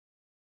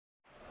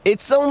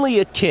It's only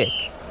a kick,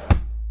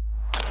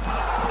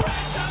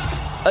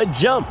 a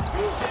jump,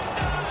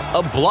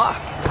 a block.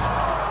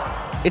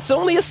 It's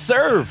only a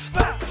serve.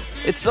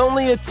 It's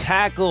only a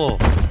tackle,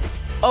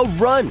 a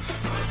run.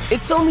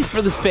 It's only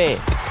for the fans.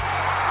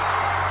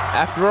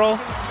 After all,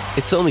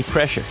 it's only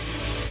pressure.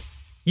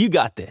 You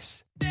got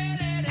this.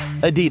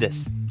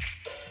 Adidas.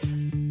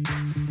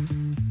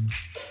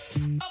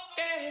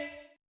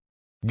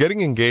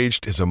 Getting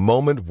engaged is a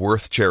moment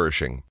worth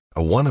cherishing.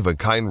 A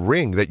one-of-a-kind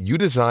ring that you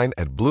design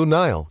at Blue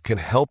Nile can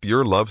help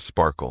your love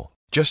sparkle.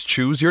 Just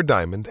choose your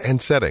diamond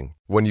and setting.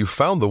 When you've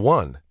found the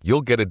one, you'll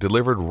get it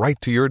delivered right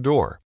to your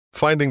door.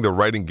 Finding the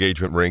right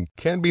engagement ring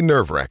can be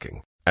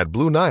nerve-wracking. At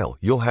Blue Nile,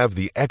 you'll have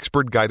the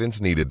expert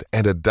guidance needed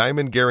and a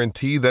diamond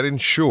guarantee that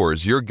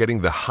ensures you're getting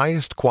the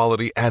highest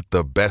quality at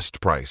the best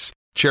price.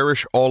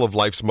 Cherish all of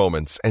life's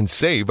moments and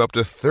save up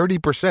to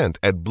 30%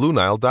 at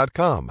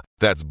BlueNile.com.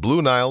 That's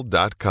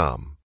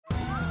BlueNile.com.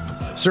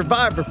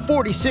 Survivor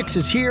 46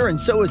 is here, and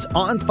so is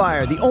On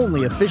Fire, the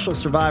only official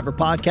Survivor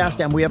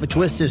podcast, and we have a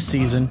twist this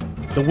season.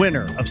 The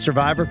winner of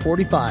Survivor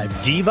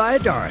 45, Dee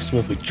Valladares,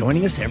 will be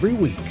joining us every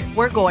week.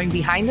 We're going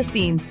behind the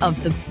scenes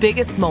of the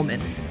biggest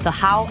moments, the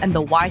how and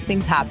the why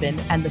things happen,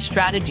 and the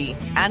strategy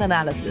and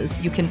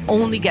analysis you can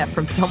only get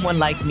from someone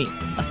like me,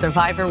 a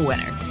Survivor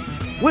winner.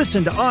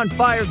 Listen to On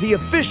Fire, the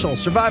official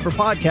Survivor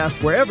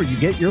podcast, wherever you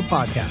get your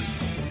podcast.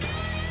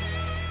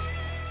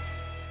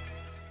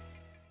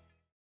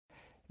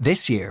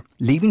 This year,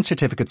 Leaving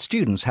Certificate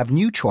students have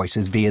new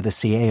choices via the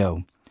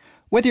CAO.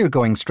 Whether you're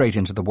going straight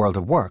into the world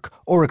of work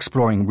or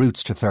exploring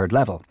routes to third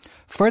level,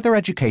 further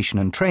education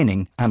and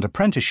training and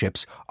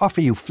apprenticeships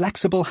offer you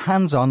flexible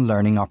hands-on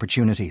learning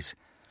opportunities.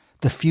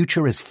 The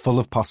future is full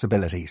of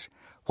possibilities.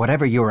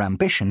 Whatever your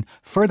ambition,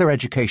 further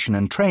education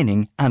and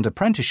training and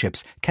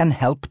apprenticeships can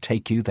help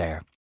take you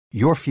there.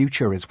 Your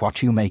future is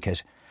what you make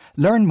it.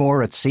 Learn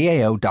more at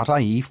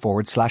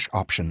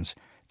cao.ie/options.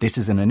 This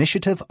is an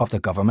initiative of the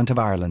Government of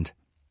Ireland.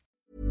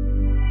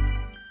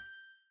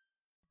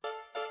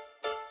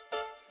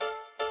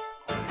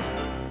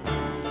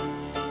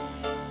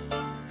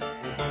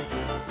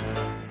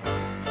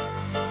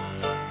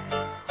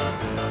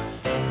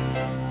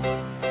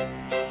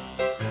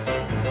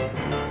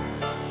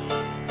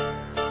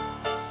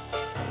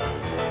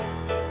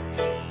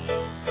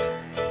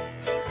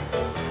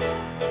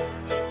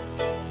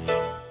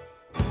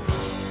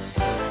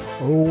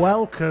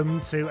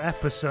 Welcome to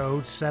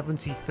episode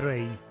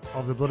 73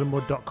 of the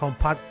bloodandmud.com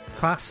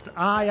podcast.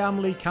 I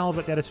am Lee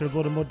Calvert, the editor of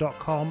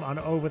bloodandmud.com, and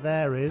over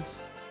there is...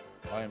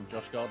 I am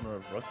Josh Gardner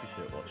of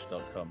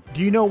rugbyshirtwatch.com.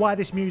 Do you know why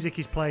this music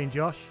is playing,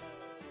 Josh?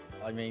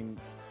 I mean,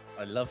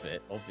 I love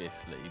it,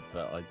 obviously,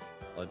 but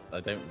I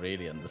don't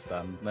really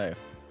understand. No.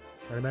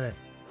 Wait a minute.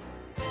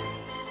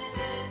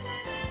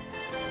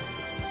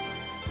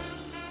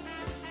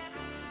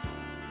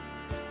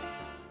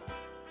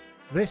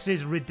 This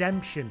is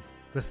Redemption,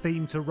 the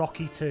theme to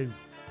Rocky 2.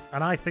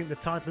 And I think the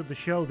title of the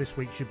show this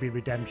week should be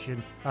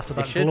Redemption after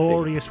that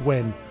glorious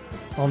win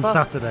on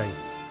Saturday.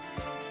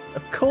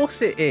 Of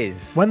course it is.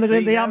 When they're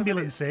in the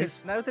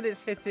ambulances. Now that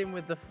it's hit in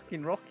with the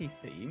fucking Rocky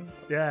theme,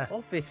 yeah,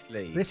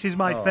 obviously. This is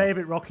my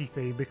favourite Rocky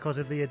theme because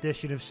of the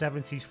addition of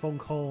 70s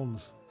funk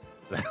horns.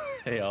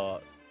 They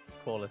are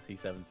quality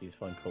 70s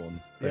funk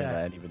horns. Don't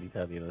let anybody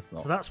tell you that's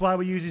not. So that's why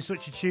we're using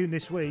such a tune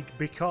this week,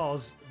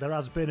 because there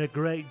has been a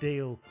great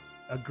deal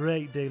of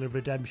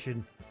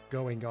redemption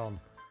going on.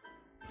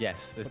 Yes,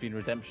 there's been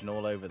redemption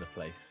all over the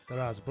place. There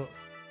has, but...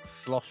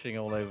 sloshing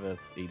all over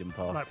Eden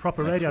Park. Like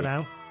proper radio week.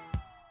 Now.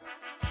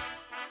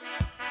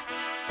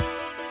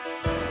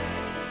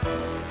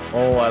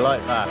 Oh, I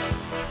like that.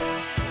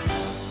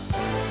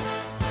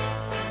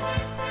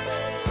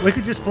 We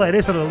could just play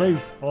this on a loop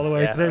all the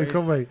way through,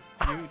 couldn't we?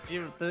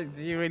 Do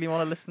you really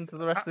want to listen to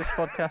the rest of this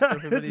podcast,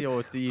 everybody,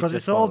 or do you? Because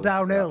it's all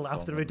downhill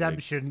after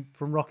Redemption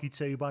from Rocky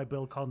 2 by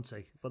Bill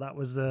Conti. But that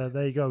was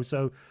there you go.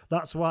 So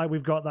that's why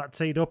we've got that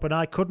teed up, and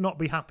I could not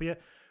be happier.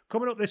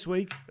 Coming up this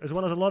week, as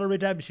well as a lot of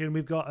redemption,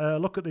 we've got a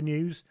look at the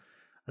news,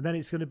 and then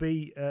it's going to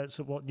be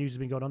what news has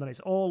been going on. Then it's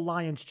all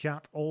Lions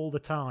chat all the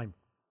time.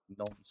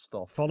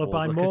 Non-stop. Followed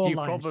by more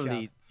Lions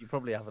chat. You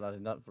probably haven't had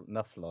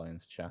enough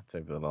Lions chat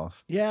over the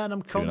last and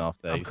I'm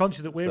 2.5 days. I'm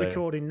conscious that we're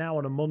recording now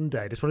on a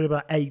Monday. There's probably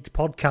about 8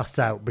 podcasts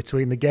out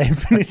between the game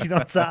finishing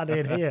on Saturday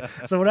and here.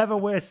 So whatever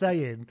we're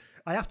saying,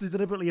 I have to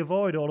deliberately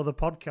avoid all of the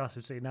podcasts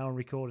we're saying now and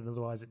recording.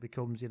 Otherwise it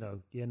becomes,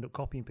 you end up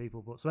copying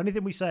people. But so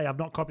anything we say, I've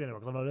not copied anyone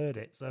because I've not heard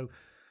it. So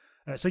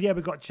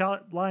we've got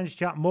Lions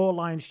chat, more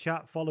Lions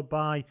chat, followed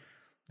by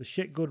the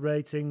shit good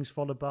ratings,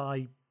 followed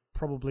by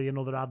probably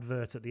another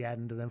advert at the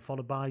end, and then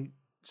followed by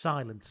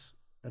silence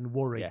and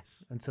worry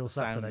until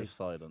Saturday. Sound of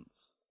silence,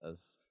 as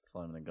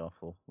Simon and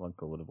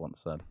Garfunkel would have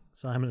once said.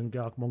 Simon and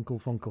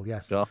Garfunkel,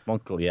 yes.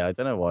 Garfunkel, yeah. I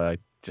don't know why I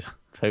just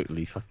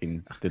totally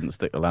fucking didn't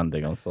stick the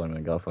landing on Simon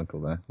and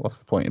Garfunkel there. What's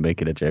the point in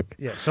making a joke?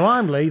 Yeah, so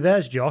I'm Lee,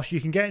 there's Josh.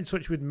 You can get in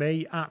touch with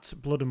me at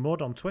Blood and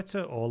Mud on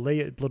Twitter or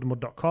Lee at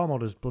bloodandmud.com or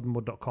there's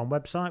bloodandmud.com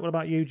website. What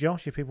about you,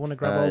 Josh, if people want to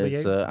grab hold of you?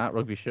 It's at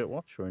Rugby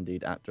Shirtwatch or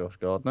indeed at Josh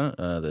Gardner.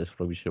 There's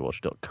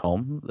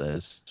rugbyshirtwatch.com.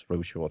 There's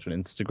Rugby Shirtwatch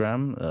on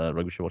Instagram,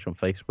 Rugby Shirtwatch on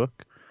Facebook.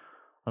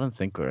 I don't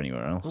think we're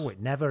anywhere else. Oh, it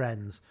never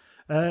ends.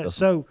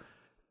 So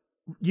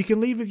you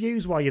can leave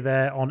reviews while you're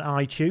there on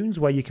iTunes,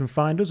 where you can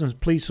find us, and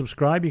please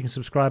subscribe. You can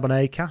subscribe on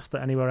Acast, or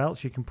anywhere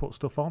else you can put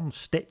stuff on,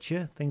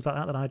 Stitcher, things like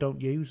that I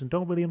don't use and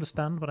don't really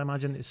understand, but I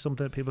imagine it's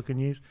something that people can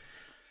use.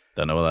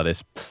 Don't know what that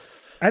is.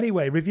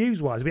 Anyway,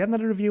 reviews-wise, we haven't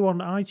had a review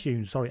on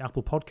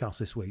Apple Podcasts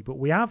this week, but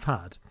we have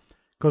had,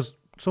 because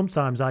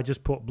sometimes I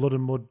just put Blood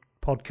and Mud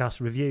podcast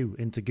review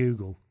into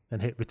Google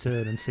and hit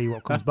return and see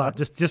what comes back,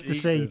 just to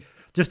see.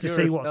 Just to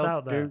see what's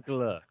out there.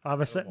 No,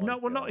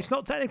 it's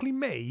not technically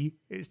me.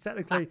 It's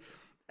technically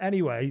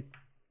anyway.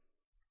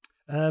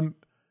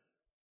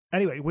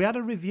 Anyway, we had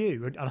a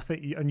review, and I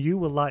think, and you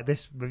will like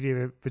this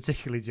review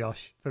particularly,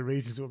 Josh, for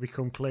reasons that will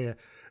become clear.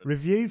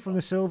 Review from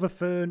the Silver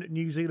Fern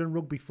New Zealand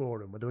Rugby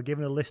Forum, where they were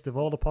given a list of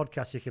all the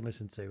podcasts you can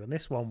listen to, and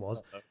this one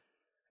was,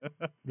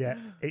 yeah,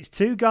 it's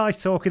two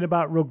guys talking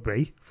about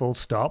rugby. Full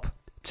stop.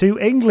 Two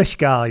English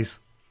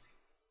guys.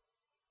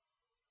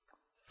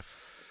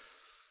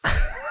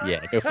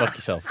 Yeah, go fuck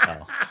yourself,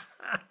 pal.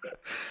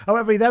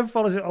 However, he then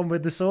follows it on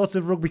with the sort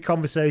of rugby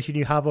conversation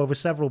you have over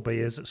several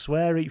beers,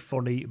 sweary,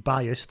 funny,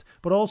 biased,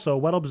 but also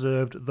well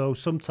observed, though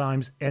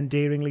sometimes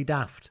endearingly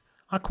daft.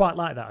 I quite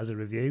like that as a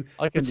review,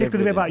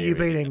 particularly about you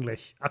being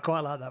English. I quite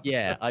like that.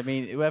 Yeah, I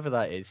mean, whoever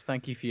that is,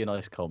 thank you for your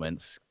nice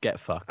comments.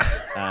 Get fucked.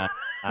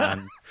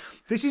 And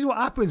this is what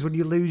happens when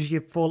you lose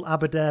your full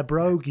Aberdare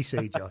brogue, you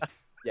see, Josh.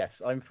 Yes,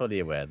 I'm fully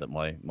aware that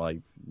my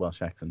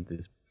Welsh accent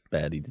is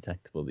barely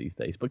detectable these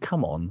days, but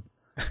come on.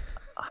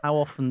 How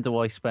often do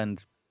I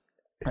spend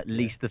at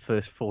least the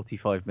first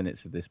 45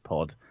 minutes of this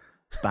pod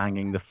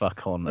banging the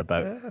fuck on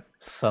about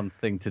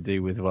something to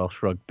do with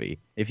Welsh rugby?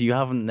 If you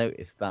haven't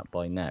noticed that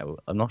by now,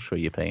 I'm not sure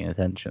you're paying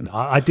attention.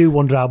 I do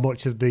wonder how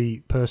much of the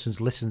persons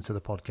listen to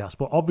the podcast,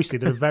 but obviously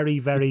they're a very,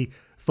 very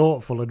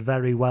thoughtful and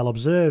very well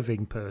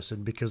observing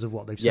person because of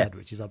what they've said,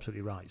 which is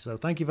absolutely right. So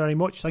thank you very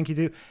much. Thank you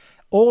to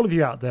all of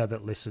you out there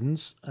that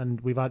listens,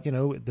 and we've had,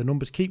 the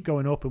numbers keep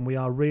going up, and we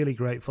are really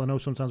grateful. I know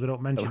sometimes we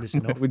don't mention this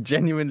enough. We're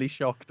genuinely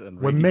shocked and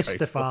we're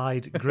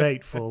mystified,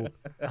 grateful,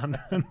 and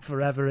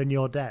forever in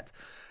your debt.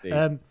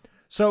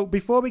 So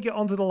before we get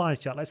on to the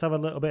live chat, let's have a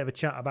little bit of a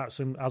chat about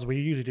some, as we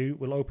usually do,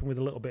 we'll open with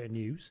a little bit of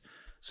news.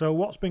 So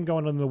what's been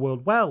going on in the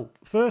world? Well,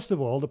 first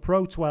of all, the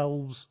Pro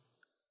 12s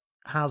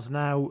has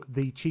now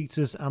the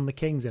Cheetahs and the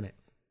Kings in it.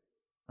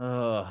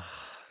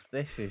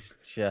 This is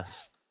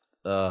just...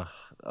 that's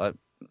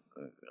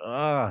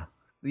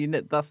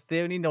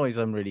the only noise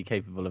I'm really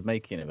capable of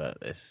making about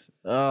this.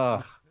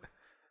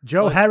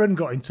 Joe Heron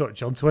got in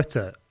touch on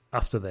Twitter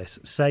after this,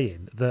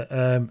 saying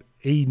that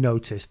he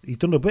noticed, he's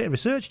done a bit of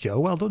research, Joe.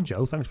 Well done,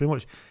 Joe. Thanks very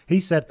much.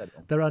 He said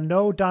there are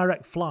no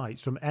direct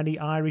flights from any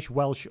Irish,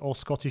 Welsh or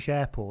Scottish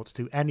airports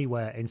to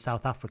anywhere in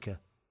South Africa.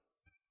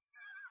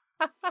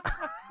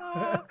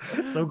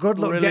 So good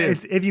luck getting,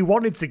 if you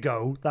wanted to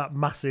go that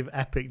massive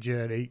epic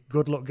journey,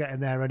 good luck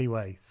getting there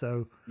anyway.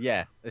 So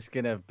yeah, it's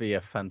going to be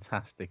a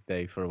fantastic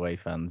day for away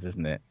fans,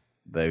 isn't it?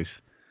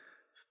 Those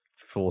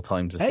 4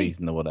 times a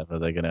season or whatever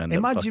they're going to end up.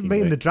 Imagine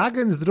being the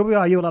Dragons. The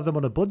WRU will have them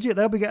on a budget.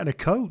 They'll be getting a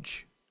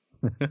coach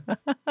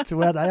to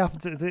where they have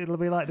to. It'll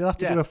be like they'll have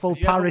to do a full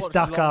Paris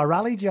Dakar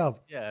rally job.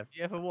 Yeah, if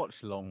you ever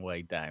watched Long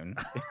Way Down,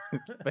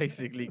 it's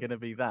basically going to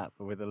be that,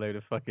 but with a load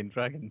of fucking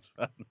Dragons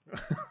fans.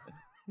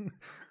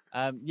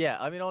 Yeah,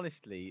 I mean,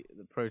 honestly,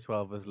 the Pro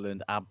 12 has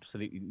learned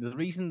absolutely... The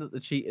reason that the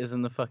Cheetahs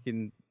and the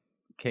fucking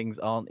Kings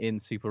aren't in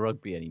Super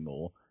Rugby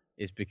anymore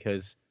is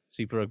because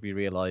Super Rugby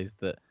realised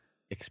that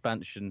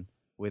expansion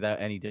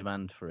without any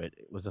demand for it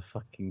was a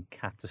fucking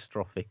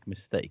catastrophic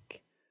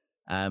mistake.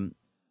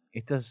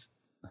 It does...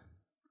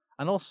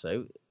 And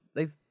also,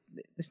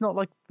 it's not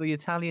like the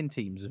Italian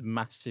teams have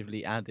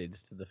massively added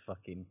to the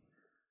fucking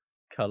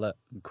colour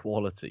and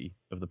quality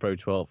of the Pro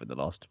 12 in the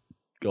last...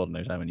 God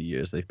knows how many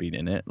years they've been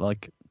in it.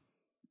 Like,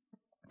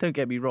 don't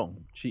get me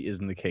wrong,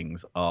 Cheetahs and the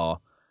Kings are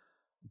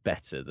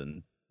better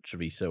than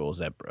Treviso or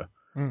Zebra.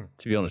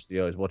 To be honest with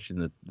you, I was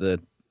watching the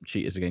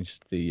Cheetahs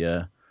against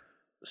the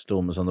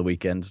Stormers on the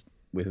weekend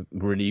with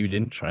renewed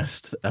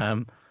interest,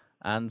 and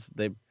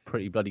they're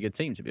pretty bloody good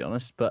team, to be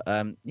honest. But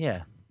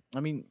yeah,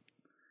 I mean,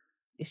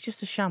 it's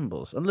just a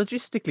shambles, and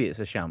logistically, it's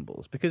a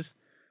shambles because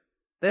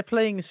they're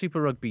playing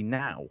Super Rugby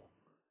now.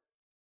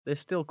 There's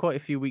still quite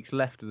a few weeks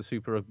left of the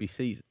Super Rugby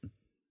season.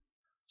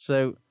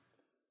 So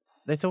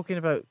they're talking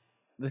about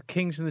the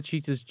Kings and the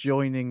Cheetahs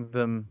joining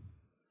them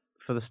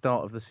for the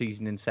start of the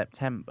season in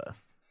September.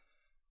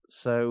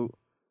 So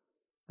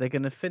they're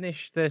going to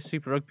finish their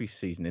Super Rugby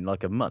season in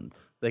like a month.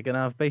 They're going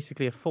to have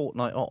basically a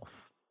fortnight off.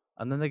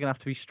 And then they're going to have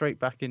to be straight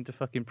back into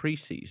fucking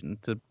pre-season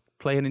to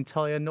play an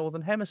entire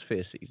Northern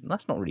Hemisphere season.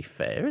 That's not really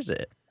fair, is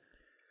it?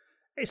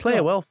 It's player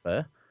not,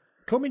 welfare.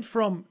 coming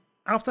from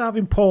after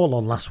having Paul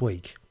on last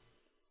week.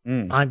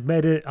 I've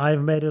made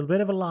a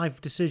bit of a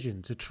life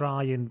decision to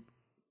try and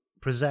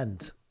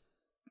present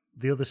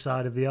the other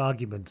side of the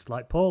argument,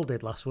 like Paul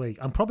did last week.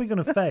 I'm probably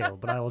going to fail,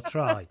 but I will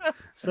try.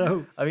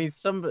 So, I mean,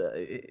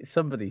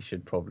 somebody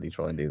should probably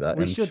try and do that.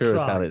 We and should sure as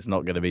try. hell it's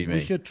not going to be me.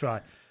 we should try.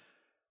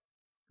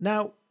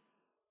 Now,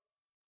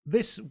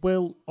 this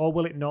will or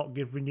will it not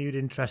give renewed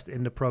interest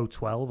in the Pro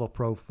 12 or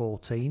Pro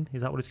 14?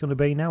 Is that what it's going to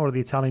be now, or are the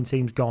Italian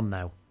teams gone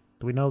now?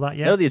 Do we know that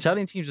yet? No, the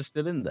Italian teams are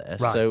still in there,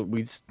 Right. so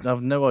we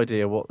have no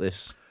idea what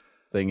this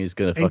thing is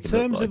going to In fucking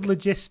terms look of like.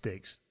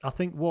 logistics, I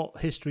think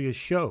what history has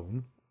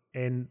shown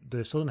in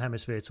the Southern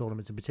Hemisphere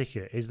tournaments in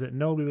particular is that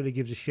nobody really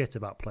gives a shit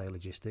about player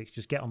logistics.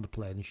 Just get on the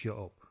plane and shut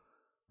up.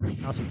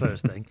 That's the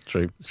first thing.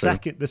 True.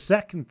 The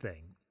second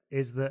thing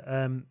is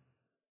that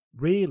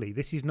really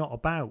this is not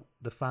about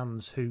the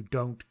fans who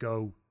don't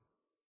go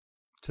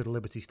to the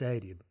Liberty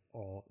Stadium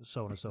or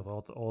so on and so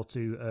forth, or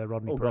to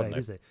Rodney God, Parade, no.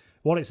 is it?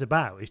 What it's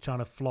about is trying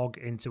to flog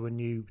into a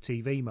new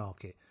TV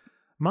market.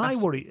 My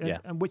worry,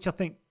 and which I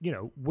think,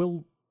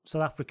 will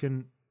South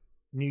African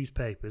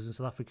newspapers and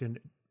South African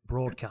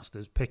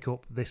broadcasters pick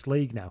up this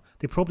league now?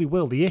 They probably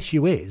will. The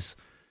issue is,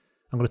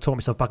 I'm going to talk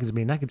myself back into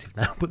being negative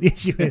now, but the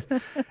issue is,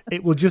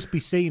 it will just be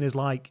seen as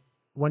like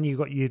when you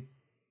got your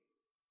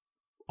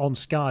on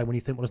Sky, when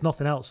you think, well, there's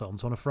nothing else on,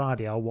 so on a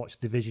Friday I'll watch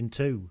Division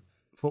 2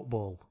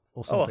 football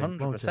or something.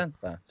 100%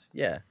 that.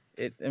 Yeah.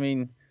 I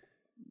mean,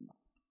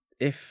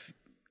 if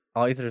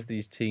either of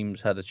these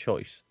teams had a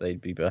choice, they'd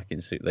be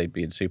in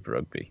Super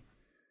Rugby.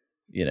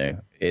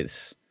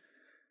 It's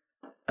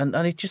and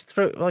it just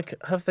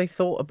have they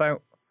thought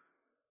about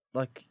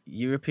like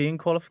European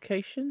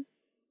qualification?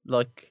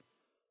 Like,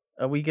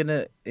 are we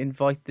gonna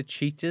invite the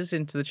cheaters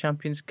into the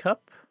Champions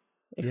Cup?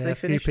 A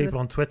few people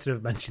on Twitter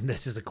have mentioned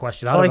this as a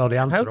question. I don't know the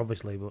answer,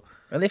 obviously, but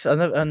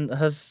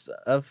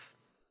have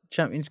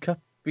Champions Cup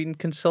been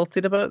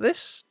consulted about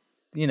this?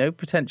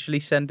 Potentially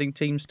sending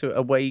teams to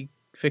away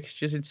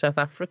fixtures in South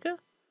Africa.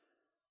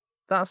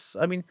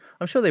 I'm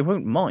sure they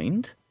won't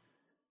mind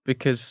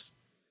because,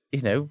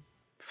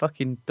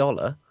 fucking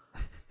dollar,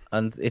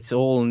 and it's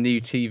all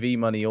new TV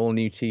money, all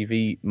new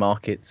TV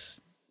markets,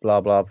 blah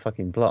blah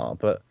fucking blah.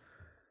 But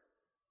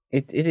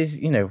it is,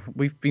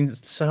 we've been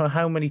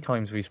how many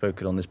times have we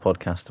spoken on this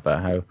podcast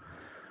about how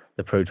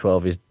the Pro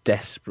 12 is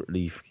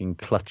desperately fucking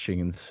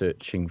clutching and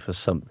searching for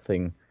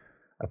something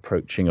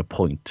approaching a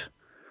point.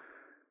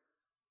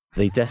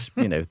 They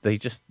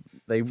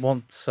they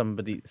want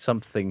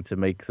something to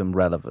make them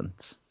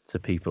relevant to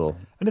people.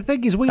 And the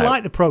thing is, we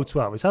like the Pro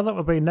 12. It sounds like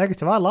we're being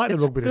negative. I like the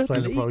rugby that's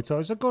playing the league. Pro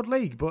 12. It's a good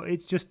league, but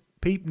it's just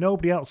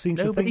nobody else seems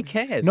to think. Nobody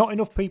cares. Not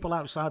enough people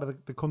outside of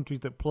the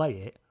countries that play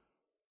it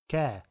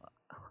care.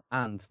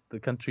 And the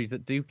countries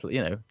that do play,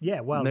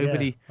 Yeah, well,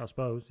 nobody. I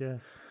suppose, yeah.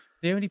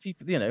 The only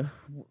people,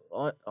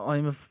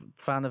 I'm a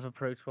fan of a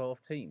Pro 12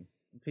 team.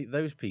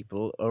 Those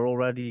people are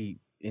already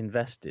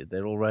invested.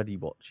 They're already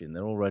watching.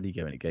 They're already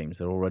going to games.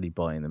 They're already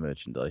buying the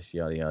merchandise.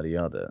 Yada yada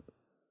yada.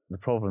 The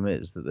problem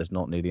is that there's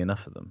not nearly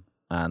enough of them,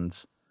 and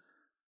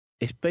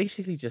it's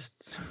basically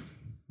just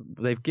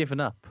they've given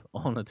up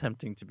on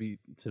attempting to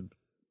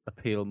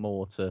appeal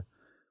more to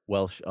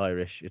Welsh,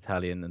 Irish,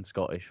 Italian, and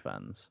Scottish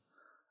fans,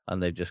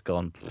 and they've just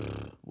gone,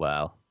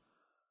 well,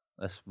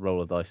 let's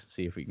roll a dice and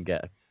see if we can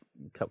get a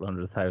couple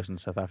 100,000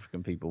 South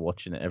African people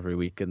watching it every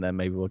week, and then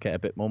maybe we'll get a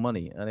bit more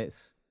money. And it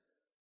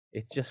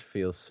just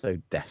feels so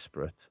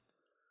desperate.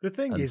 The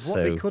thing is,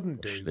 what they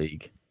couldn't do.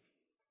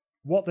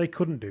 What they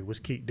couldn't do was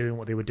keep doing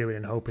what they were doing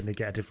and hoping they'd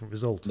get a different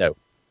result. No.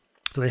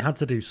 So they had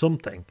to do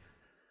something.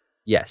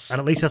 Yes. And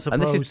at least I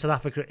suppose South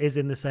Africa is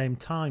in the same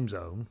time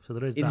zone, so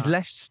there is that. It's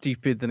less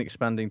stupid than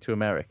expanding to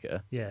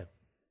America. Yeah.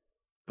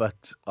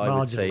 But I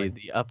would say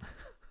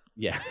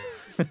yeah.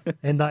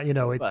 In that,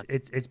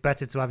 it's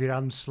better to have your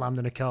hands slammed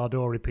in a car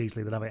door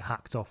repeatedly than have it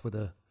hacked off with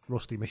a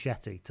rusty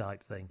machete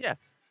type thing. Yeah,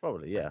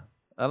 probably, yeah.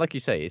 Like you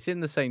say, it's in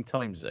the same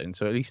time zone,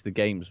 so at least the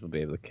games will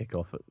be able to kick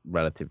off at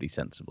relatively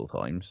sensible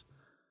times.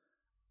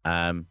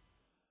 It's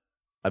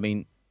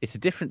a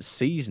different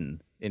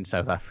season in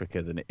South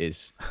Africa than it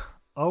is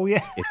in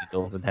the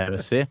Northern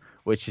Hemisphere,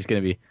 which is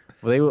going to be...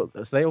 Well,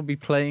 they will be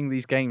playing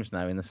these games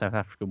now in the South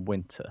African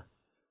winter,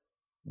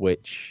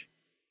 which...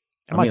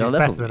 It's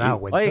better than our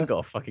winter. I ain't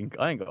got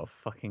a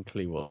fucking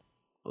clue what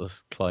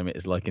this climate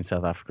is like in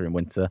South Africa in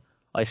winter.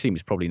 I assume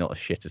it's probably not as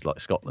shit as like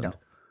Scotland,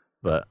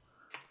 but...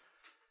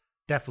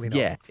 Definitely not.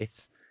 Yeah,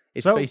 it's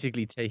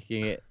basically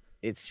taking it.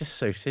 It's just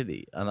so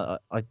silly, and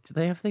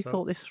have they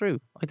thought this through?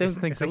 I don't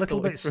think it's a little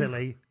bit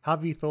silly.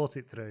 Have you thought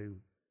it through?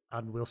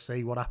 And we'll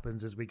see what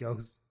happens as we go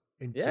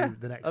into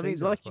the next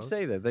season. Like you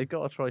say, though, they've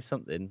got to try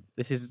something.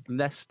 This is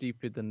less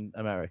stupid than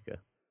America.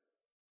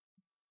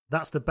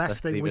 That's the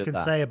best thing we can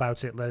say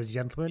about it, ladies and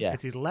gentlemen. Yeah.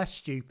 It is less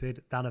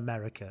stupid than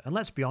America, and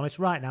let's be honest.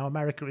 Right now,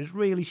 America is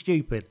really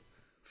stupid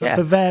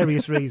for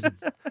various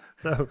reasons.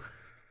 So.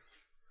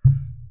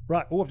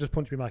 Right, I've just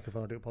punched my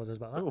microphone. I do apologise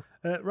about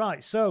that.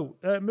 Right, so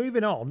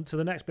moving on to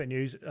the next bit of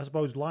news, I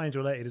suppose Lions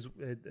related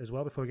as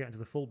well, before we get into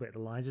the full bit of the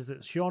Lions, is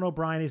that Sean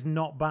O'Brien is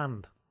not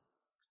banned.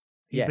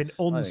 He's been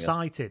I think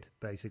unsighted,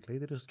 basically.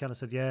 They just kind of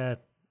said, yeah,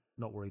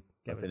 not worried.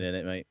 Get rid nothing of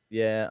in it, mate.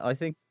 Yeah, I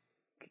think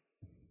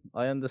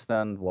I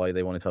understand why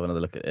they wanted to have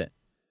another look at it,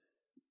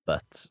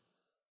 but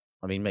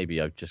I mean, maybe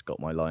I've just got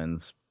my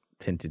Lions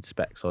tinted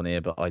specs on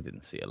here, but I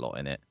didn't see a lot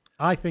in it.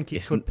 I think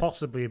it could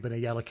possibly have been a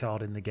yellow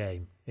card in the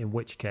game, in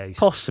which case...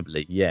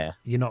 Possibly, yeah.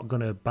 You're not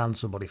going to ban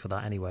somebody for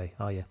that anyway,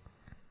 are you?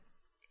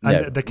 No,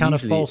 And the kind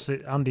of false...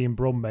 Andy and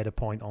Brum made a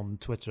point on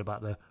Twitter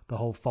about the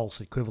whole false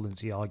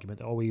equivalency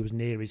argument. Oh, he was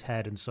near his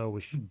head and so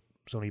was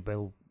Sonny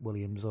Bill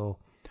Williams or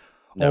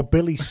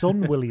Billy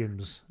Son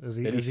Williams, as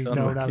he's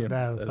known as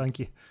now. Thank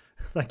you.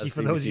 Thank you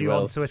for those of you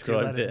on Twitter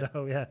who let us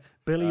know. Yeah,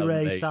 Billy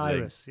Ray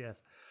Cyrus, yes.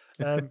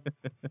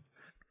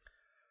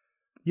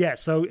 Yeah,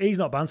 so he's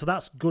not banned, so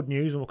that's good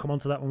news, and we'll come on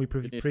to that when we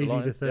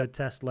preview the third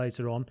test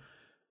later on.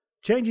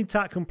 Changing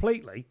tack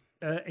completely,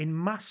 in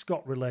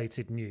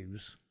mascot-related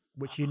news,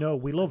 which we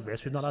love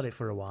this, we've not had it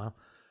for a while.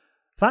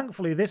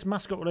 Thankfully, this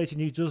mascot-related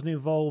news doesn't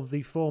involve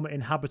the former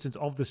inhabitant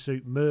of the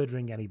suit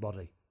murdering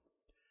anybody.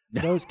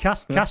 Those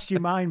cast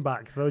your mind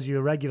back, for those of you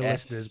regular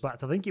listeners, back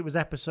to, I think it was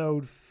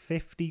episode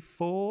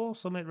 54,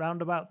 something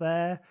round about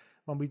there,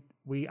 when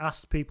we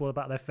asked people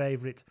about their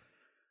favourite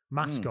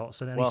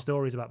mascots and any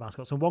stories about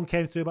mascots, and one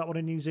came through about one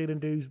in New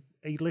Zealand who's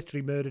he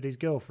literally murdered his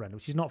girlfriend,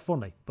 which is not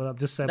funny. But I've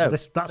just said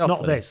that's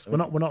not this. We're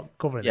not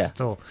covering this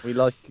at all. We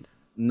like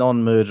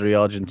non-murdery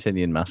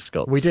Argentinian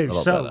mascots. We do.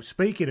 So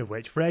speaking of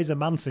which, Fraser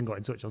Manson got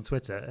in touch on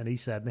Twitter and he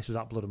said, and this was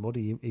at Blood and Mud,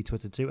 he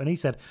tweeted too, and he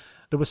said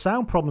there were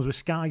sound problems with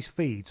Sky's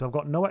feed, so I've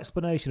got no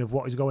explanation of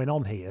what is going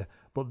on here.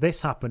 But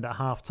this happened at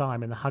half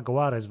time in the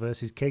Jaguares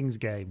versus Kings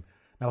game.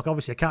 Now,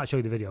 obviously, I can't show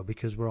you the video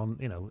because we're on,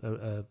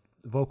 a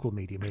vocal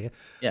medium here.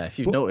 Yeah, if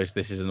you've noticed,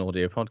 this is an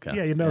audio podcast.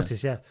 Yeah, you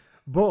noticed, yeah.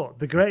 But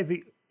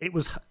it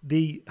was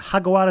the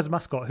Jaguares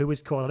mascot who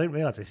is called, I didn't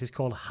realise this, is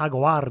called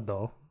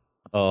Jaguardo.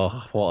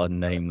 Oh, what a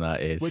name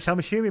that is. Which I'm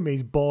assuming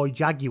means boy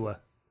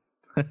jaguar.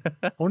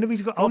 I wonder if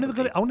he's got, I wonder if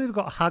they've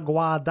got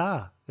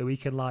Jaguarda, who he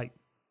can,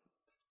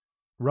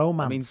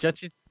 romance. I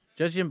mean,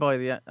 judging by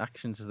the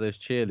actions of those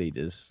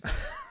cheerleaders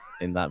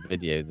in that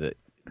video that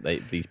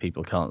these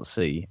people can't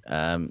see.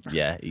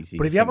 He's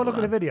but if you have a look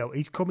at the video,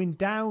 he's coming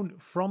down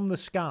from the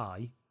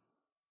sky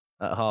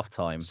at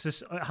halftime.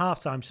 At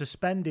halftime,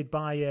 suspended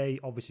by a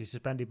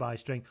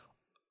string,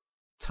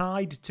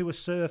 tied to a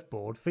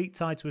surfboard, feet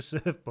tied to a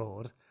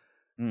surfboard.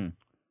 And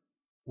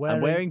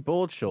wearing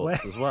board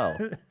shorts as well.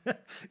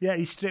 Yeah,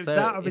 he stripped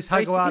out of his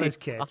Jaguares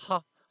kit.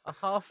 A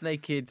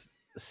half-naked,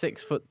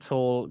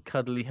 6-foot-tall,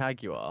 cuddly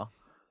Jaguar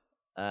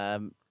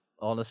on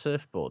a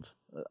surfboard.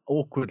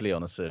 Awkwardly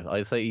on a surf.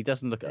 I say he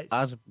doesn't look,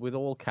 as with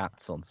all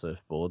cats on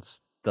surfboards,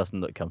 doesn't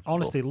look comfortable.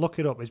 Honestly, look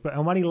it up.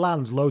 And when he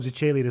lands, loads of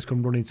cheerleaders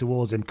come running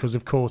towards him because,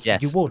 of course,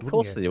 yes, you would, of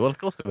course wouldn't they you? do. Well, of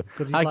course they would.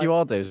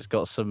 Jaguardo's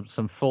got some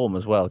form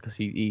as well because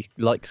he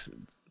likes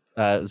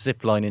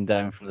zip lining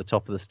down from the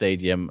top of the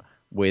stadium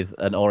with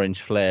an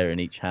orange flare in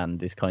each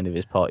hand is kind of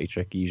his party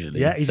trick usually.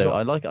 Yeah,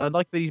 I like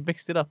that he's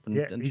mixed it up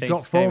and he's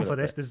got form for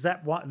this. The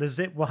zip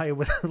wire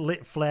with a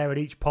lit flare in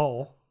each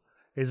paw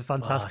is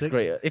fantastic. That's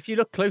great. If you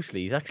look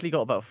closely, he's actually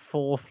got about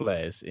 4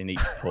 flares in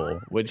each paw,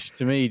 which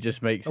to me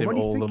just makes him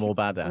all the more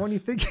badass. When you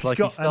think he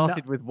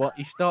started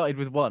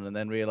with one and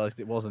then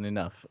realised it wasn't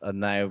enough, and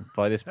now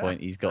by this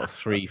point he's got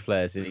 3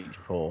 flares in each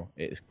paw.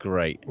 It's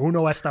great.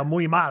 Uno está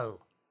muy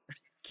mal.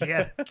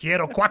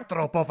 Quiero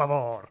 4, por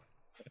favor.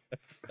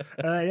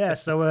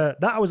 So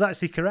that was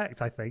actually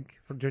correct, I think,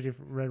 from judging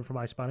from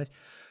my Spanish.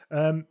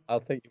 I'll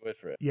take your word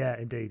for it. Yeah,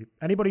 indeed.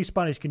 Anybody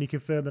Spanish, can you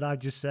confirm that I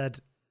just said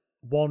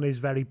 1 is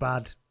very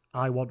bad,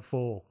 I want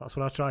 4? That's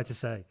what I tried to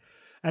say.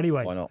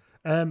 Anyway. Why not?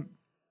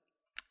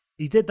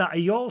 He did that.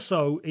 He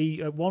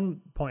at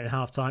one point at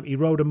halftime, he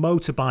rode a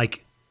motorbike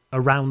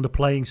around the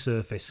playing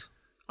surface.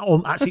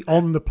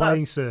 On the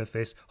playing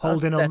surface,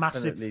 holding a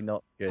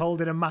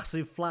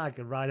massive flag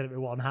and riding it with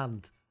one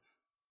hand.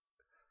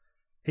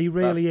 He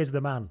really is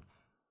the man.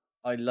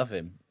 I love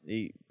him.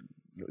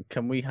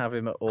 Can we have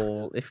him at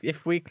all?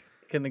 If we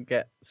can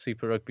get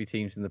Super Rugby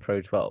teams in the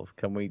Pro 12,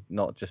 can we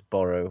not just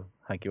borrow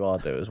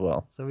Jaguardo as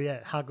well? So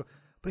but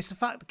it's the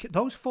fact that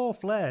those 4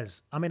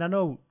 flares. I mean, I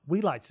know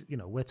we like to,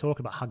 we're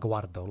talking about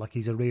Jaguardo like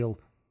he's a real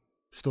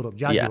stood-up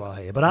Jaguar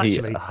here, but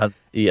actually,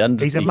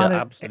 he's a man.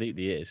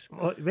 Absolutely is.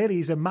 Really,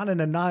 he's a man in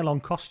a nylon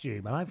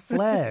costume, and I have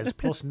flares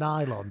plus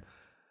nylon.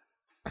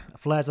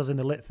 Flares as in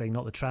the lit thing,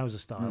 not the trouser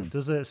style.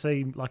 Does it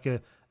seem like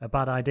a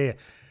bad idea?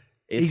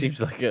 It seems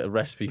like a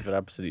recipe for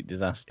absolute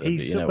disaster.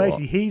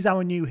 He's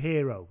our new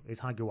hero, is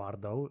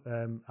Jaguardo.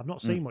 I've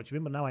not seen much of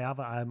him, but now I have.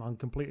 I'm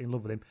completely in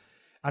love with him.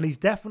 And he's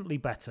definitely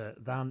better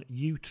than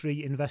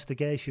U-Tree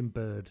Investigation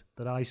Bird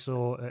that I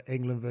saw at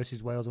England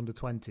versus Wales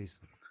under-20s.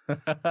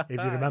 If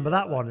you remember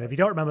that one. And if you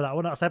don't remember that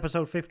one, that's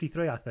episode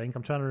 53, I think.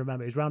 I'm trying to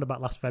remember. It was round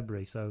about last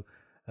February, so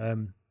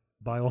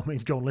by all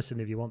means, go and listen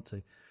if you want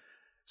to.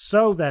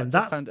 So then,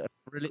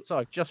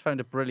 I've just found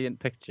a brilliant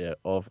picture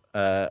of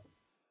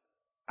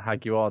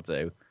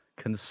Jaguardo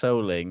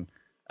consoling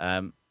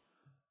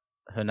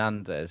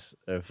Hernandez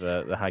of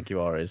the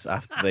Jaguares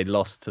after they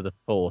lost to the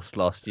Force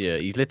last year.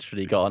 He's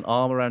literally got an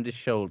arm around his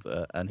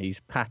shoulder and he's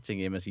patting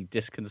him as he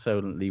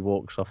disconsolately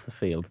walks off the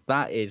field.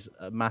 That is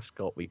a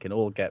mascot we can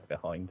all get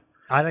behind.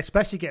 I'd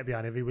especially get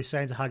behind if he was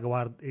saying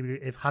to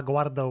if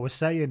Jaguardo was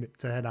saying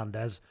to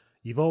Hernandez,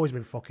 "You've always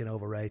been fucking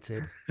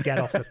overrated. Get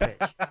off the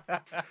pitch."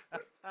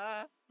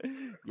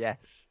 Yes.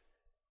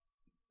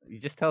 He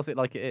just tells it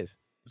like it is.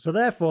 So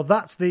therefore,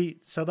 that's the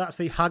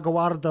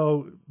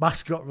Jaguardo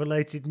mascot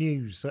related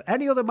news. So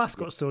any other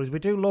mascot stories, we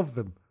do love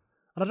them,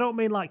 and I don't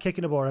mean like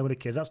kicking a ball around with the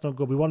kids. That's not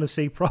good. We want to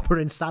see proper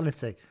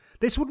insanity.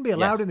 This wouldn't be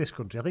allowed in this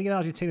country. I think in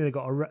Argentina they've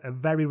got a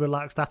very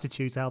relaxed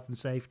attitude to health and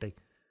safety.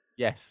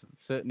 Yes,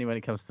 certainly when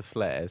it comes to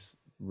flares,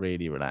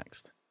 really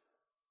relaxed.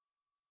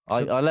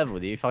 I level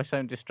with you. If I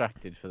sound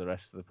distracted for the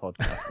rest of the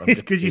podcast, it's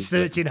because you're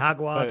searching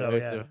Jaguardo.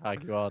 Yeah. Of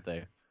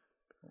Jaguardo.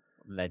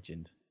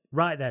 Legend.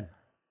 Right then,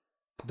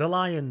 the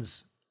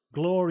Lions.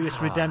 Glorious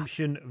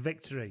redemption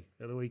victory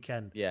at the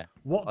weekend. Yeah.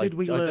 What did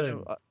we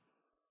learn?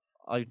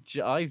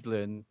 I've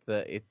learned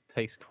that it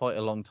takes quite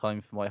a long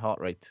time for my heart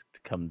rate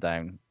to come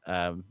down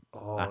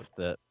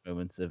after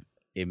moments of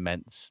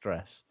immense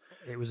stress.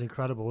 It was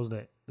incredible,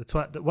 wasn't it?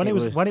 When it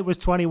was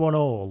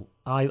 21-all,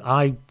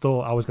 I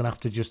thought I was going to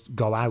have to just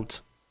go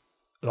out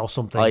or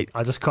something. I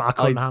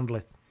couldn't handle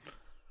it.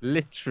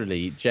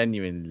 Literally,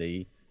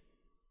 genuinely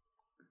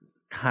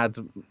had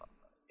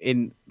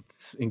in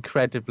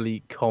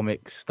incredibly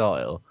comic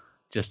style,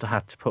 just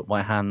had to put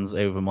my hands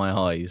over my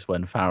eyes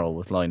when Farrell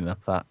was lining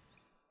up that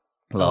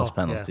last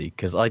penalty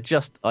because I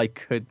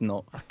could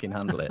not fucking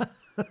handle it.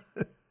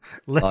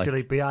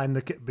 Literally behind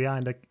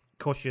the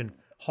cushion,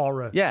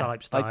 horror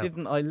type style. I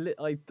didn't.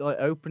 I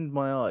opened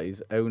my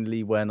eyes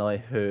only when I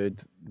heard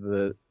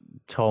the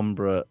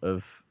timbre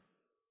of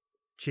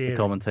cheering. The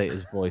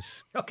commentator's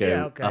voice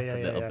go up a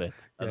little bit,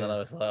 and then I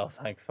was like, "Oh,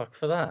 thank fuck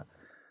for that."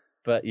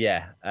 But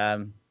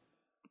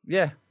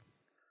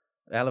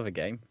hell of a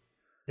game.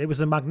 It was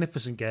a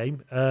magnificent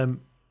game.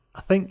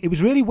 I think it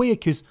was really weird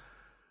because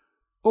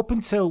up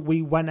until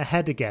we went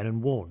ahead again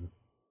and won,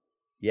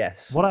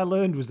 yes, what I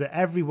learned was that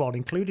everyone,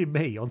 including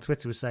me on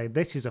Twitter, was saying,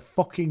 "This is a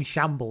fucking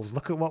shambles.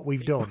 Look at what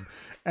we've done."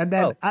 And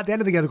then at the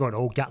end of the game, they're going,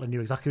 "Oh, Gatlin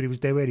knew exactly what he was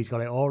doing. He's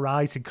got it all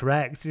right and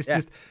correct." It's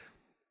just,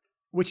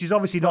 which is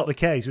obviously not the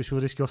case, which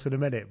we'll discuss in a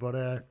minute.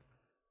 But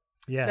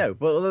no,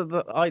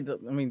 but I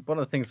mean, one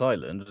of the things I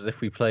learned was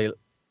if we play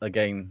a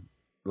game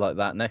like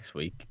that next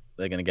week,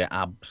 they're going to get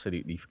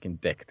absolutely fucking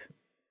dicked.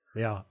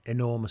 Yeah,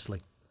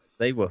 enormously.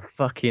 They were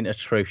fucking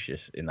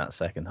atrocious in that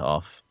second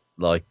half.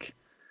 Like,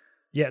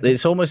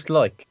 it's almost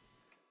like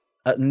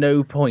at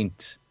no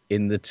point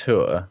in the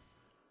tour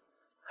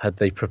had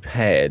they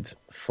prepared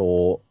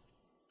for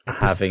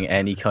having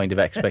any kind of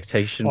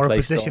expectation or a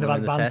placed position on of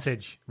them in the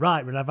advantage. test.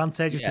 Right, we're in an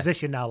advantageous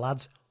position now,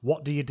 lads.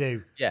 What do you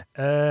do? Yeah,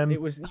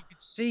 it was. You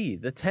could see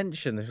the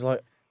tension. It was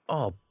like,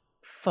 oh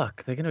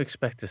fuck, they're going to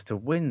expect us to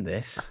win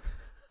this,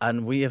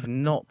 and we have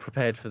not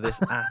prepared for this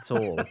at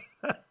all.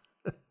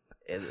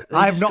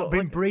 I've not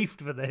been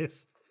briefed for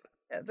this.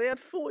 Yeah, they had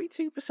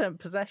 42%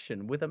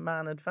 possession with a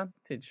man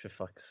advantage, for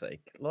fuck's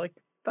sake. Like,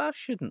 that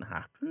shouldn't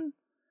happen.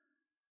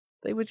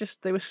 They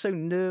were so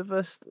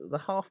nervous. The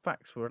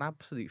halfbacks were an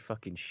absolute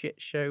fucking shit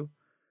show.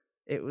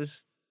 It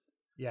was,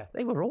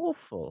 they were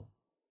awful.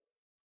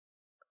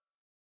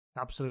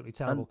 Absolutely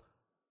terrible.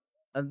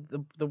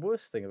 And the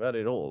worst thing about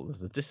it all was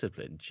the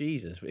discipline.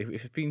 Jesus,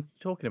 we've been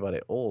talking about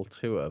it all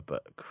tour,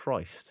 but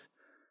Christ,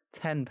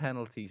 10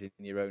 penalties in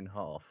your own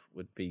half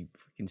would be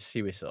fucking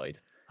suicide.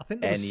 I think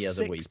there was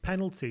 6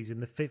 penalties in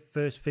the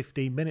first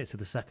 15 minutes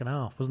of the second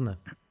half, wasn't there?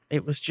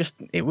 It was just,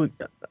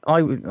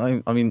 I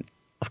mean,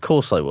 of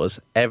course I was.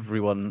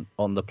 Everyone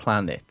on the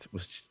planet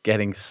was just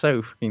getting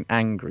so fucking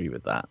angry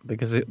with that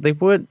because they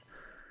weren't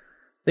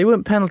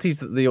penalties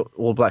that the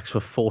All Blacks were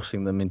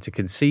forcing them into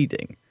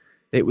conceding.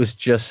 It was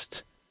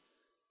just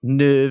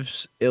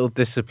nerves, ill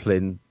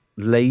discipline,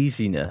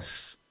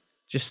 laziness,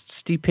 just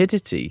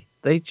stupidity.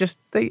 They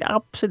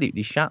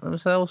absolutely shat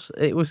themselves.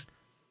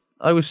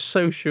 I was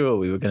so sure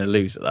we were going to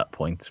lose at that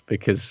point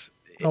because.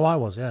 I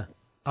was, yeah.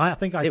 I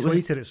think I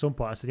tweeted at some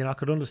point. I said, I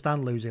could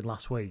understand losing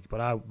last week,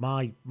 but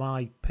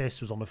my piss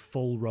was on a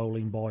full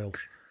rolling boil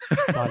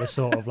by the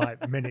sort of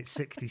like minute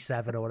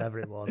 67 or whatever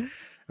it was. It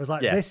was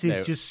like, this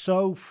is just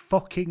so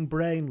fucking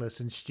brainless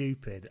and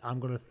stupid. I'm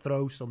going to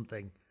throw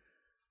something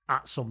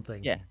at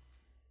something. Yeah.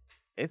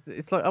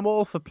 It's like I'm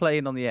all for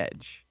playing on the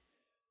edge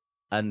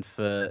and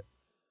for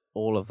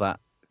all of that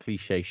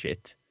cliche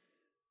shit,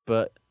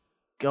 but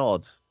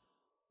God,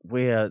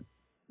 we're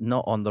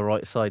not on the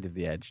right side of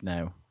the edge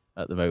now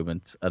at the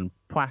moment, and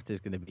Pratt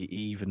is going to be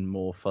even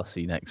more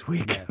fussy next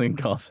week than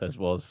Garces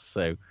was.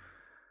 So,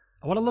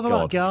 what I love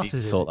about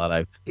Garces is sort that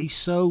out. He's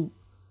so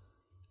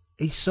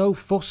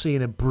fussy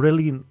in a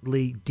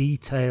brilliantly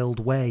detailed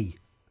way.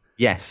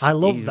 Yes, I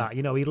love that.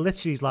 He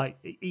literally is like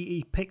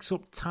he picks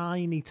up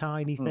tiny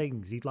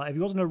things. He's like, if he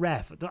wasn't a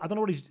ref, I don't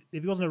know if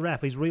he wasn't a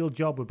ref, his real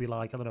job would be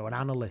like, I don't know, an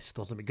analyst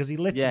or something. Because he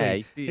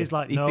literally is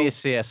like, he'd be a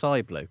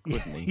CSI bloke,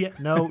 wouldn't he? Yeah,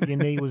 no, your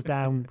knee was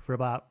down for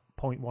about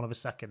 0.1 of a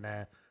second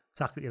there.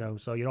 tackle,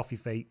 so you're off your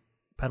feet,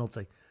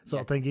 penalty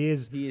sort of thing. He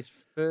is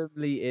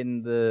firmly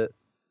in the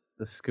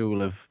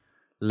school of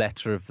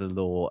letter of the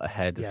law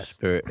ahead of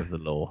spirit of the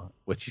law,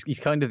 which he's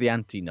kind of the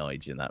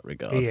anti-Nige in that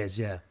regard. He is,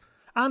 yeah.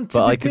 And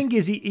the thing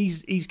is,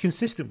 he's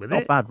consistent with it.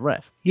 Not bad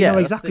ref. You know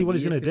exactly what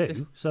he's going to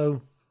do.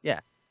 So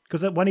yeah,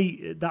 because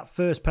when that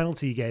first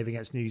penalty he gave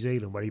against New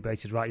Zealand, where he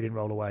basically he didn't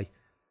roll away.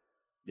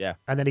 Yeah,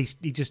 and then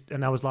he just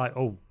and I was like,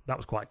 oh, that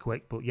was quite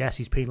quick. But yes,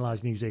 he's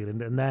penalised New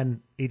Zealand, and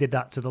then he did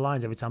that to the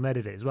Lions every time they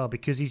did it as well,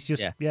 because he's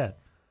just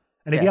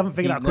And if you haven't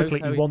figured out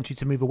quickly, he wants you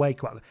to move away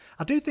quickly.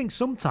 I do think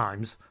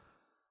sometimes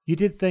you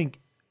did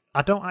think.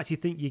 I don't actually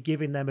think you're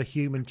giving them a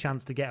human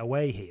chance to get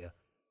away here.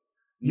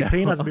 You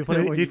penalise them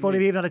before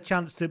they've even had a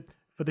chance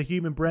for the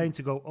human brain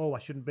to go, oh, I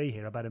shouldn't be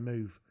here, I better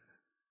move.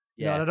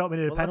 Yeah, and I don't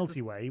mean in a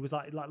penalty way. He was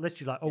like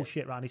literally oh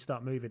shit, right, I need to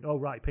start moving. Oh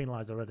right,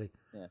 penalised already.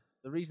 Yeah.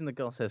 The reason the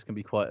Gossers can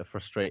be quite a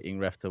frustrating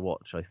ref to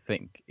watch, I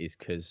think, is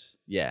because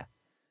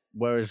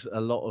whereas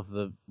a lot of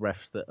the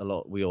refs that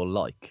we all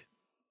like,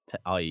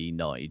 i.e.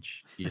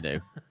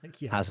 Nige,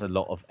 has a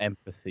lot of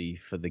empathy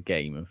for the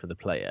game and for the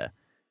player.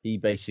 He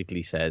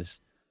basically says,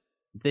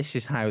 this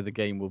is how the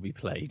game will be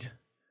played,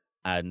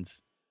 and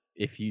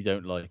if you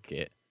don't like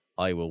it,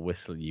 I will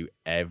whistle you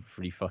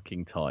every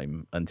fucking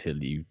time until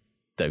you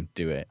don't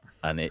do it.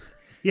 And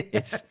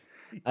it's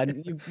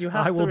and you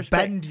have I to will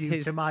respect bend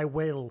you to my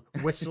will,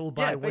 whistle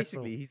by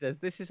whistle. Basically, he says,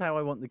 this is how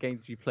I want the game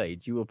to be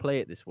played. You will play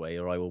it this way,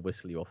 or I will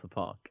whistle you off the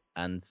park.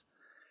 And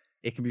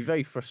it can be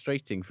very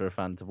frustrating for a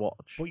fan to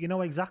watch. But you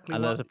know exactly.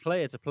 And as a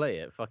player to play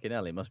it, fucking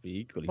hell, it must be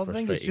equally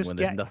frustrating when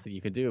there's nothing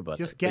you can do about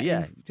it.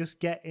 Just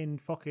get in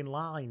fucking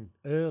line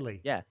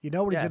early. Yeah. You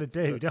know what he's going to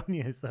do, don't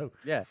you? So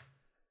yeah.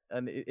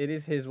 And it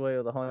is his way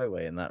or the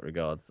highway in that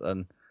regards.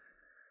 And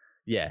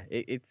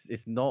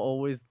it's not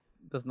always,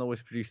 doesn't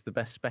always produce the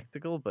best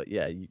spectacle, but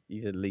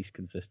he's at least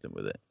consistent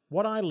with it.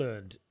 What I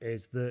learned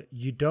is that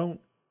you don't,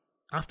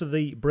 after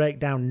the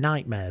breakdown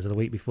nightmares of the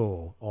week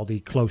before, or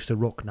the close to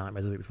ruck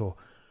nightmares of the week before,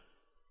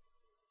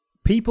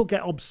 people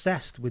get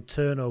obsessed with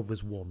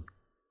turnovers won.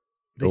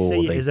 They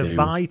see it as a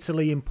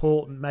vitally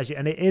important measure,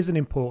 and it is an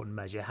important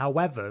measure.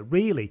 However,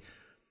 really,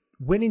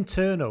 winning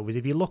turnovers,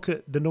 if you look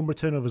at the number of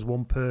turnovers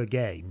won per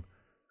game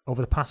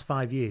over the past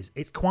 5 years,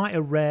 it's quite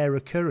a rare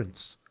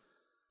occurrence.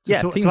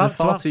 So teams are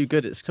far too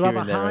good at securing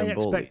their own ball. To have a high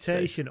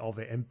expectation of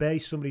it and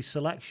base somebody's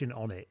selection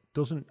on it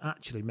doesn't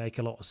actually make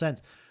a lot of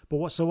sense. But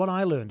what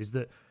I learned is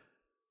that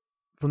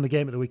from the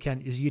game at the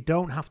weekend is you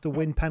don't have to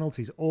win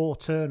penalties or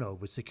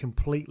turnovers to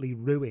completely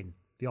ruin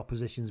the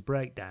opposition's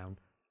breakdown,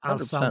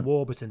 as 100%. Sam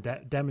Warburton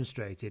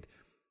demonstrated.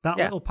 That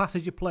little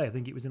passage of play, I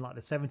think it was in like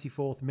the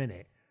 74th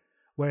minute,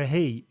 where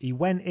he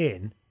went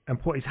in and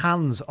put his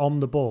hands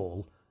on the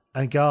ball,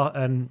 and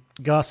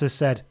Garza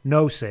said,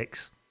 no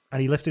six,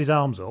 and he lifted his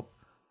arms up.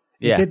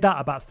 He did that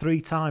about 3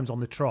 times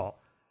on the trot.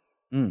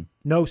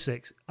 No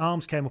six,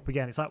 arms came up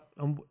again. It's like,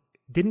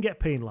 didn't get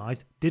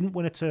penalised, didn't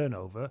win a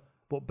turnover,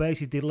 but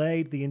basically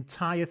delayed the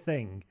entire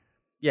thing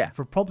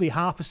for probably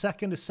half a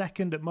second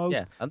at most.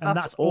 Yeah, and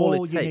that's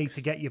all you need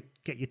to get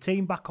your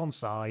team back on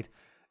side.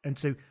 And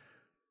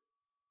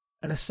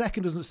a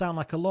second doesn't sound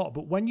like a lot,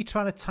 but when you're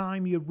trying to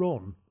time your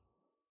run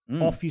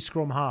off your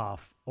scrum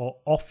half or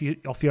off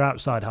your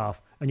outside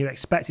half, and you're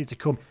expected to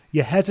come,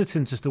 you're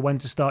hesitant as to when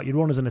to start your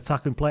run as an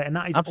attacking player, and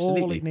that is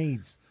all it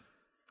needs.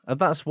 And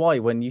that's why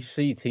when you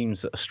see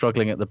teams that are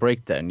struggling at the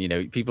breakdown,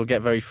 people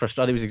get very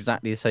frustrated. It was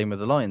exactly the same with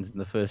the Lions in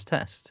the first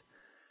test.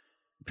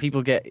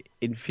 People get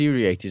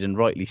infuriated, and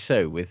rightly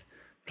so, with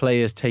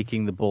players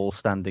taking the ball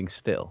standing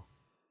still.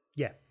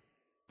 Yeah.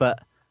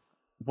 But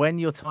when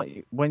you're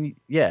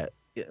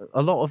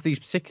a lot of these,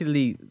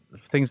 particularly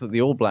things that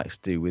the All Blacks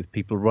do with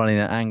people running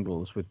at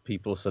angles, with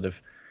people sort of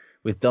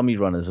with dummy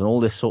runners and all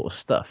this sort of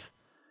stuff,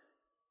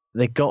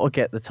 they've got to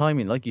get the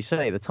timing. Like you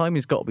say, the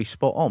timing's got to be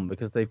spot on,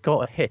 because they've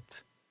got to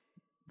hit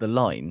the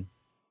line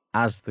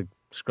as the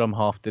scrum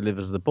half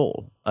delivers the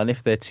ball. And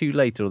if they're too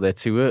late or they're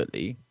too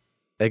early,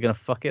 they're going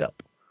to fuck it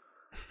up.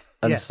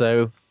 And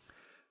so...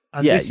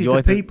 And this is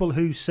the people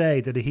who say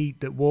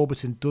that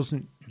Warburton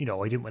doesn't, he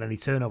didn't win any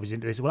turnovers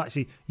into this. Well,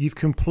 actually, you've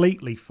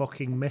completely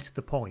fucking missed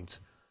the point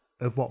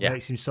of what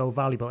makes him so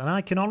valuable. And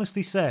I can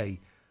honestly say,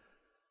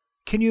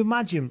 can you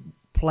imagine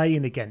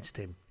playing against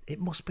him? It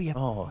must be a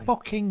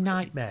fucking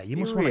nightmare. You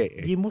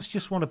must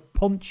just want to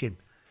punch him,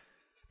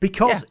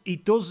 because he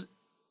does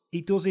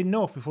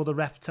enough before the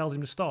ref tells him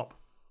to stop.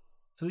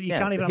 So you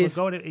can't even have a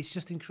go at it. It's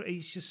just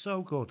he's just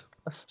so good.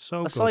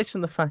 Aside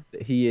from the fact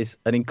that he is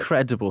an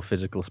incredible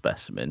physical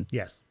specimen.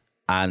 Yes.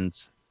 And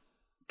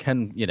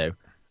can,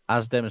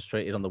 as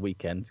demonstrated on the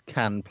weekend,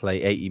 can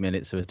play 80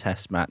 minutes of a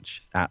test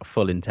match at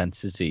full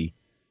intensity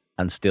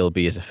and still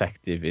be as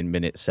effective in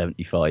minute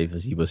 75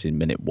 as he was in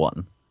minute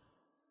 1.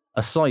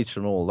 Aside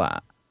from all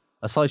that,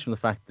 aside from the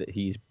fact that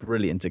he's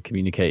brilliant at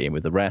communicating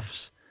with the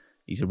refs,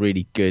 he's a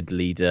really good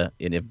leader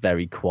in a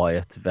very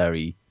quiet,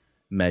 very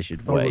measured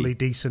way. Thoroughly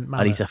decent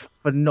man. And he's a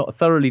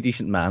thoroughly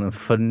decent man and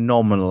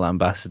phenomenal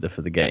ambassador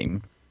for the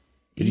game.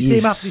 Did you see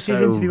him after his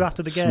interview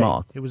after the game?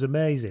 Smart. It was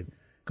amazing.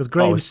 Because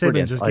Graham it's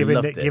Simmons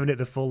brilliant. was giving it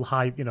the full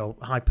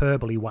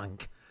hyperbole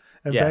wank.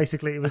 And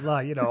basically it was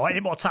like,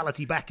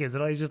 immortality beckons.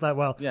 And I was just like,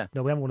 well,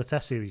 no, we haven't won a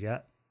test series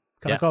yet.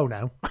 Can I go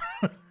now?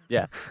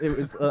 Yeah, it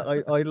was.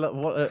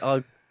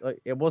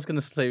 I was going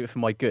to say it for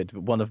my good,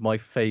 but one of my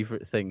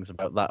favourite things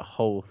about that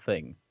whole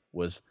thing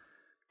was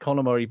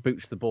Conor Murray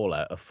boots the ball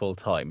out at full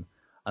time,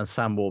 and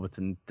Sam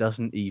Warburton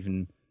doesn't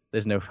even.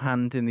 There's no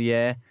hand in the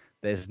air.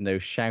 There's no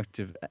shout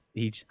of.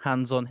 He's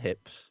hands on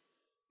hips,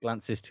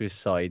 glances to his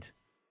side,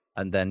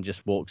 and then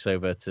just walks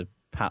over to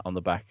pat on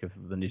the back of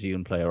the New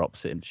Zealand player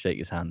opposite him to shake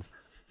his hand.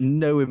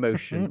 No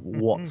emotion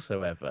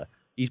whatsoever.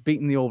 He's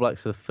beaten the All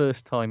Blacks for the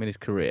first time in his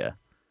career.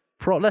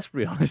 Let's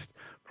be honest,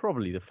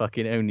 probably the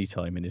fucking only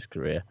time in his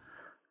career.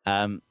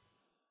 And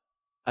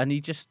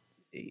he's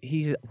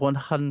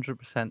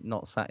 100%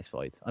 not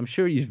satisfied. I'm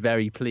sure he's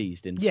very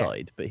pleased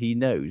inside, but he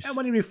knows. And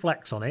when he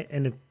reflects on it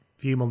in a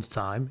few months'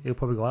 time, he'll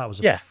probably go, that was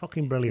a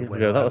fucking brilliant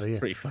win. That was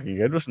pretty fucking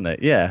good, wasn't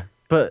it? Yeah.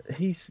 But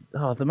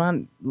the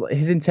man,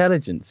 his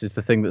intelligence is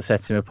the thing that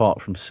sets him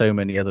apart from so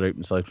many other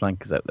open side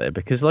flankers out there.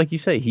 Because, like you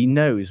say, he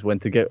knows when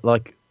to go.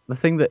 Like, the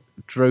thing that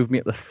drove me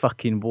up the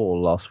fucking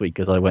wall last week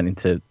as I went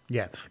into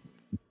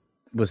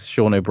was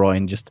Sean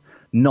O'Brien just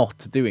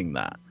not doing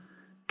that,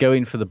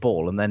 going for the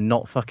ball and then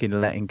not fucking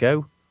letting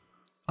go,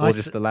 or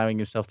just allowing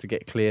himself to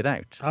get cleared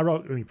out. I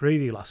wrote in my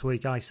preview last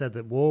week, I said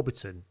that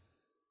Warburton,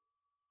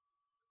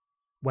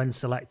 when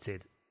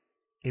selected,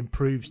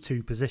 improves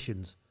 2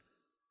 positions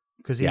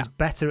because he's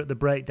better at the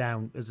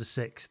breakdown as a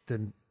sixth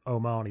than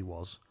Omani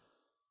was,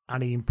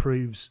 and he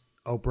improves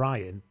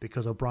O'Brien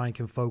because O'Brien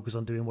can focus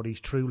on doing what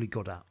he's truly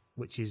good at,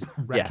 which is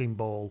wrecking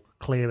ball,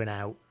 clearing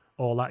out,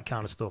 all that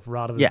kind of stuff,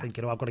 rather than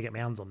thinking, I've got to get my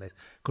hands on this,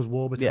 because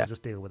Warburton will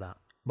just deal with that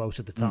most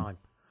of the time.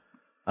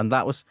 And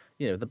that was,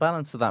 the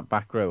balance of that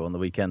back row on the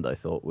weekend, I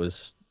thought,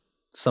 was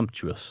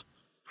sumptuous,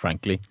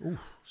 frankly. Ooh,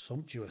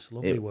 sumptuous,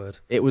 lovely word.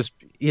 It was,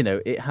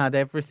 it had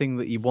everything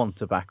that you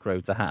want a back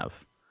row to have.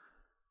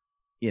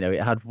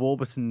 It had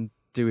Warburton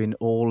doing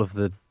all of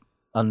the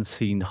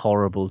unseen,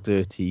 horrible,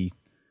 dirty,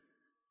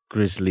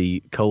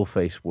 grisly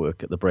coalface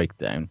work at the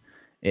breakdown.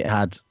 It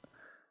had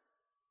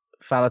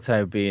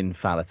Faletau being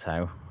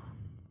Faletau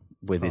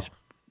with his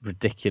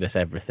ridiculous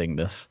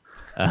everythingness.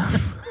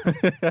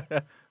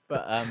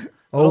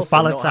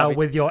 Faletau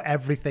with your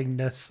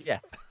everythingness. Yeah,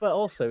 but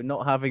also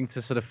not having to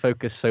sort of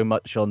focus so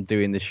much on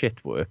doing the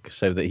shit work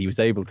so that he was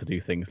able to do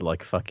things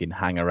like fucking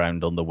hang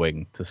around on the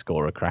wing to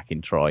score a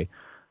cracking try.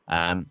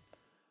 And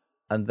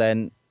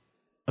then,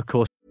 of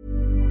course...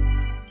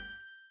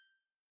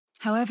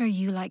 However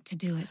you like to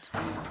do it.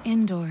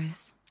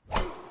 Indoors,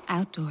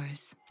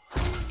 outdoors,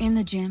 in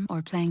the gym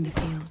or playing the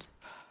field.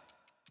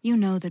 You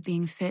know that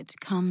being fit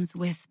comes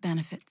with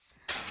benefits.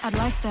 At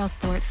Lifestyle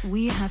Sports,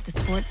 we have the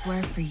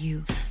sportswear for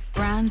you.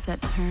 Brands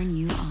that turn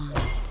you on.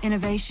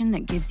 Innovation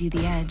that gives you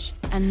the edge.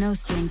 And no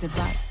strings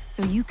advice,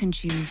 so you can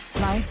choose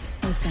life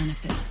with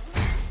benefits.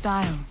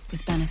 Style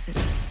with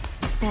benefits.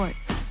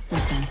 Sports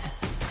with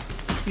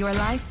benefits. Your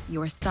life,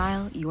 your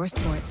style, your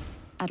sports.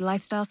 At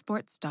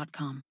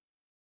lifestylesports.com.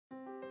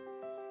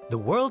 The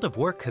world of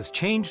work has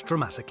changed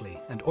dramatically,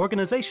 and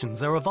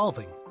organizations are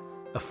evolving.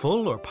 A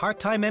full or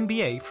part-time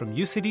MBA from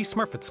UCD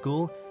Smurfit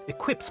School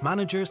equips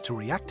managers to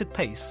react at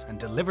pace and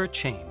deliver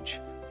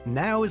change.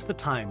 Now is the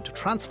time to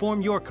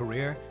transform your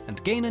career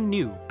and gain a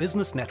new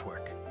business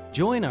network.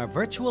 Join our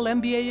virtual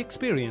MBA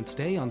Experience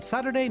Day on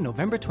Saturday,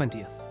 November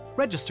 20th.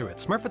 Register at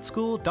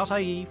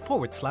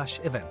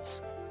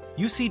smurfitschool.ie/events.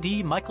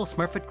 UCD Michael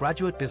Smurfit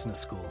Graduate Business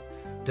School.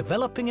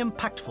 Developing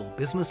impactful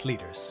business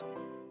leaders.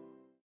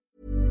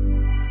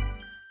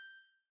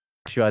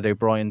 You had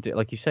O'Brien,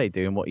 like you say,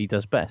 doing what he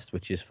does best,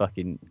 which is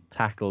fucking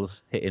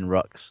tackles, hitting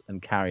rucks,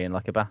 and carrying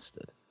like a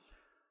bastard.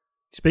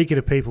 Speaking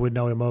of people with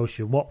no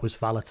emotion, what was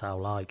Faletau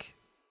like?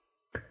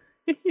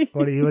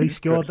 when he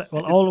scored that,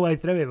 all the way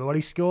through it, but when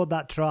he scored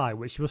that try,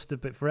 which must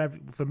have been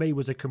for me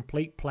was a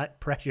complete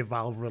pressure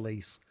valve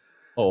release.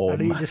 Oh,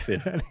 and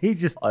he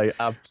just I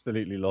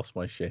absolutely lost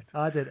my shit.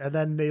 I did, and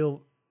then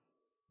Neil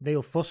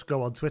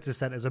Fusco on Twitter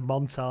sent us a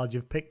montage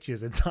of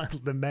pictures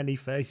entitled "The Many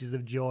Faces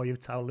of Joy of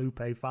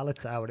Taulupe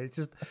Faletau," and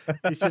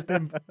it's just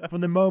him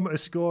from the moment of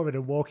scoring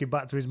and walking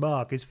back to his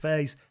mark, his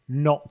face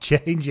not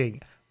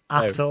changing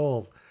at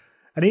all.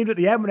 And even at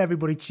the end, when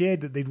everybody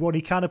cheered that they'd won,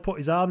 he kind of put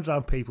his arms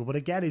around people, but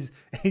again, his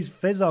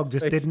physiog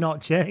just did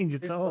not change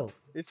at all.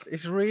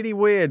 It's really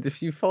weird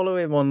if you follow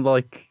him on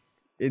like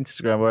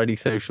Instagram or any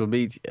social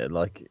media.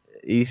 Like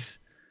he's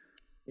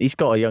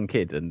got a young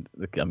kid, and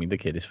the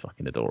kid is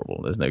fucking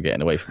adorable. There's no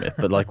getting away from it.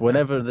 But like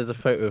whenever there's a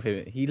photo of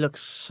him, he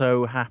looks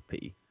so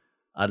happy,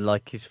 and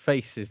like his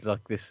face is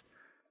like this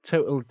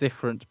total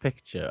different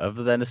picture.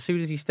 Other than as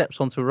soon as he steps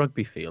onto a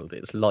rugby field,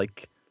 it's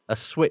like a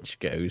switch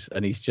goes,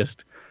 and he's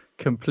just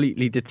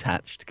completely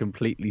detached,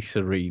 completely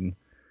serene.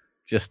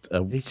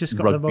 He's just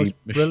got the most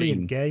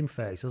brilliant game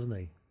face, hasn't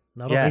he?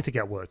 And I don't need to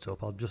get worked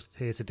up. I'm just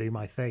here to do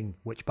my thing,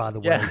 which, by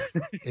the way,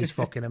 is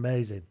fucking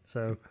amazing.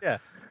 So yeah.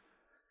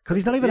 Because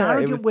he's not even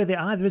arrogant with it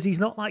either, is he? He's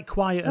not like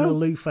quiet and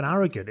aloof and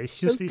arrogant. It's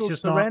just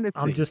not.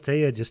 I'm just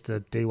here just to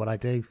do what I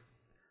do.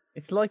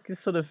 It's like a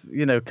sort of,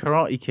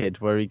 Karate Kid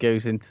where he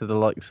goes into the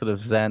like sort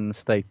of Zen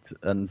state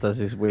and does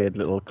his weird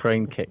little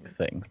crane kick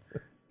thing.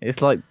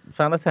 It's like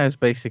Falatau's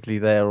basically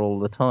there all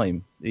the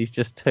time. He's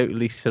just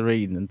totally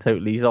serene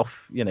and he's off,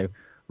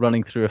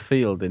 running through a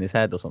field in his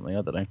head or something.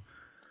 I don't know.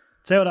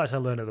 Tell you what I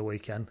learned at the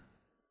weekend.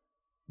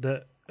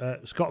 That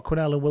Scott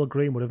Quinnell and Will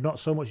Greenwood have not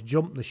so much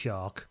jumped the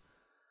shark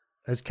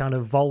as kind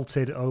of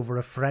vaulted over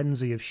a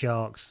frenzy of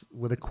sharks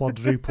with a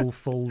quadruple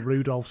full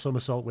Rudolph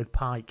somersault with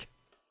Pike.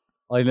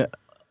 I know.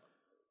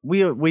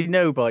 We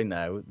know by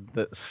now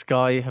that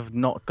Sky have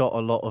not got a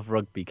lot of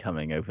rugby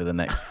coming over the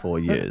next 4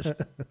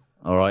 years.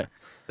 All right,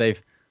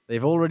 they've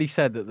already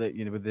said that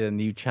with their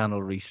new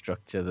channel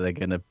restructure, they're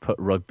going to put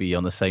rugby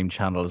on the same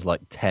channel as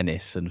like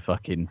tennis and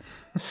fucking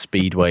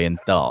speedway and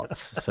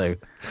darts. So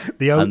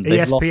the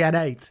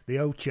ESPN 8, the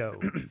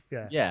Ocho.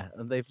 Yeah,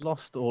 and they've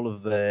lost all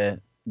of their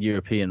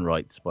European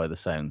rights by the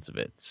sounds of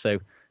it. So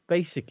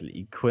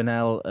basically,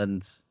 Quinnell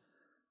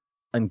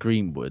and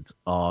Greenwood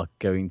are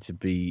going to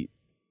be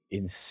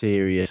in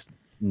serious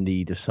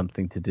need of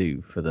something to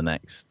do for the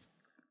next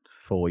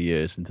 4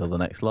 years until the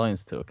next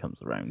Lions tour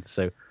comes around.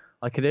 So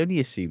I could only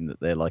assume that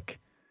they're like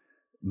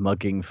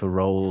mugging for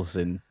roles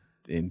in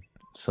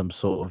some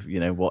sort of,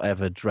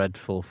 whatever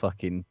dreadful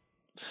fucking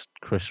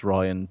Chris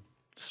Ryan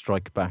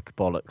strike back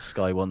bollocks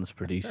Sky One's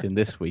producing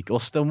this week.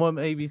 Or still more,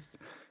 maybe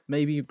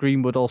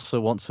Greenwood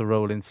also wants a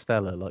role in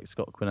Stella like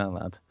Scott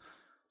Quinnell had.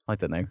 I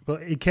don't know.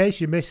 But in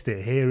case you missed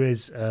it, here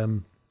is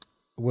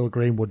Will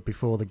Greenwood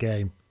before the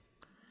game.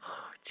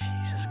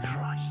 Jesus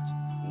Christ.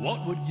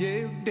 What would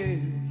you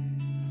do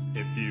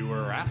if you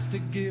were asked to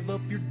give up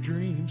your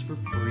dreams for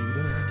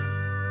freedom?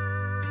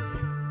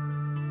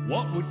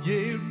 What would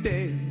you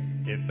do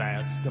if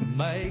asked to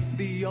make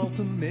the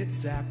ultimate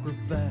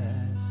sacrifice?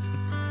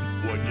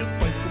 Would you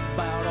think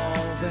about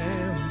all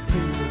them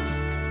people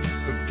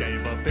who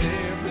gave up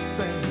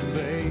everything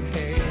they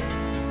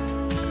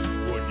had?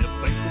 Would you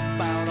think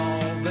about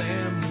all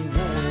them who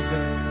wanted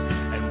this?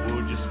 And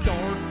would you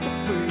start to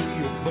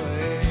feel bad?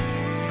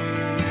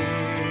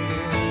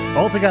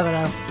 All together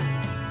now.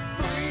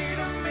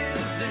 Freedom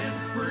isn't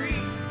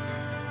free.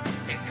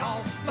 It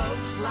costs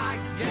folks like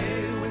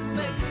you and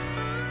me.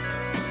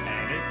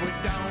 And if we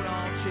don't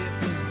all chip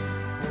in,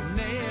 we'll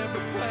never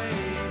play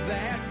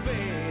that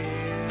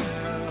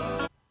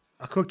bill.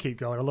 I could keep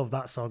going. I love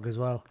that song as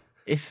well.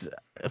 It's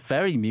a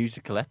very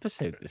musical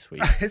episode this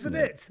week. Isn't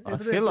it? I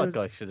feel like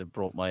I should have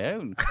brought my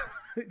own.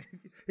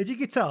 Is your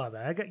guitar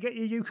there? Get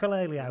your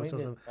ukulele out or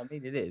something. I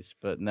mean, it is,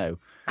 but no.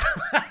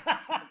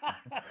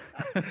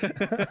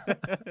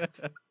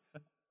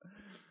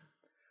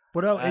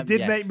 But no, it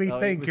did make me yes.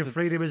 think It was of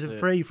Freedom Isn't absurd.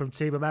 Free from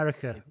Team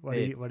America when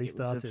he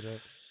started was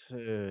it.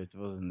 absurd,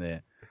 wasn't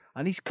it?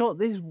 And he's got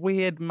these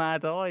weird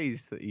mad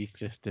eyes that he's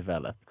just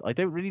developed. I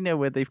don't really know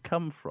where they've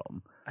come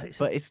from,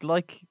 but it's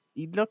like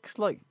he looks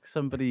like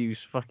somebody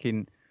who's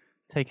fucking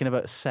taken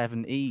about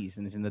 7 E's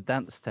and is in the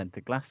dance tent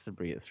at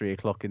Glastonbury at 3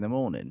 o'clock in the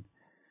morning.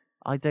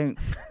 I don't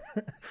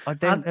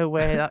know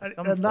where that comes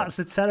from. And that's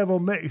a terrible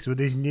mix with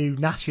his new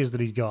gnashes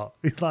that he's got.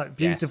 It's like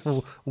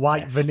beautiful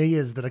white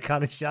veneers that are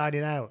kind of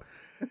shining out.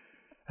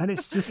 And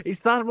it's just... Is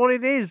that what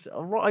it is?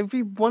 I've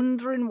been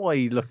wondering why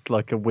he looked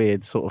like a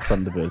weird sort of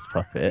Thunderbirds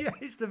puppet. Yeah,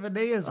 it's the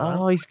veneers, man.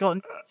 Oh, he's got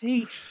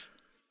teeth.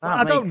 Well,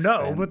 I don't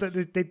know, but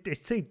his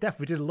teeth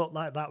definitely didn't look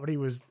like that when he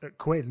was at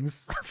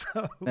Quinn's.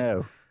 So...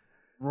 No.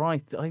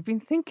 Right. I've been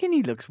thinking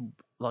he looks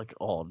like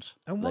odd.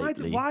 And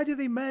why do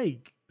they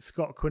make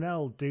Scott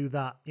Quinnell do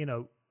that,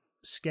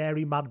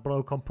 scary mad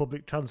bloke on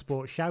public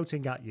transport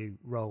shouting at you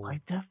role?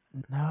 I don't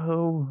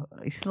know.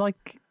 It's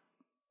like...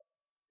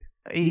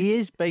 He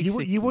is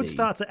basically... You would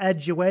start to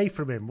edge away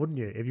from him, wouldn't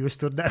you, if you were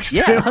stood next to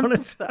him?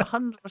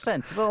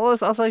 100%. Well,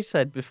 as I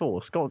said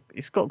before, Scott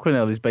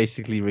Quinnell is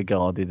basically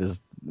regarded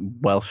as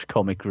Welsh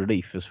comic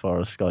relief as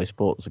far as Sky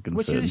Sports are concerned.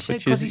 Which is a shame,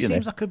 because he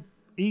seems like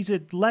he's a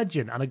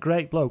legend and a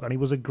great bloke, and he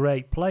was a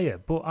great player.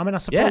 But, I mean, I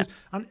suppose...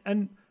 Yeah.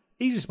 And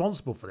he's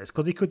responsible for this,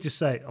 because he could just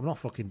say, I'm not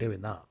fucking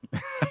doing that.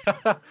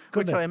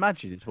 Which I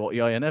imagine is what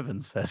Ian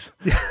Evans says.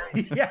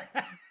 Yeah.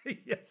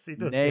 Yes, he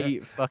does.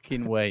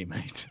 Fucking way,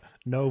 mate.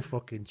 No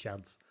fucking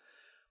chance.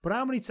 But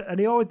how many? And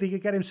they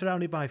could get him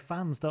surrounded by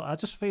fans. I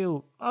don't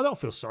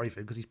feel sorry for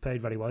him because he's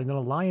paid very well. He's on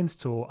a Lions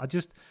tour.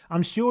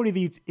 I'm sure if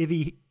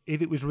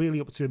it was really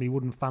up to him, he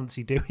wouldn't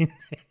fancy doing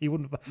it. He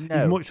wouldn't.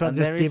 No, he'd much rather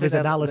just give his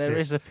analysis.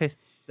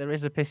 There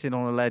is a pissing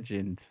on a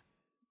legend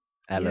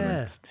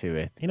element to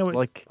it. And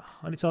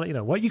it's all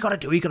what you got to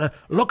do. You got to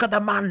look at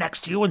the man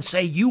next to you and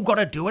say you got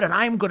to do it, and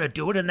I'm going to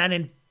do it, and then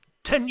in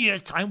 10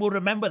 years' time, we'll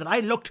remember that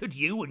I looked at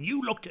you and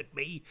you looked at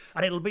me,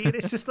 and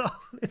it's just like,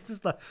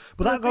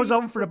 but that goes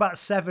on for about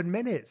 7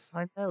 minutes.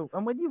 I know.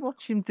 And when you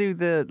watch him do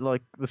the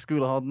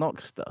School of Hard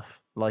Knocks stuff,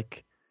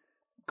 like,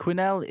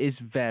 Quinnell is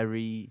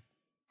very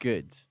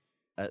good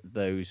at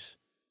those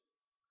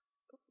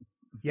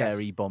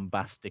very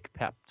bombastic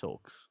pep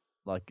talks,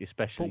 like,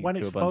 especially but when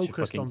to it's a bunch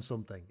focused of on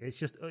something, it's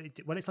just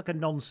when it's like a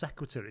non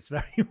sequitur, it's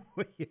very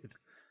weird.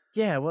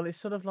 Yeah, well, it's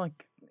sort of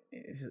like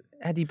it's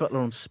Eddie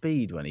Butler on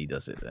speed when he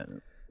does it,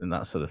 then, and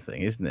that sort of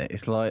thing, isn't it?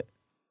 It's like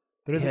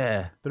There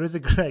is a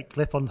great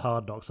clip on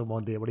Hard Knocks on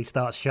one day when he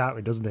starts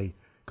shouting, doesn't he?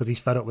 Because he's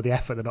fed up with the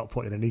effort they're not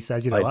putting in. And he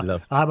says,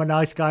 I'm a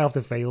nice guy off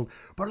the field,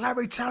 but let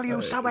me tell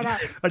you some of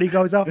that. And he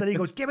goes off and he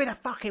goes, give me the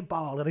fucking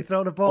ball. And he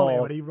throws the ball at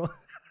him and he runs.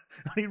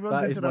 He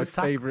runs into those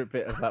my favourite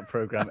bit of that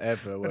programme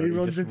ever, where he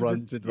runs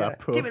into that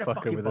poor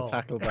fucker with a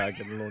tackle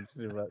bag and launches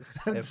him about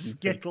 7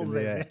 skittles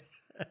in.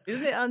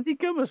 Isn't it Andy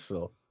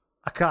Gummersall?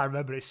 I can't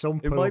remember. It's some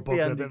poor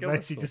bugger that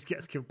basically just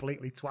gets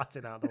completely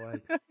twatted out of the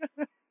way.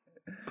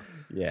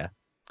 Yeah,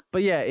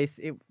 but yeah,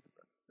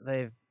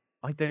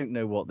 I don't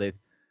know what they.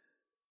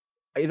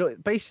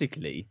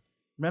 Basically,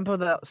 remember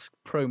that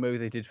promo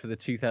they did for the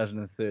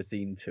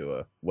 2013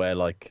 tour, where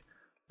like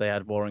they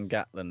had Warren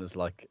Gatland as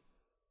like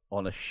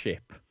on a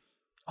ship.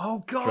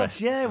 Oh God,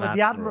 yeah, with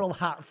the Admiral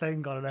hat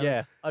thing on it.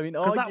 Yeah, I mean,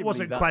 because that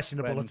wasn't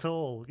questionable at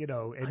all.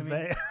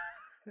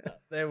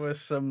 There were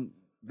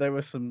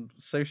some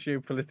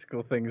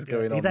socio-political things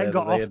going on. He then there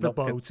got off the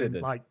boat considered.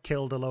 and like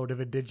killed a load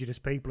of indigenous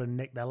people and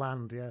nicked their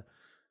land. Yeah.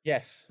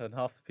 Yes, and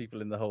half the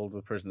people in the hold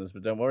were prisoners,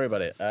 but don't worry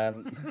about it.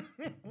 That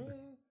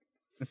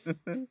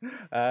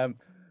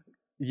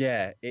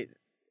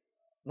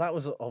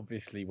was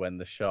obviously when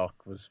the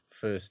shark was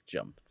first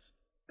jumped,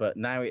 but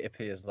now it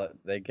appears like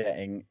they're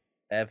getting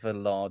ever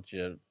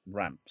larger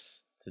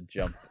ramps to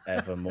jump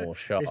ever more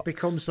sharks. It's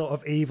become sort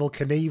of Evel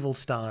Knievel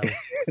style.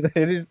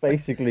 It is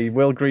basically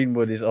Will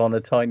Greenwood is on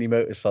a tiny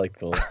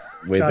motorcycle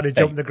with trying to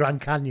jump the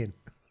Grand Canyon.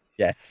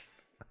 Yes,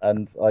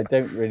 and I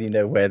don't really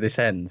know where this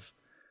ends.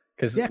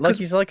 Because,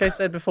 like I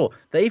said before,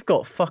 they've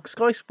got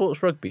Sky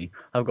Sports Rugby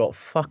have got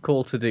fuck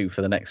all to do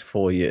for the next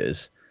 4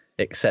 years,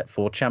 except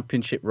for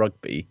Championship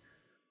Rugby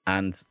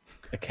and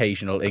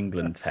occasional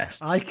England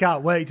tests. I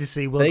can't wait to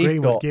see Will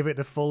Greenwood give it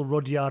the full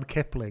Rudyard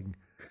Kipling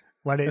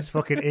when it's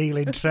fucking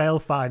Ealing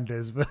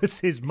Trailfinders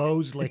versus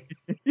Moseley.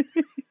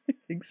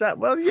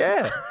 Exactly. Well,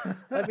 yeah.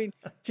 I mean,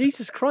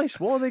 Jesus Christ,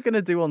 what are they going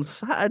to do on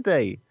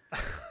Saturday?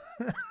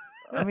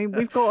 I mean,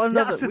 we've got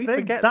another.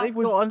 They've got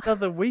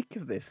another week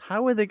of this.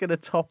 How are they going to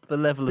top the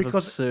level of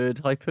absurd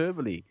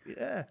hyperbole?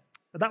 Yeah,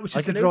 that was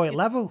just to draw it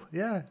level.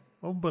 Yeah,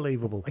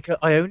 unbelievable.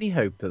 I only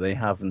hope that they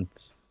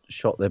haven't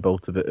shot their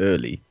bolt a bit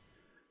early.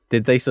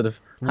 Did they sort of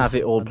have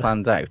it all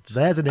planned out?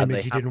 There's an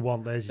image you didn't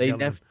want.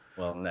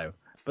 No,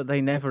 but they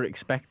never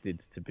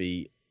expected to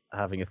be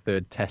having a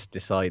third test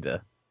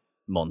decider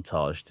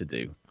montage to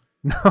do.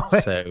 No,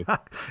 so,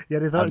 yeah,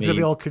 they thought it was going to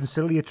be all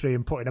conciliatory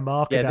and putting a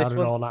marker down and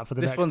all that for the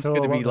next tour. This one's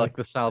going to be like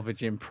the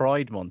Salvaging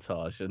Pride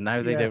montage, and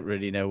now they don't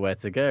really know where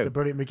to go. The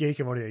Brilliant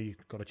McGee on here,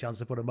 you've got a chance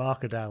to put a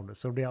marker down that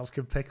somebody else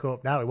can pick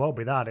up. Now it won't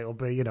be that; it'll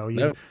be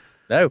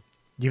no.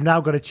 You've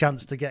now got a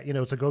chance to get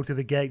to go to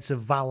the gates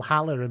of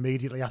Valhalla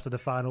immediately after the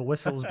final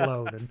whistle's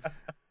blown and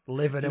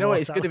live in. You know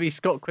what? It's going to be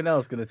Scott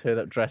Quinnell's going to turn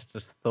up dressed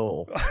as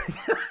Thor.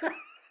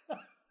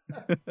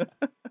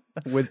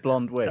 With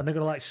blonde wig, and they're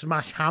gonna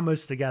smash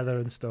hammers together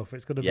and stuff.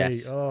 It's gonna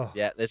be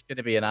there's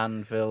gonna be an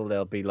anvil.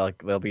 They'll be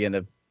in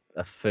a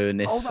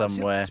furnace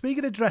somewhere.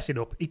 Speaking of dressing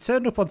up, he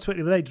turned up on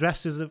Twitter the other day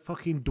dressed as a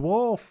fucking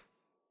dwarf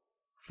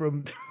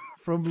from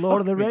Lord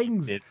of the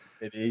Rings. Did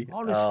he?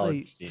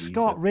 Honestly,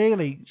 Scott,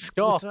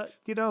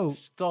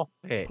 stop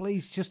it.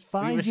 Please just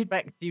find we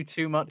respect you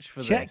too much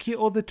for check this.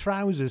 your other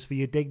trousers for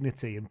your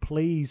dignity, and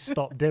please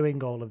stop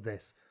doing all of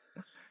this.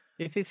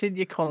 If it's in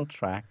your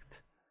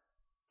contract,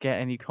 get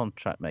any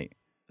contract, mate.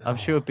 I'm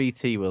sure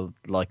BT will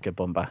like a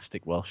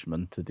bombastic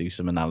Welshman to do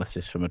some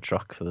analysis from a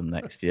truck for them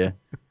next year.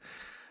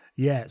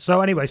 Yeah.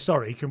 So anyway,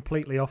 sorry,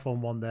 completely off on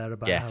one there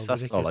about how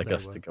that's not like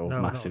us to go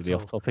massively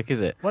off topic,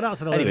 is it? What else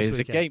did I anyway, learn there was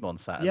a game on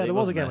Saturday. Yeah, there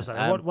was a game on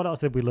Saturday. What else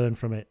did we learn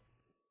from it?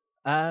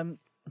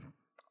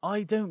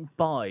 I don't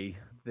buy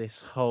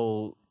this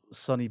whole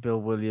Sonny Bill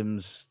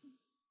Williams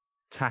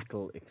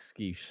tackle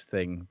excuse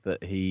thing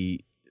that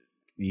he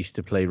used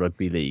to play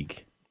rugby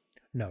league.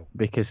 No.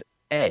 Because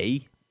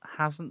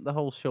hasn't the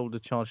whole shoulder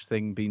charge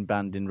thing been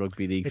banned in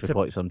rugby league for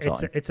quite some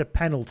time? It's a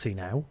penalty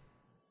now.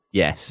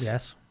 Yes.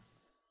 Yes.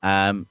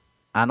 And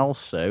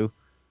also,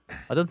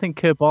 I don't think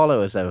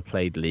Kerbarlow has ever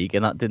played league,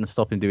 and that didn't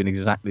stop him doing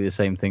exactly the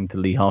same thing to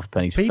Lee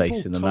Halfpenny's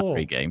face in the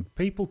Matbury game.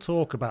 People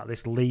talk about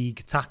this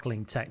league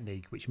tackling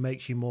technique, which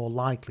makes you more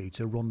likely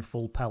to run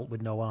full pelt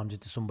with no arms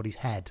into somebody's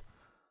head.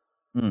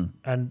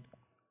 And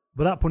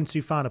without putting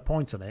too fine a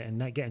point on it and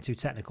not getting too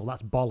technical,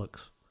 that's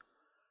bollocks.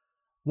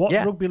 What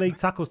rugby league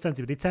tackles tend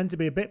to be, they tend to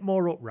be a bit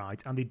more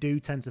upright, and they do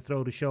tend to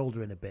throw the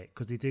shoulder in a bit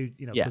because they do,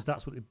 because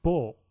that's what they.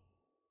 But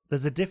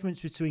there's a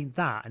difference between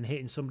that and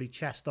hitting somebody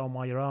chest on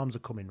while your arms are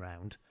coming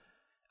round,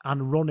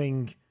 and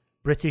running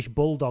British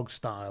Bulldog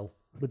style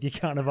with your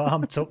kind of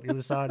arm tucked the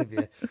other side of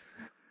you,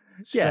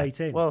 straight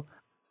in. Well,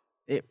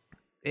 it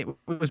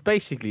was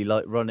basically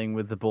like running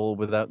with the ball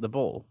without the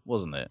ball,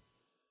 wasn't it?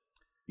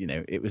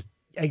 It was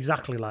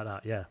exactly like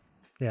that. Yeah.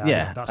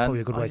 That's probably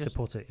a good way to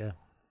put it. Yeah.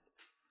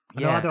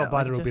 No, I don't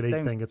buy the rugby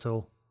league thing at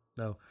all.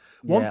 No.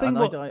 I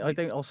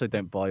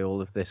don't buy all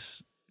of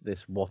this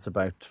what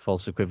about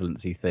false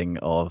equivalency thing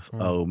of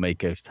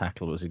Mako's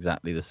tackle was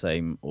exactly the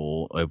same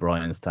or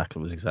O'Brien's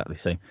tackle was exactly the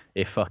same.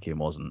 It fucking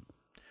wasn't.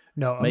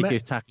 No,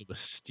 Mako's tackle was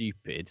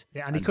stupid.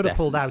 Yeah, and he could have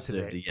pulled out of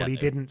definitely it, but he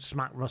didn't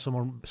smash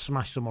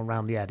someone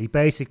round the head. He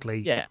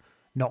basically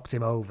knocked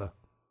him over,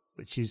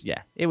 which is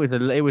it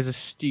was a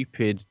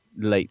stupid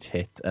late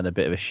hit and a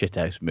bit of a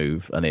shithouse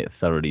move, and it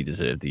thoroughly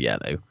deserved the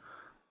yellow.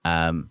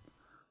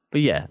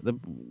 But yeah, the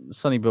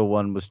Sonny Bill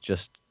one was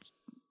just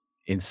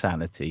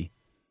insanity,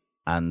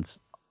 and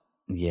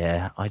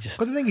I just.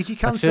 But the thing is, you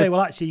can say,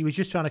 well, actually, he was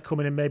just trying to come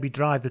in and maybe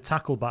drive the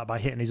tackle back by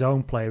hitting his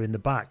own player in the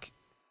back,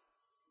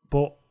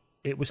 but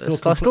it was still.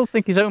 I still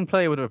think his own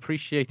player would have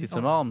appreciated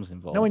some arms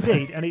involved. No,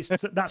 indeed, and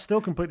that's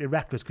still completely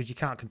reckless because you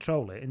can't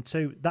control it. And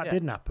two, that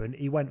didn't happen.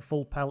 He went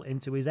full pelt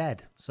into his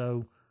head.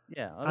 So.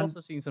 Yeah, I've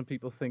also seen some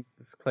people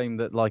claim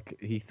that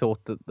he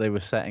thought that they were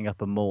setting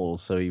up a maul,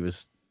 so he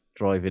was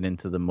driving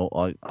into the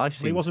mall.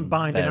 He wasn't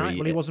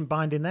binding. He wasn't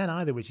binding then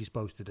either, which he's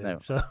supposed to do. No,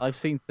 so I've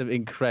seen some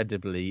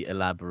incredibly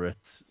elaborate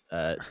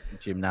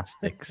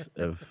gymnastics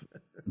of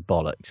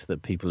bollocks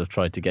that people have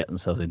tried to get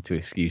themselves into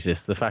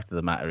excuses. The fact of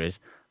the matter is,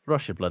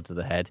 rush of blood to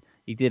the head.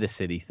 He did a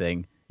silly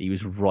thing. He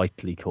was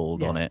rightly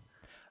called on it,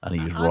 and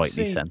he was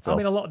rightly sent off. I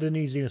mean, a lot of the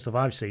New Zealand stuff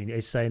I've seen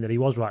is saying that he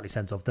was rightly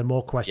sent off. They're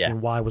more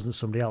questioning why wasn't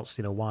somebody else,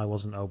 why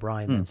wasn't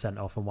O'Brien then sent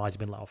off, and why has he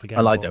been let off again?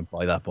 And I don't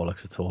buy that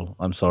bollocks at all.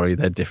 I'm sorry,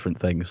 they're different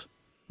things.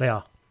 They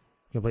are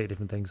completely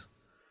different things.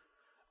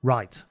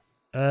 Right.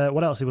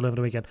 What else did we learn over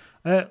the weekend?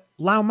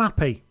 Lau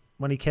Mappy,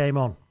 when he came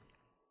on.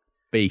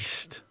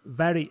 Beast.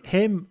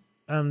 Him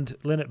and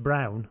Lynette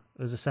Brown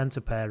as a centre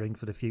pairing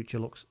for the future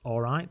looks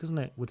all right, doesn't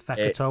it? With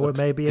Fekatoa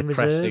maybe in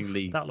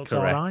reserve. That looks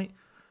all right.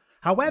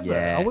 However,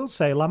 I will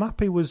say Lau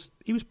Mappy was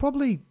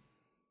probably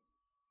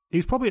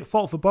at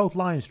fault for both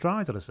Lions'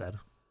 tries, I'd have said.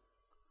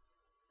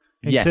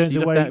 In terms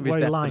of where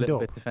he lined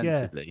up.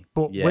 Defensively.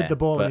 But with the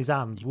ball in his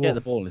hand. Get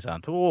the ball in his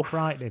hand. Oh,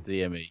 frightening.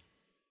 Dear me.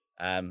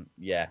 And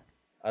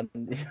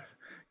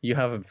you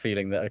have a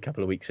feeling that a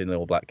couple of weeks in the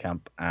All Black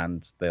camp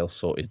and they'll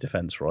sort his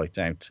defence right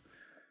out.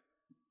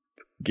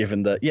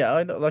 Given that,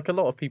 I know, like a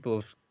lot of people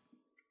have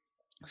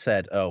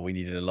said, we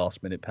needed a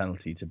last-minute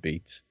penalty to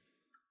beat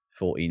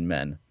 14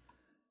 men.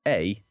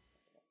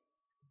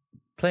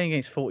 Playing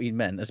against 14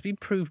 men has been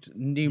proved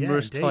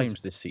numerous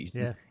times this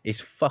season. It's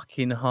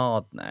fucking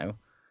hard now.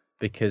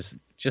 Because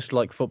just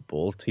like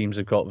football, teams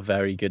have got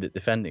very good at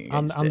defending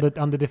against it.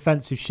 And the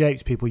defensive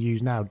shapes people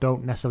use now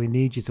don't necessarily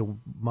need you to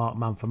mark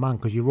man for man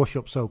because you rush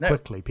up so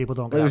quickly. People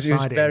don't get outside it. It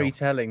was very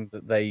telling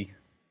that they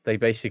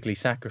basically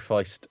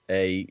sacrificed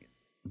a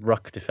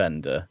ruck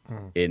defender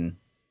in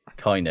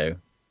Kaino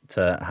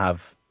to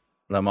have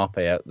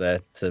Lamape out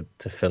there to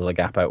fill the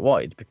gap out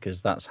wide,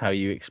 because that's how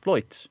you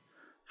exploit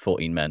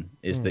 14 men,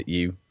 is that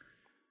you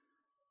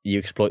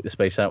exploit the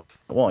space out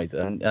wide.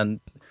 And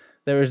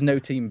there is no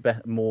team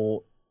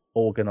more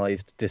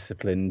organised,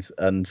 disciplined,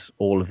 and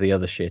all of the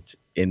other shit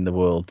in the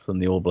world than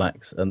the All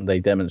Blacks, and they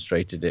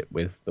demonstrated it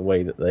with the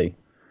way that they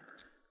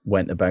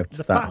went about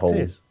the that whole.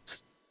 Fact is,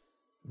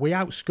 we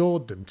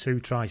outscored them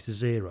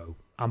 2-0,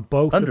 and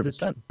both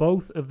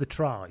of the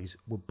tries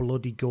were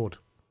bloody good.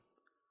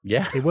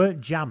 Yeah, they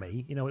weren't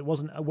jammy. It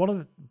wasn't. One of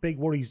the big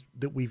worries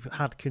that we've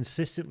had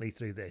consistently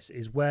through this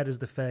is where does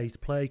the phased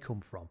play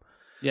come from?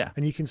 Yeah,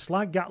 and you can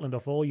slag Gatland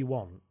off all you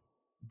want.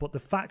 But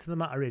the fact of the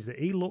matter is that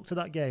he looked at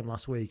that game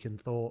last week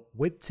and thought,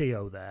 with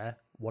Tio there,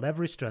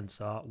 whatever his strengths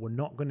are, we're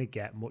not going to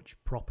get much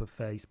proper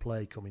phased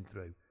play coming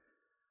through.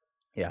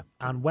 Yeah.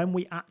 And when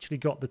we actually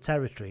got the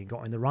territory and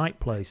got in the right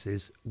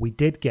places, we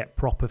did get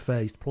proper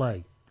phased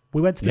play.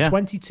 We went to the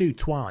 22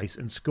 twice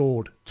and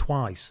scored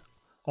twice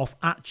off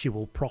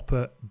actual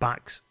proper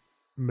backs,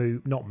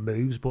 not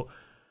moves, but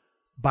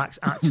backs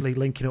actually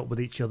linking up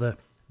with each other.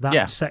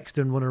 That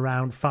Sexton run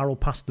around, Farrell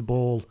passed the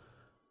ball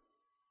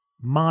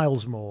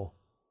miles more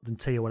than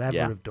Tia would ever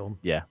have done.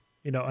 Yeah.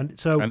 And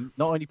so, and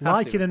not only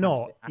like it or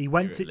not,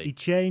 he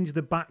changed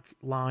the back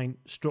line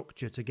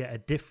structure to get a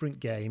different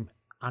game,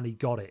 and he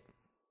got it.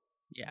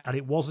 Yeah. And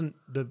it wasn't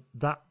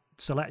that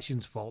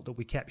selection's fault that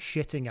we kept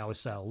shitting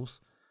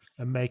ourselves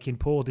and making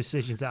poor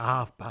decisions at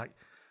halfback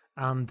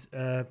and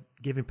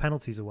giving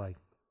penalties away.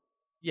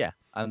 Yeah,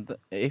 and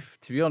to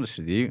be honest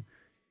with you,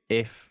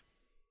 if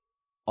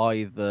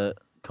either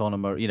Conor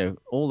Murray,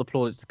 all the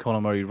plaudits that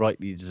Conor Murray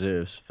rightly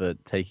deserves for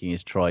taking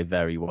his try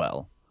very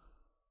well.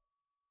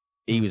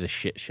 He was a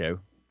shit show.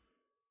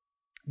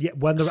 Yeah,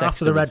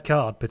 after the red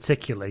card,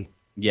 particularly.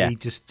 Yeah,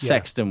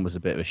 Sexton was a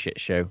bit of a shit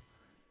show.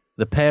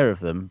 The pair of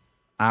them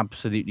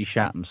absolutely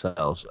shat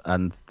themselves,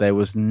 and there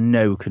was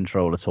no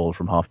control at all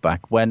from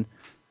halfback when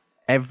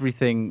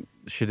everything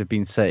should have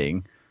been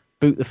saying,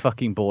 boot the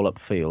fucking ball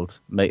upfield,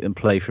 make them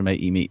play from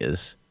 80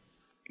 metres,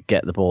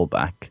 get the ball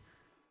back.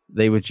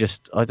 They were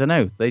just, I don't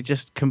know, they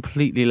just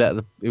completely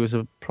it was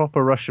a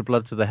proper rush of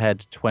blood to the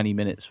head 20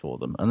 minutes for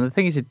them. And the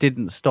thing is, it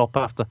didn't stop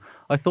after.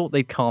 I thought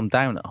they'd calmed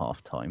down at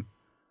half time.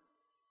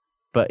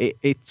 But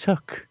it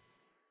took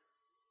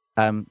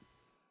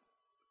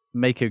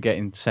Mako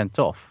getting sent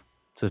off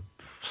to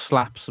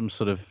slap some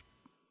sort of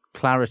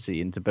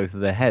clarity into both of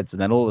their heads.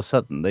 And then all of a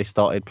sudden, they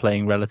started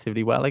playing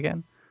relatively well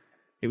again.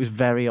 It was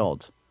very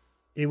odd.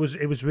 It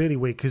was really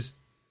weird because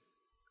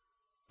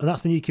And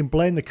that's the thing, you can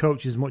blame the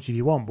coach as much as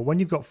you want, but when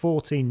you've got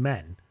 14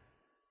 men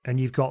and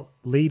you've got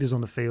leaders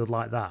on the field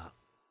like that,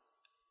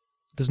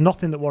 there's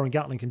nothing that Warren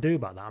Gatland can do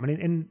about that. I mean,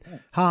 in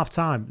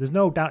half-time, there's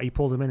no doubt he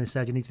pulled them in and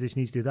said, you need to do this,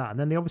 you need to do that. And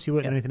then they obviously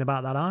weren't doing anything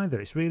about that either.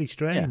 It's really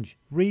strange.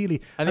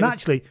 Really. And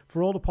actually,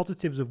 for all the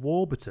positives of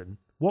Warburton,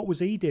 what was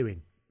he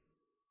doing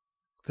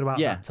throughout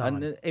that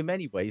time? And in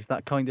many ways,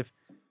 that's the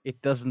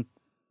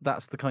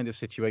kind of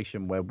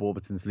situation where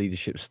Warburton's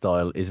leadership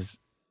style is,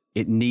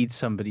 it needs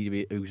somebody to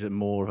be who's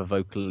more of a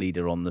vocal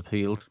leader on the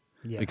field.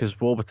 Yeah.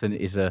 Because Warburton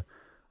is a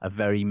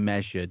very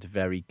measured,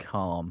 very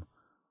calm.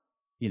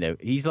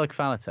 He's like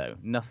Faletau.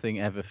 Nothing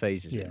ever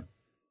phases him.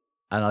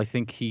 And I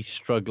think he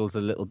struggles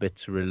a little bit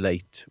to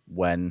relate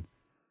when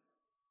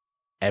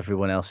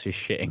everyone else is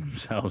shitting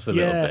themselves a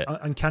little bit.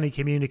 And can he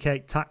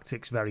communicate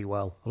tactics very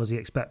well? Or does he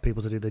expect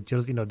people to do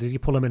does he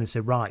pull them in and say,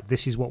 right,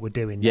 this is what we're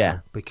doing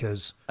now?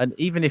 Because... And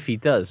even if he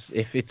does,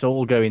 if it's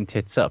all going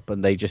tits up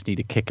and they just need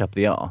to kick up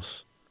the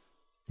arse,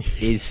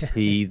 is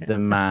he the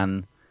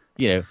man?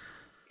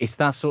 It's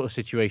that sort of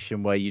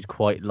situation where you'd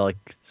quite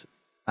liked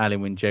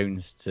Alan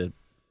Wynne-Jones to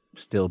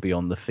still be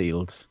on the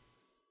field.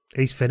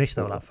 He's finished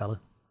though, that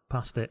fella.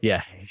 Past it.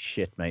 Yeah,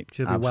 shit, mate.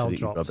 Should be well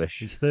dropped. Rubbish.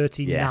 He's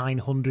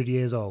 3,900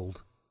 years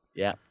old.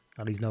 Yeah.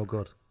 And he's no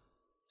good.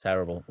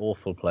 Terrible.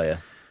 Awful player.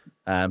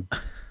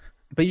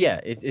 But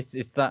yeah,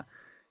 it's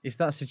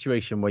that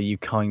situation where you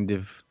kind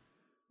of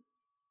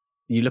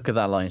you look at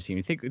that Lions team,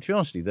 you think, to be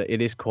honest with you, that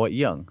it is quite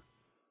young.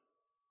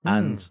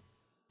 And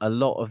a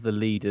lot of the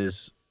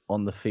leaders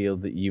on the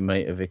field that you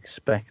may have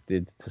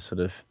expected to sort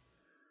of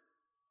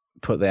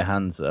put their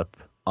hands up,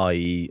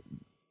 i.e.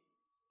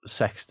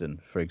 Sexton,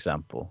 for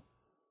example,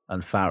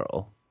 and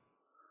Farrell,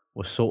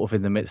 were sort of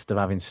in the midst of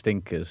having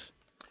stinkers.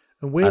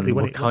 And weirdly,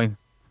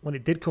 when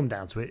it did come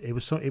down to it, it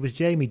was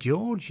Jamie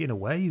George, in a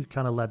way, who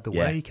kind of led the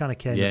way. He kind of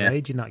came of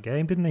age in that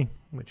game, didn't he?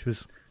 Which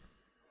was...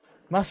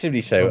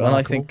 Massively so. Remarkable. And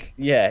I think,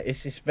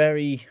 it's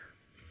very...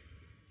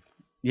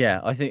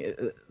 Yeah, I think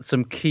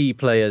some key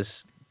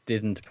players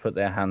didn't put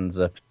their hands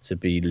up to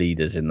be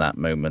leaders in that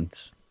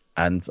moment.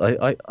 And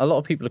a lot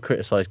of people have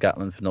criticised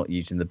Gatland for not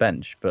using the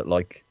bench, but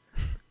like...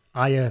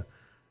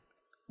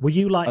 Were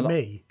you like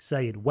me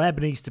saying, Webb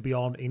needs to be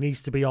on, he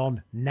needs to be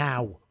on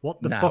now?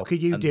 What the fuck are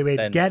you doing?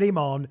 Get him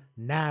on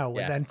now.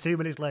 Yeah. And then 2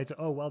 minutes later,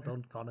 oh, well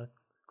done, Connor.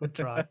 Good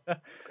try.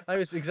 I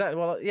was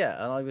exactly,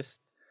 and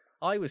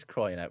I was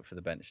crying out for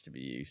the bench to be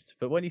used.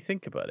 But when you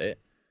think about it,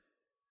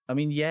 I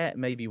mean,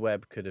 maybe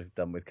Webb could have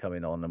done with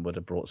coming on and would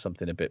have brought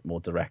something a bit more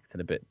direct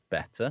and a bit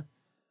better.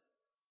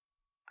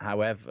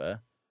 However,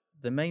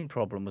 the main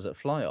problem was at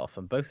fly-off,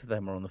 and both of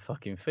them were on the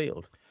fucking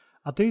field.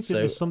 I do think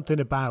there's something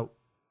about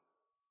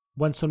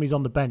when somebody's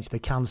on the bench, they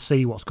can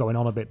see what's going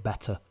on a bit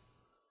better.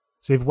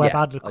 So if Webb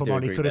had to come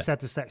on, he could have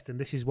said to Sexton,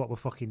 this is what we're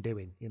fucking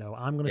doing.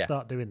 I'm going to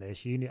start doing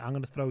this. I'm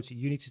going to throw to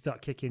you. You need to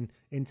start kicking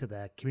into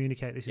there.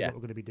 Communicate, this is what we're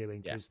going to be doing,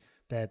 because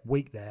they're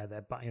weak there.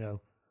 They're,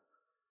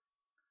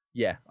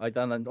 Yeah, I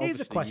done. Here's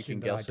a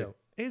question that I don't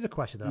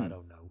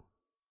know.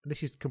 And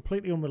this is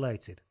completely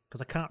unrelated,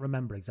 because I can't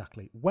remember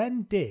exactly.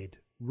 When did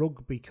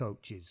rugby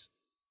coaches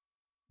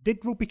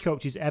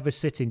ever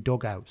sit in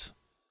dugouts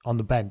on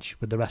the bench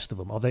with the rest of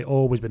them, or have they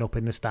always been up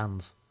in the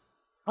stands?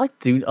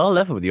 I'll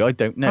level with you, I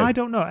don't know. I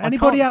don't know.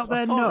 Anybody out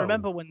there know? I can't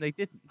remember when they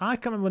didn't. I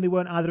can't remember when they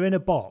weren't either in a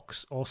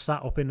box or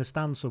sat up in the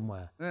stand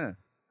somewhere. Yeah.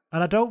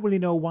 And I don't really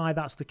know why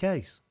that's the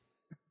case.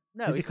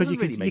 No, is it because you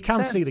can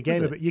see the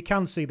game a bit? You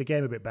can see the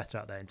game a bit better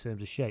out there in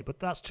terms of shape, but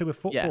that's true of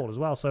football as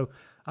well. So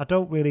I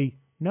don't really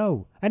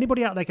know.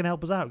 Anybody out there can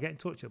help us out. Get in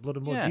touch at Blood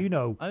and Mud. Yeah. Do you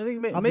know? I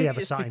think have they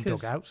ever sat in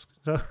dugouts?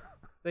 So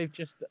they've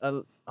just.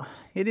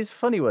 It is a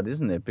funny one,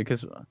 isn't it?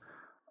 Because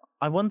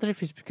I wonder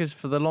if it's because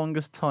for the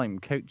longest time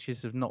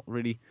coaches have not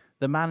really.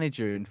 The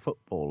manager in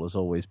football has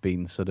always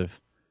been sort of,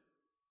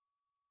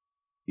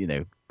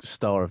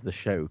 star of the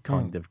show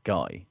kind of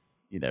guy.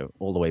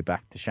 All the way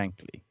back to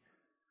Shankly.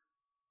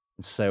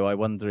 So I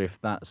wonder if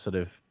that sort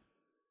of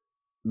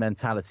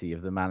mentality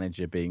of the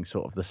manager being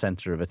sort of the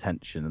centre of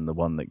attention and the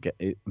one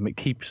that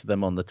keeps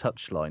them on the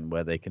touchline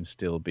where they can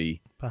still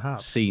be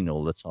seen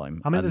all the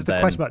time. I mean, there's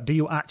the question about, do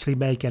you actually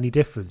make any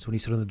difference when you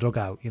sit in the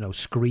dugout,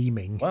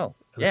 screaming at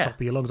the top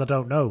of your lungs? I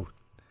don't know.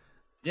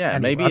 Yeah,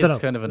 anyway, maybe it's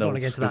kind of an old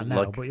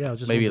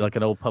school, like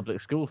an old public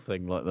school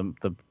thing, like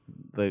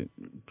the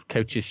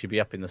coaches should be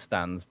up in the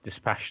stands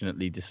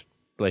dispassionately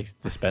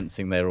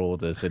dispensing their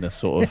orders in a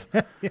sort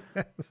of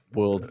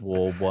World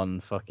War I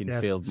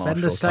fucking field marshal.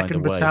 Send a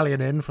second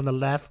battalion in from the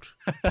left.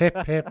 Pip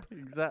pip.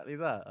 Exactly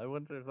that. I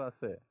wonder if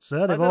that's it.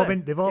 Sir, they've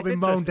all been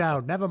mown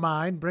down. Never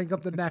mind. Bring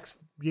up the next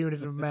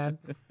unit of men.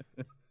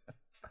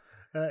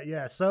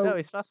 So no,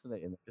 it's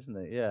fascinating, isn't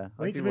it? Yeah.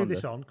 I need to move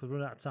this on because we're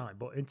running out of time.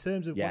 But in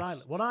terms of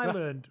what I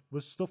learned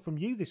was stuff from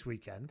you this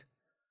weekend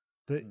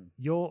that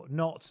you're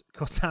not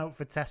cut out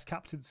for Test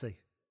captaincy.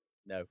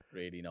 No,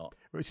 really not.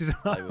 Which is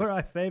one of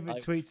my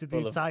favourite tweets of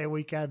the entire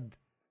weekend.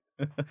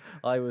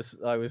 I was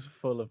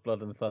full of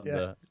blood and thunder.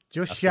 Yeah.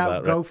 Just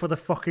shout, go for the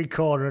fucking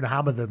corner and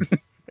hammer them.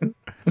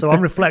 So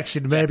on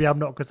reflection, maybe I'm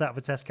not cut out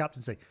for Test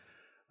captaincy.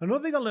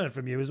 Another thing I learned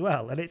from you as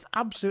well, and it's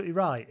absolutely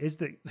right, is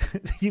that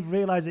you've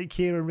realised that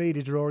Kieran Reid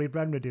is Rory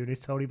Bremner doing his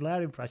Tony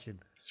Blair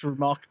impression. It's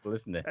remarkable,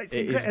 isn't it?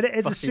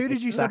 It's as soon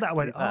as you said that, I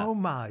went, exactly oh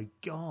my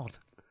God.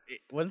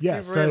 Once you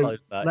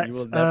realise that, let's you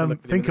will never look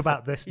at think him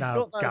about this now,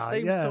 got that guy.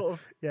 same sort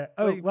of,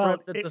 Oh, well,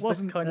 it does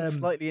wasn't this kind of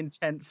slightly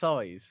intense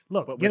eyes.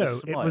 Look, but you with a know,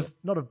 it smile. was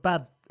not a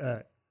bad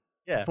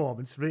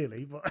performance,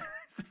 really. But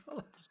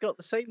he's got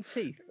the same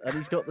teeth, and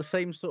he's got the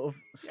same sort of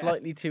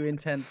slightly too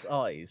intense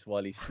eyes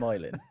while he's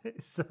smiling.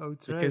 It's so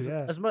true.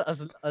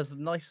 Because as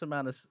nice a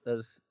man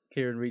as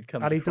Kieran Reid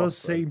comes, and he across, does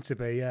seem to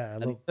be,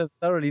 and he's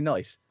thoroughly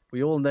nice.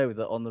 We all know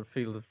that on the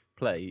field of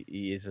play,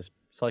 he is a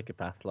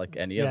psychopath like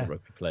any other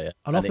rugby player.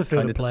 And off the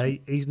field of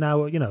play, he's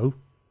now,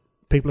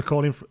 people are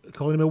calling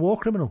him a war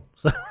criminal.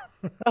 So.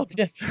 Oh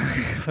yeah,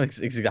 it's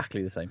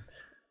exactly the same.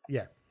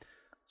 Yeah.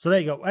 So there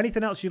you go.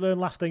 Anything else you learned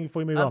last thing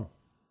before we move on?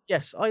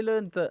 Yes, I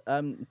learned that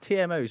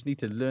TMOs need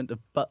to learn to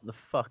butt the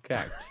fuck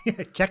out.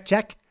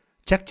 Check.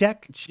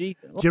 Gee,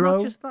 Jerome.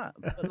 Not just that,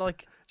 but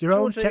like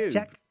Jerome, George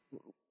check.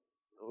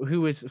 Who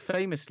was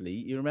famously,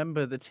 you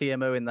remember the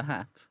TMO in the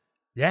hat?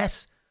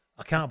 Yes.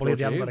 I can't believe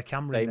you haven't got a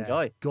camera in Same there.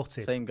 guy.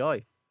 Gutted. Same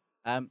guy.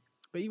 But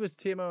he was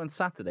TMO on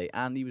Saturday,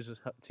 and he was a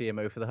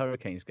TMO for the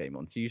Hurricanes game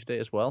on Tuesday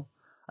as well.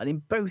 And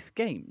in both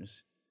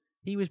games,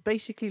 he was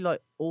basically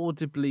like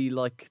audibly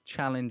like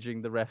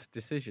challenging the ref's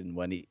decision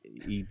when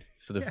he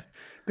sort of.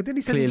 But didn't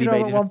he say to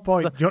Jerome at one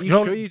point? You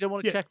sure you don't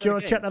want to check? Do you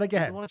want to check that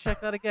again? You want to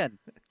check that again?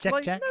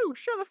 check. No,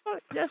 shut the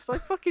fuck. Yes, I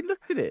fucking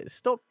looked at it.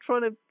 Stop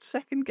trying to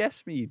second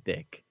guess me, you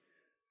dick.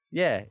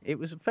 Yeah, it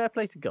was a fair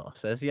play to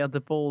Goss, as he had the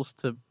balls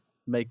to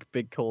make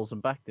big calls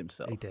and backed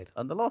himself. He did.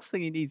 And the last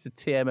thing he needs is a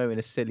TMO in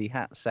a silly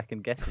hat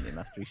second guessing him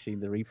after he's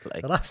seen the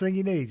replay. The last thing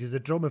he needs is a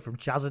drummer from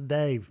Chaz and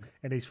Dave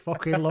in his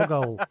fucking log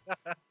hole.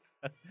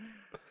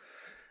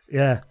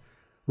 Yeah.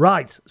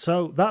 Right.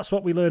 So that's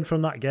what we learned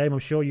from that game. I'm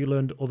sure you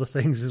learned other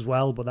things as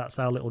well, but that's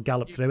our little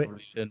gallop through it.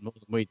 Learned more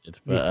than we did.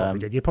 But, you probably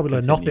did. You probably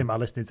learned nothing by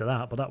listening to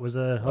that, but that was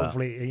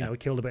hopefully it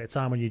killed a bit of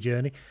time on your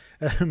journey.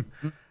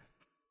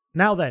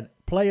 Now then,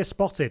 player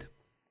spotted.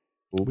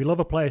 Ooh. We love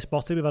a player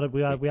spotted.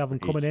 We have them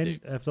coming in.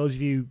 For those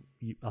of you,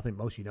 I think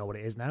most of you know what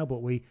it is now,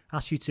 but we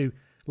ask you to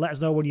let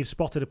us know when you've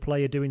spotted a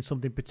player doing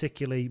something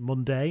particularly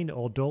mundane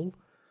or dull,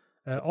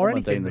 or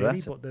anything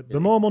really. But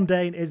the more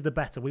mundane is the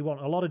better. We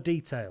want a lot of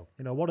detail.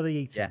 What are they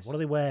eating? Yes. What are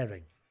they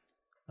wearing?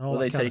 Will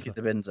they take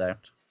the bins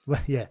out?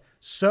 Well, yeah.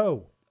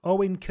 So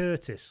Owen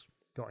Curtis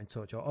got in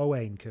touch, or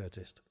Owain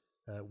Curtis,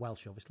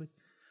 Welsh obviously,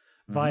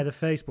 via the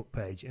Facebook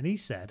page, and he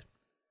said,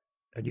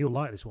 and you'll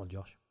like this one,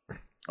 Josh.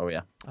 Oh,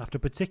 yeah. After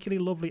a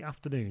particularly lovely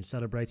afternoon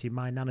celebrating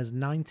my nana's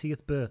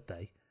 90th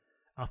birthday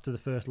after the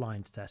first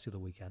Lions test the other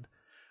weekend,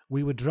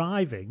 we were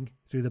driving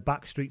through the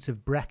back streets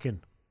of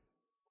Brecon.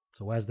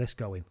 So where's this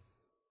going?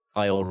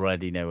 I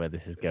already know where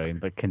this is going,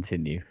 but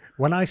continue.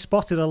 When I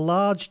spotted a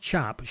large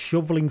chap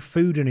shoveling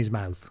food in his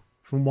mouth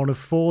from one of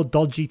 4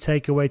 dodgy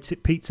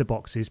takeaway pizza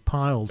boxes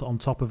piled on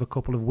top of a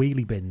couple of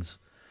wheelie bins.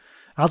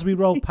 As we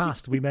rolled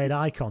past, we made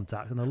eye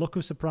contact, and the look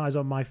of surprise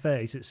on my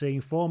face at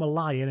seeing former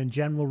Lion and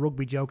general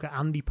rugby joker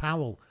Andy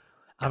Powell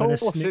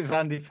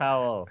Andy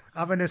Powell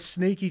having a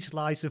sneaky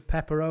slice of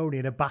pepperoni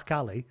in a back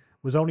alley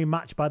was only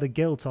matched by the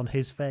guilt on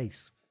his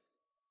face.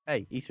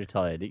 Hey, he's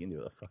retired. He can do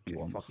what the fuck he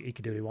wants. He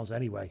can do what he wants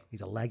anyway.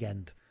 He's a leg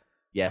end.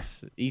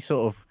 Yes, he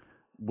sort of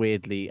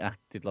weirdly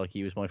acted like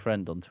he was my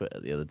friend on Twitter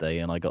the other day,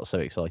 and I got so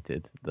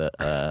excited that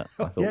I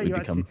thought we'd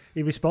become...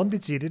 He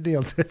responded to you, didn't he,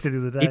 on Twitter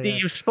the other day?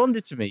 He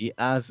responded to me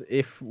as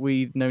if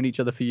we'd known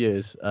each other for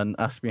years and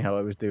asked me how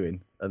I was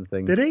doing and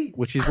things. Did he?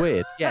 Which is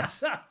weird. Yes.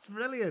 That's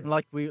brilliant.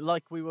 Like we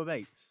were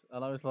mates.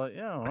 And I was like,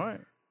 yeah, all right.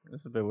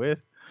 This is a bit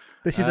weird.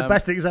 This is the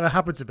best thing that's ever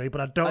happened to me,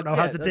 but I don't know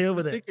how to deal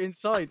with it.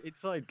 Inside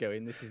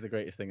going, this is the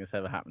greatest thing that's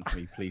ever happened to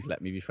me. Please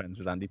let me be friends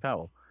with Andy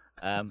Powell.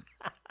 And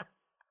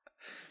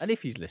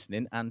if he's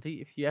listening,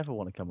 Andy, if you ever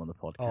want to come on the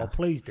podcast,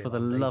 please do. For the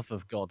love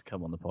of God,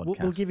 come on the podcast.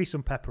 We'll give you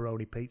some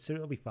pepperoni pizza.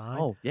 It'll be fine.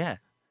 Oh, yeah.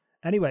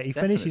 Anyway, he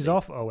finishes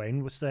off,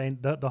 Owen, was saying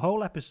that the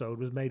whole episode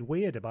was made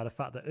weird about the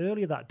fact that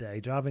earlier that day,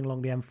 driving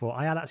along the M4,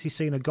 I had actually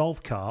seen a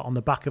golf cart on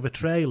the back of a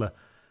trailer,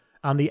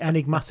 and the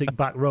enigmatic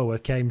back rower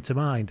came to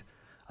mind.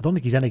 I don't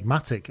think he's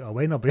enigmatic,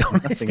 Owen, I'll be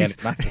honest. Nothing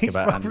enigmatic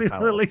about probably Andy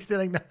Powell. The least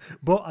enigmatic.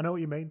 But I know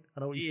what you mean.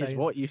 I know what you're saying.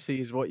 What you see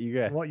is what you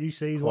get. What you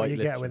see is what you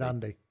get with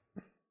Andy.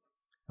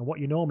 And what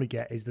you normally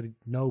get is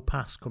no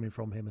pass coming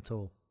from him at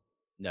all.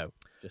 No,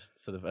 just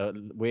sort of a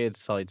weird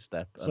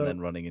sidestep and then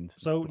running into.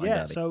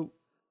 So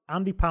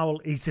Andy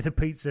Powell eating a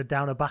pizza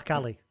down a back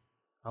alley.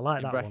 I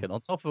like that one.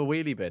 On top of a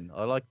wheelie bin.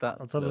 I like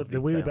that. On top of the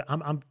wheelie bin.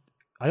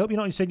 I hope you're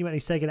not insinuating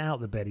he's taken it out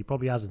of the bin. He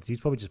probably hasn't.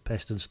 He's probably just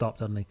pissed and stopped,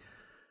 hasn't he?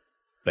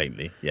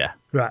 Plainly, yeah.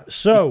 Right.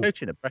 So he's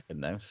coaching at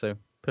Brecon now, so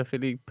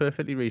perfectly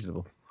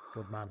reasonable.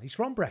 Good man. He's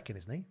from Brecon,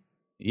 isn't he?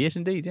 He is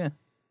indeed, yeah.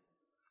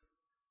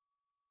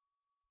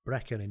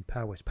 Brecon in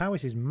Powys.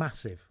 Powys is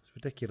massive. It's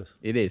ridiculous.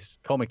 It is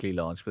comically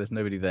large, but there's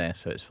nobody there,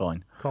 so it's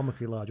fine.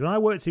 Comically large. When I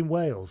worked in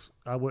Wales,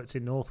 I worked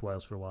in North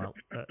Wales for a while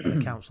at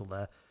the council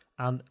there,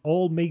 and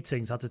all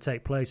meetings had to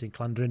take place in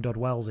Llandrindod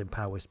Wells in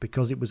Powys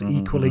because it was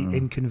equally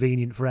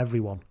inconvenient for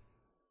everyone.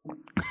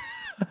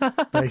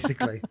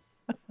 basically.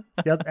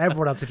 Yeah,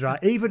 everyone had to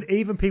drive.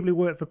 Even people who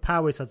work for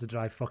Powys had to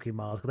drive fucking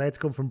miles because they had to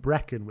come from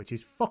Brecon, which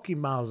is fucking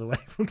miles away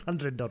from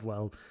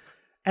Llandrin-Dodwell.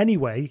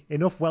 Anyway,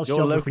 enough Welsh Your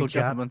geography local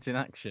chat. government in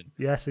action.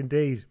 Yes,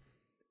 indeed.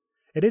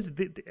 It is.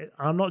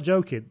 I'm not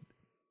joking.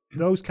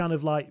 Those kind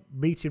of like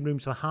meeting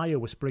rooms for hire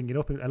were springing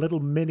up. A little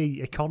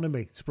mini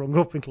economy sprung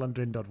up in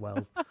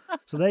Llandrin-Dodwell.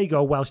 So there you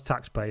go, Welsh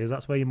taxpayers.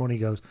 That's where your money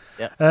goes.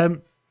 Yeah.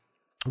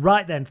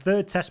 Right then,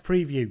 third test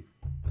preview.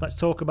 Let's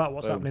talk about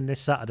what's happening this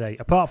Saturday.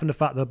 Apart from the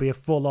fact there'll be a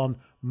full-on,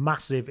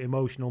 massive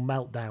emotional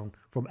meltdown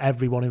from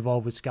everyone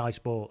involved with Sky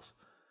Sports.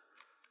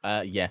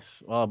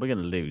 Yes. Well, we're going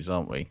to lose,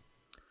 aren't we?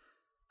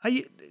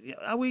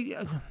 Are we?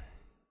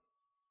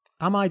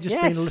 Am I just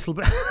being a little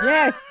bit?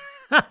 Yes.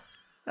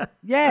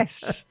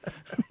 Yes.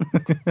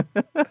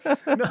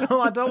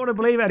 No, I don't want to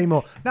believe it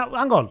anymore. Now,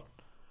 hang on.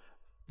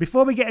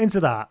 Before we get into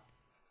that,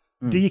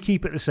 do you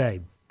keep it the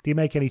same? Do you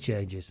make any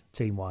changes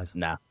team-wise?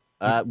 Nah.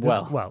 I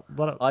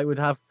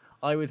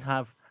would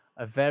have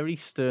a very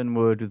stern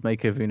word with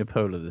Mako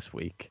Vunipola this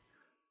week,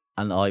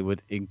 and I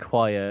would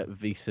inquire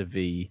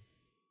vis-a-vis,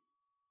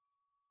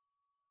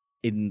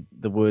 in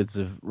the words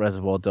of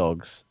Reservoir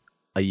Dogs,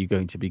 are you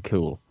going to be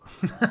cool?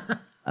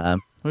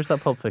 Where's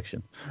that Pulp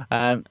Fiction?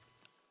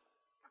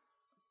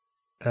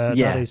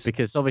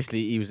 Because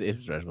obviously it was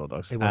Reservoir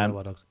Dogs. It was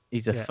Reservoir Dogs.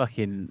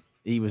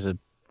 He was a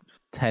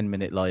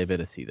 10-minute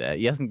liability there.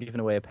 He hasn't given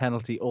away a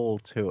penalty all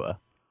tour.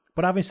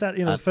 But having said,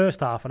 the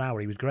first half an hour,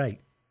 he was great.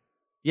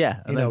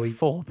 Yeah, and then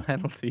 4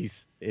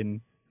 penalties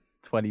in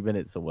 20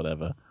 minutes or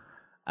whatever.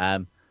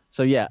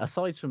 So yeah,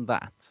 aside from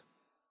that,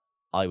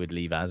 I would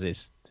leave as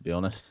is, to be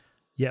honest.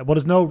 Yeah, well,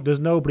 there's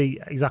nobody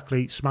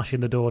exactly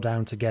smashing the door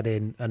down to get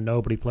in, and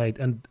nobody played,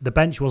 and the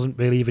bench wasn't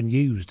really even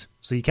used,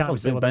 so you can't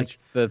say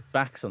the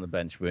backs on the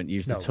bench weren't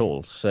used at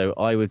all. So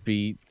I would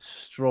be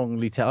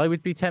I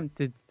would be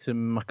tempted to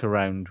muck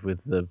around with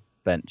the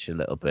bench a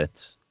little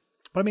bit.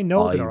 But I mean,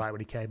 Noel did all right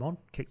when he came on,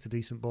 kicked a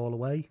decent ball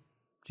away,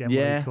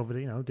 generally covered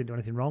it, didn't do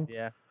anything wrong.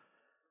 Yeah.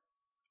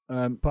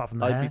 Apart from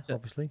the hair,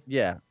 obviously.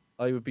 Yeah,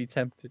 I would be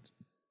tempted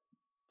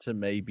to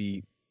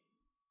maybe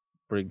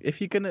bring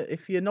if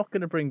you're not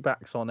gonna bring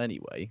backs on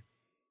anyway.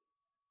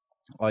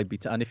 I'd be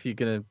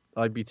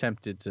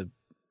tempted to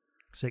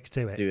 6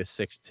 to it, do a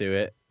 6 to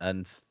it,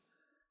 and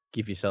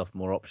give yourself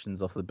more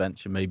options off the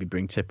bench, and maybe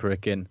bring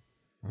Tipperick in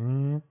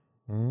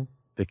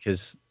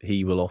because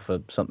he will offer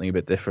something a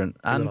bit different,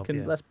 and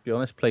let's be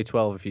honest, play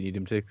 12 if you need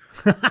him to.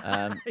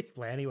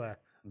 Play anywhere.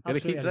 I'm gonna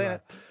keep saying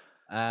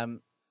it.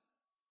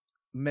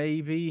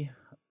 Maybe,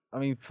 I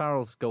mean,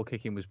 Farrell's goal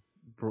kicking was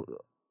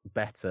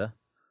better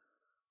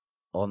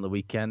on the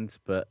weekend,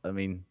 but I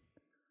mean,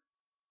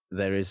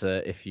 there is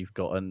if you've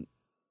got a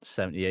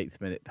 78th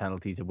minute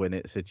penalty to win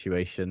it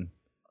situation,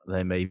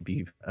 there may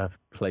be a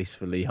place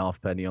for Lee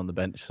Halfpenny on the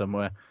bench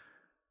somewhere.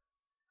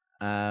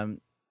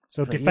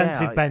 So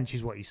defensive bench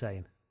is what you're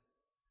saying?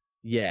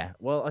 Yeah,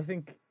 well, I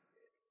think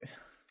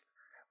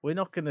we're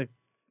not going to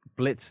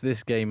blitz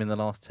this game in the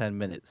last 10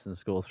 minutes and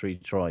score 3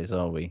 tries,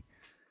 are we?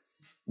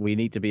 We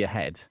need to be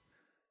ahead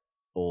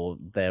or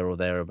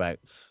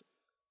thereabouts.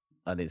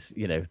 And it's,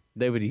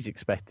 nobody's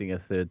expecting a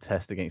third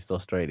test against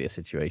Australia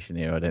situation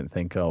here, I don't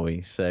think, are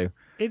we? So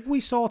if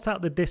we sort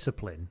out the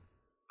discipline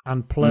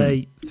and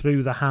play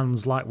through the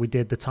hands like we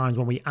did the times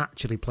when we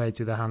actually played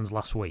through the hands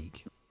last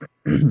week,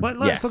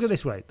 let's look at it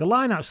this way. The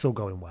line-out's still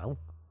going well.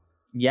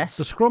 Yes.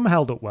 The scrum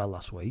held up well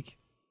last week.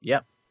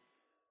 Yep.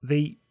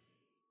 The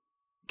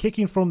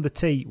kicking from the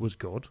tee was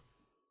good.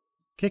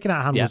 Kicking out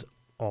of hand was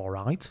all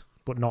right,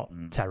 but not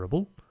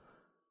terrible.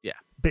 Yeah.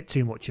 Bit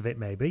too much of it,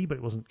 maybe, but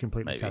it wasn't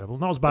completely terrible.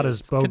 Not as bad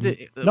as Bowden.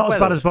 Not as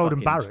bad as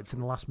Bowden Barrett in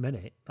the last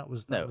minute.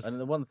 And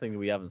the one thing that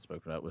we haven't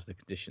spoken about was the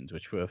conditions,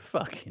 which were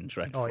fucking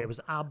dreadful. Oh, it was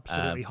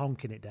absolutely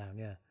honking it down.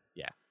 Yeah.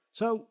 Yeah.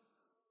 So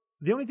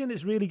the only thing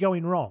that's really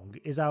going wrong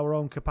is our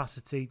own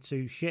capacity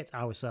to shit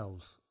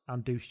ourselves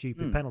and do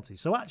stupid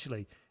penalties. So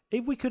actually,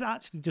 if we could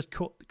actually just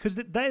cut, because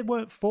they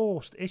weren't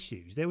forced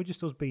issues, they were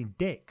just us being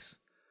dicks.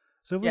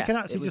 So if we can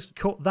actually just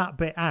cut that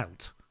bit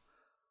out,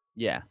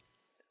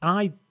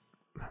 I'd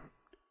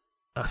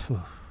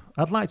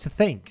like to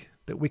think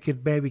that we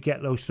could maybe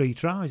get those 3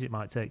 tries it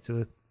might take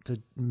to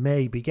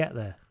maybe get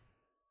there.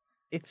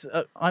 It's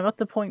I'm at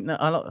the point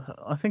that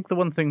I think the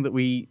one thing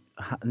that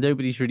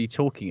nobody's really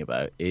talking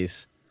about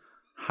is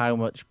how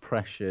much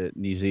pressure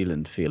New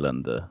Zealand feel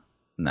under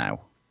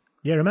now.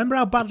 Yeah, remember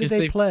how badly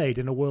they played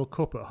in a World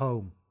Cup at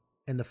home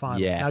in the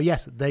final? Yeah. Now,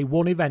 yes, they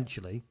won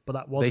eventually, but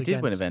that was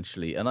did win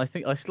eventually, and I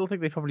still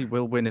think they probably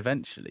will win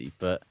eventually,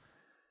 but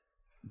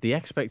the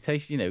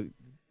expectation,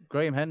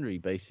 Graham Henry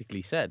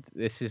basically said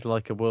this is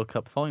like a World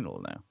Cup final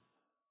now.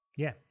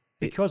 Yeah,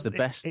 because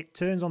it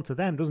turns onto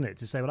them, doesn't it,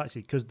 to say, well,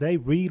 actually, because they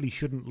really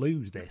shouldn't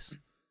lose this.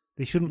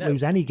 They shouldn't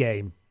lose any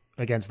game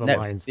against the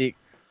Lions. The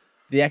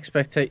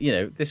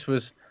expectation, this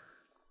was,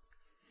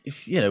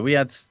 we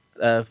had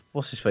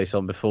what's his face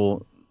on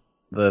before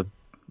the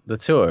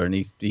tour,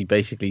 and he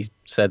basically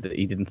said that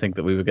he didn't think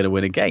that we were going to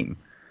win a game,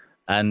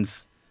 and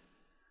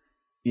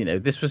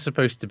this was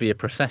supposed to be a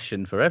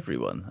procession for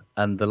everyone,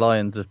 and the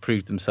Lions have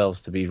proved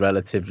themselves to be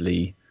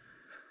relatively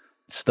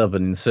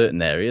stubborn in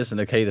certain areas.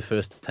 And okay, the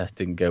first test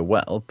didn't go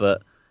well,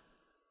 but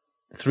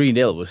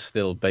 3-0 was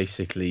still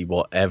basically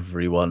what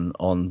everyone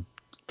on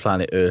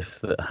planet Earth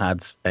that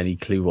had any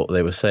clue what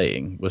they were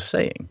saying was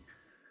saying.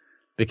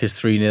 Because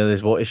 3-0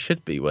 is what it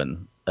should be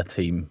when a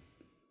team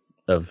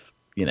of,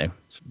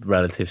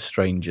 relative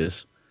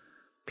strangers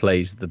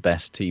plays the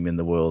best team in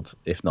the world,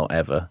 if not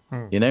ever,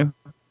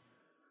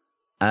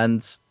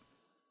 And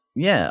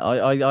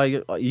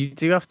you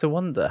do have to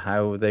wonder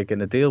how they're going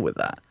to deal with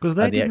that. Because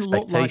they didn't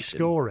look like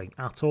scoring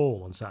at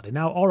all on Saturday.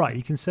 Now, all right,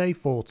 you can say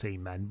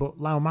 14 men, but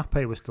Lau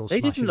Mape was still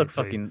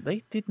smashing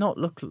They did not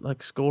look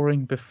like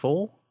scoring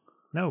before.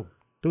 No.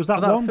 There was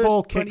that one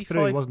ball kick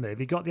through, wasn't it? If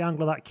he got the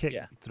angle of that kick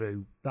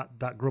through,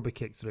 that grubber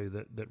kick through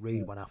that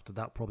Reed went after,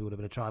 that probably would have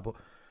been a try. But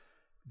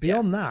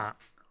beyond that,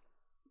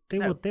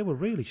 they were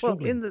really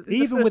struggling. Well,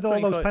 even with all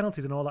those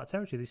penalties and all that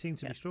territory, they seemed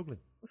to be struggling.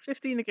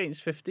 15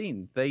 against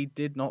 15, they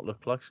did not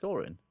look like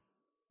scoring.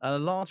 And a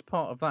large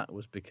part of that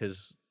was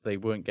because they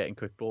weren't getting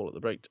quick ball at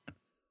the breakdown.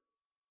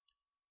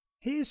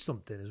 Here's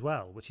something as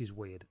well, which is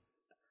weird.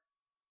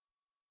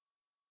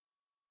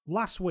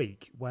 Last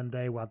week, when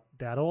they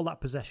had all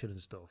that possession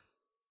and stuff,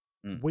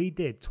 we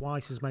did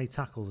twice as many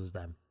tackles as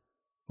them.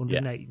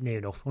 180, near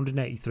enough,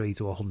 183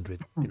 to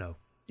 100,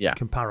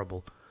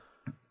 comparable.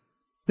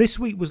 This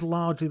week was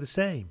largely the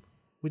same.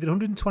 We did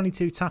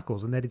 122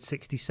 tackles and they did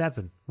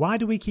 67. Why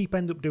do we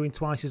end up doing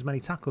twice as many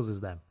tackles as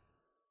them?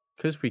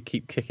 Because we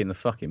keep kicking the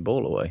fucking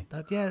ball away.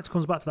 It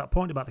comes back to that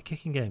point about the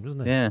kicking game,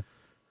 doesn't it? Yeah.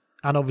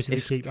 And obviously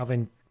they keep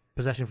having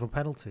possession from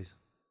penalties.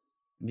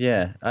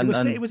 Yeah. And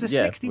it was a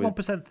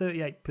 61%,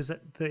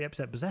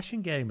 38%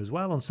 possession game as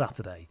well on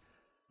Saturday.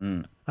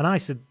 And I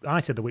said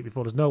the week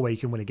before, there's no way you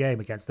can win a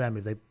game against them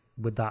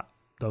with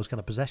those kind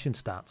of possession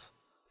stats.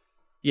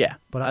 Yeah,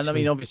 but actually, and I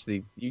mean,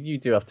 obviously, you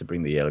do have to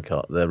bring the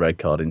red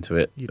card into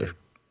it. You do.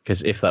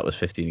 Because if that was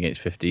 15 against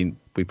 15,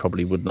 we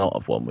probably would not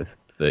have won with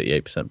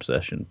 38%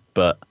 possession.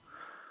 But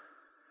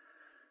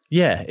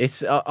yeah,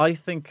 I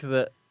think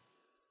that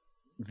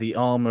the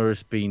armour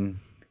has been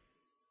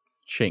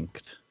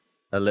chinked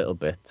a little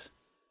bit,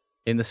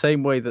 in the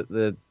same way that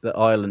the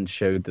Ireland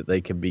showed that they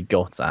can be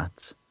got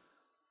at.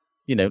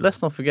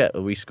 Let's not forget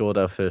that we scored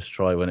our first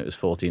try when it was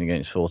 14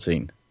 against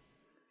 14.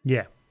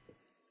 Yeah.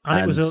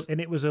 And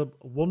it was a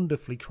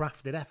wonderfully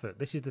crafted effort.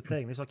 This is the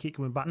thing. This I keep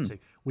coming back to.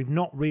 We've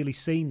not really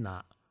seen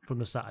that from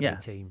the Saturday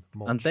team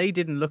much. And they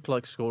didn't look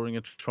like scoring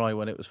a try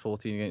when it was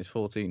 14 against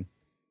 14,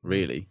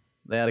 really.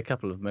 They had a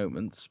couple of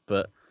moments,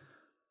 but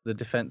the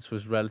defence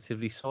was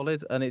relatively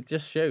solid, and it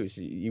just shows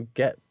you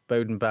get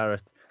Bowden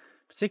Barrett,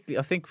 particularly,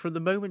 I think from the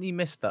moment he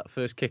missed that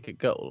first kick at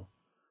goal,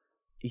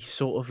 he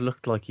sort of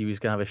looked like he was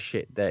going to have a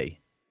shit day.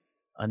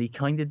 And he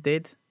kind of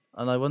did.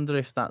 And I wonder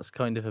if that's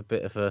kind of a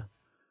bit of a,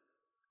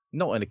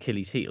 not an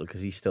Achilles heel,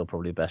 because he's still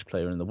probably the best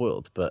player in the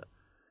world, but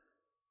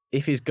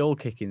if his goal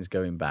kicking's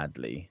going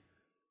badly,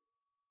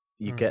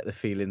 you get the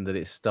feeling that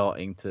it's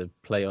starting to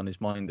play on his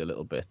mind a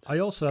little bit. I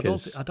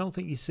don't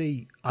think you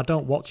see, I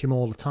don't watch him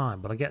all the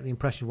time, but I get the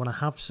impression when I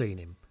have seen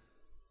him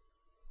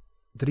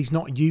that he's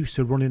not used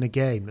to running a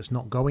game that's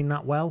not going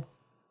that well.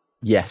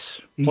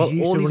 Yes. All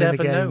he's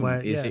ever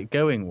known is it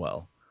going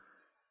well.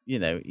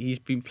 He's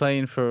been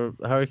playing for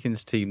a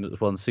Hurricanes team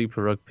that's won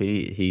Super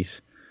Rugby. He's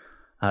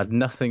had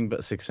nothing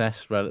but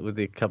success, with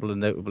a couple of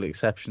notable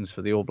exceptions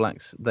for the All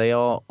Blacks. They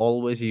are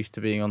always used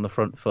to being on the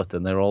front foot,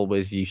 and they're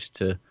always used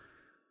to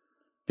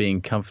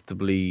being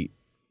comfortably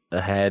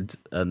ahead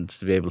and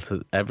to be able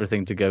to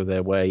everything to go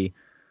their way,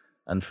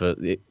 and for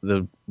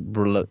the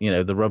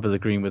rub of the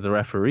green with the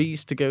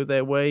referees to go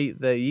their way.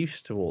 They're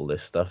used to all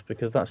this stuff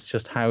because that's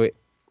just how it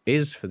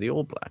is for the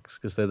All Blacks,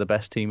 because they're the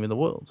best team in the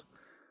world.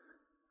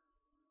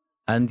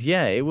 And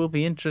yeah, it will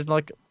be interesting.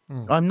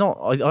 I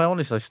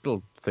honestly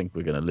still think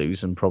we're going to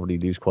lose, and probably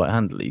lose quite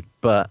handily,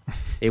 but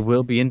it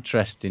will be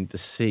interesting to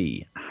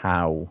see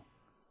how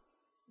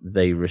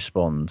they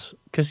respond,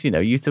 because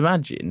you'd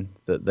imagine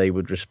that they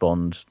would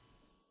respond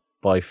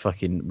by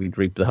we'd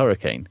reap the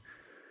hurricane.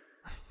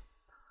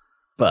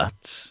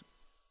 But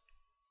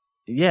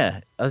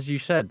yeah, as you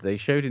said, they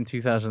showed in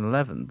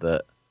 2011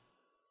 that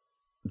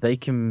they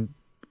can,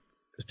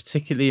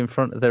 particularly in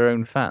front of their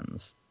own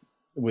fans,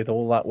 with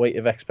all that weight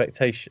of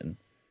expectation.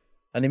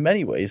 And in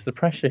many ways, the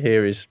pressure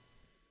here is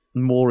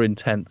more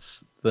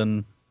intense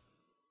than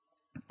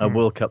a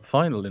World Cup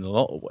final in a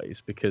lot of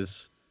ways,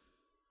 because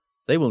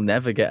they will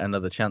never get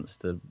another chance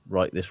to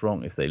right this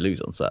wrong if they lose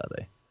on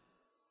Saturday.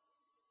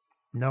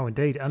 No,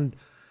 indeed. And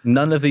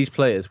none of these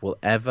players will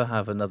ever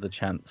have another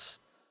chance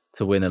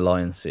to win a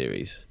Lions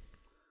series.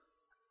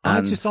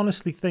 I just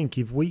honestly think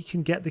if we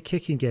can get the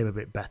kicking game a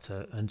bit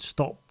better and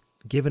stop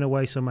giving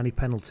away so many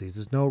penalties,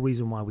 there's no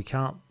reason why we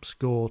can't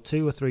score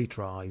 2 or 3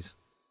 tries,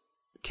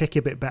 kick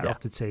a bit better off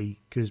the tee,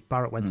 because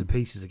Barrett went to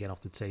pieces again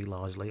off the tee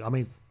largely. I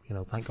mean,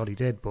 thank God he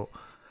did, but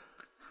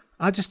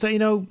I just,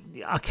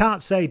 I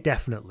can't say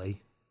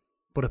definitely,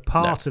 but a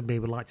part of me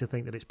would like to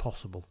think that it's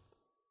possible.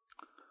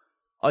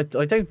 I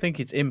don't think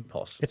it's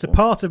impossible. It's a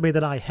part of me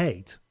that I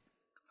hate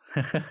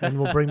and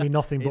will bring me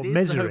nothing but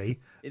misery.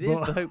 It is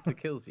the hope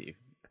that kills you.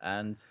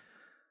 And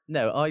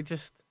no, I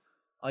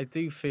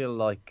do feel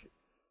like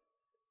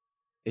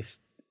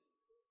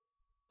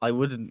I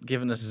wouldn't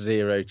given us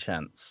 0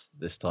 chance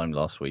this time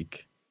last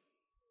week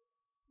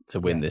to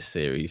win this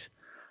series.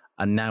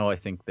 And now I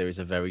think there is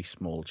a very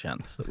small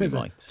chance that we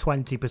might.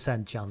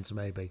 20% chance,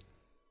 maybe.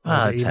 Or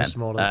is it 10. even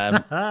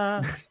smaller?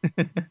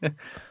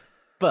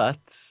 But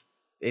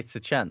it's a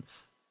chance.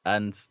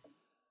 And,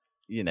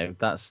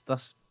 that's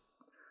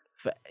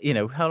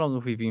how long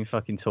have we been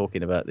fucking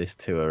talking about this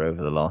tour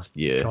over the last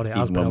year? God, it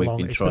has been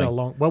a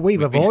long... Well,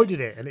 we've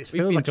avoided it, and it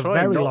feels like a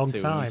very long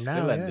time now.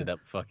 We still ended up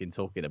fucking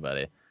talking about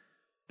it.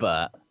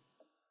 But,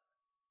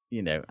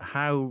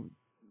 how...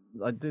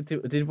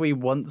 Did we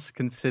once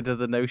consider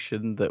the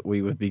notion that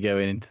we would be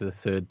going into the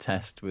third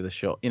test with a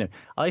shot?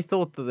 I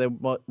thought that there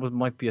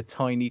might be a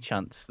tiny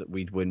chance that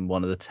we'd win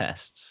one of the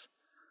tests.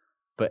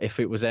 But if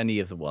it was any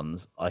of the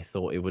ones, I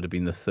thought it would have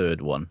been the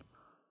third one.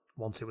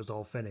 Once it was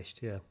all finished,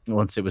 yeah.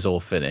 Once it was all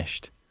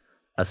finished,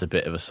 as a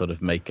bit of a sort of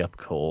make-up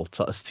call.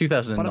 It's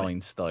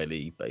 2009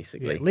 style-y,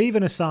 basically. Yeah,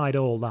 leaving aside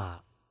all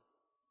that,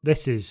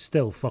 this is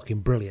still fucking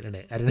brilliant, isn't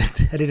it?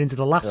 Headed into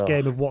the last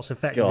game of what's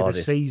effectively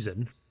the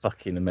season.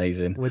 Fucking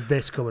amazing. With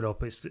this coming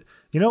up. It's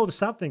what the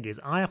sad thing is?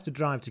 I have to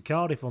drive to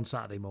Cardiff on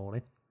Saturday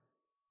morning,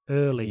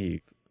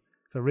 early,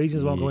 for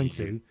reasons I won't go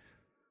into.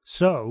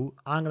 So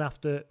I'm going to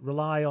have to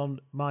rely on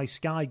my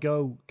Sky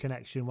Go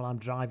connection while I'm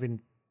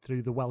driving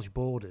through the Welsh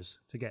borders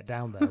to get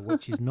down there,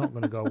 which is not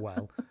going to go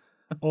well.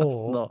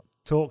 Or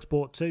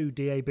TalkSport 2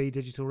 DAB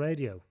digital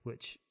radio,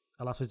 which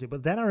I'll have to do.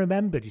 But then I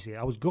remembered, you see,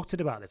 I was gutted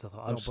about this. I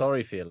thought, I'm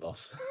sorry for your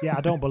loss. Yeah,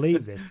 I don't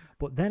believe this.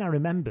 But then I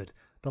remembered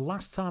the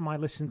last time I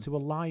listened to a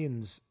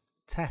Lions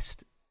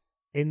test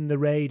in the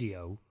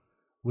radio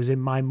was in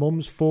my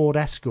mum's Ford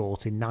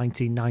Escort in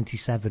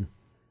 1997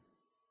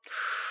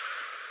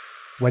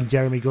 when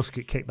Jeremy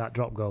Guskett kicked that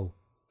drop goal.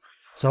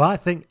 So I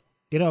think,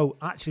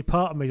 actually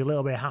part of me is a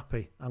little bit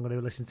happy I'm going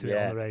to listen to it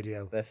on the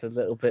radio. There's a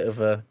little bit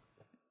of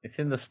it's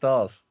in the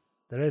stars.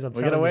 There is, We're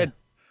going to win.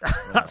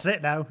 That's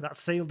it now.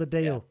 That's sealed the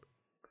deal. Yeah.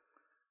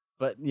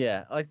 But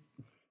yeah,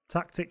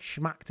 tactics,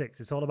 schmactics.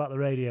 It's all about the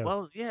radio.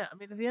 Well, yeah. I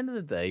mean, at the end of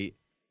the day,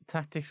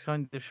 tactics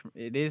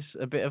it is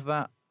a bit of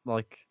that.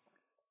 Like,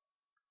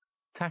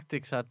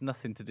 tactics had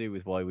nothing to do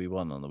with why we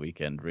won on the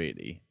weekend.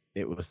 Really,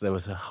 there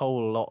was a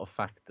whole lot of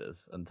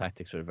factors, and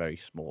tactics were a very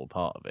small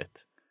part of it.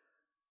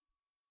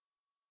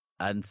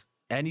 And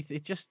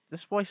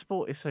that's why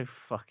sport is so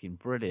fucking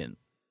brilliant,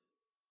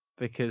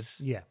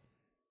 because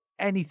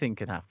anything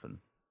can happen.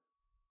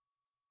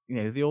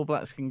 The All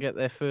Blacks can get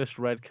their first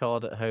red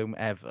card at home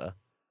ever,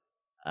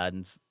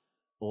 and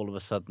all of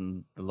a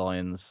sudden the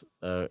Lions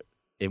are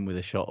in with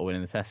a shot of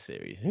winning the Test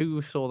series.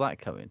 Who saw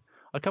that coming?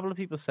 A couple of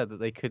people said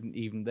that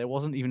there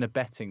wasn't even a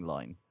betting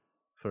line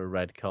for a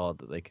red card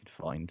that they could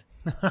find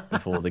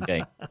before the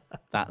game.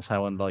 That's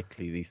how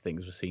unlikely these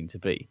things were seen to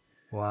be.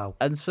 Wow.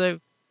 And so,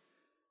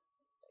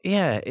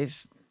 yeah,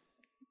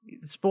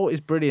 sport is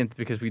brilliant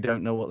because we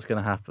don't know what's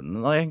going to happen.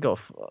 And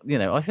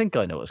I think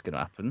I know what's going to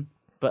happen.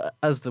 But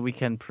as the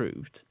weekend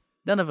proved,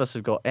 none of us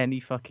have got any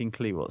fucking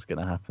clue what's going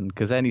to happen,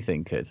 because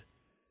anything could.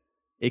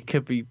 It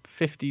could be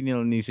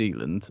 50-0 New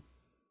Zealand.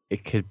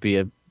 It could be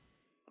a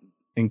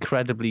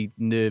incredibly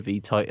nervy,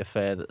 tight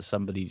affair that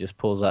somebody just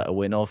pulls out a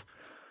win of.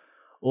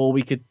 Or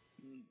we could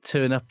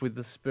turn up with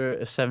the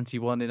spirit of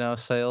 71 in our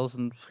sails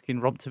and fucking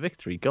romp to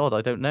victory. God,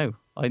 I don't know.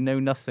 I know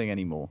nothing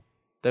anymore.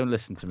 Don't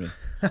listen to me.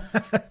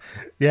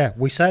 Yeah,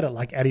 we said it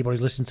like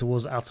anybody's listened to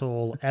us at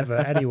all, ever,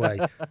 anyway.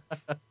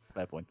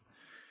 Fair point.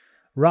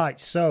 Right,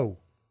 so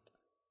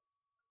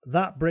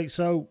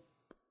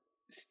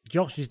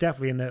Josh is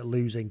definitely in a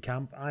losing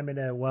camp. I'm in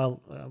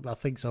I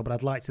think so, but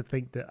I'd like to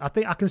think that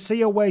I can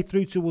see a way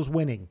through to us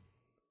winning.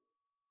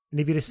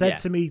 And if you'd have said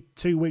to me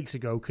 2 weeks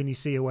ago, can you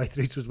see a way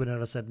through to us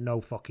winning? I said no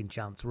fucking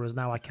chance. Whereas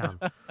now I can.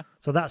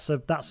 So that's a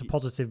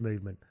positive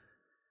movement.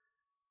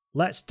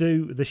 Let's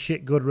do the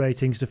shit good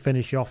ratings to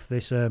finish off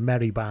this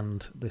merry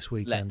band this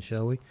weekend,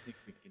 shall we?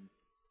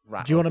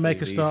 Do you want to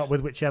make a start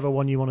with whichever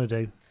one you want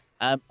to do?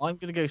 I'm going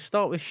to go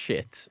start with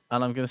shit,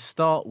 and I'm going to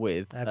start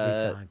with...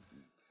 Every time.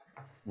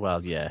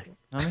 Well, yeah.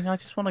 I mean, I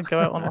just want to go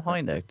out on a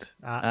high note.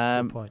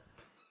 Good point.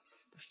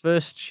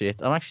 First shit,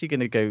 I'm actually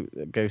going to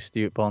go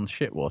Stuart Barnes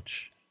shit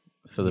watch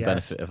for the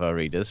benefit of our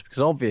readers, because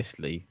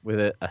obviously, with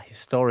a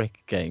historic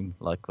game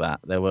like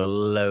that, there were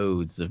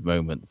loads of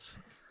moments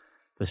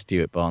for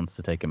Stuart Barnes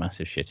to take a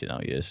massive shit in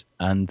our ears.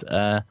 And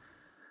the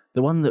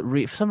one that,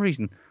 for some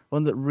reason,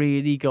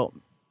 really got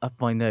up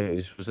my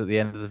nose was at the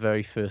end of the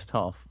very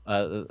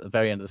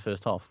end of the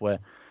first half, where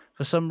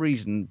for some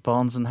reason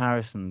Barnes and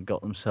Harrison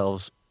got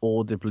themselves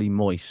audibly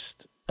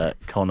moist at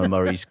Conor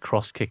Murray's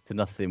cross kick to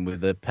nothing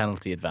with a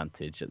penalty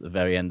advantage at the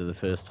very end of the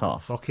first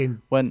half.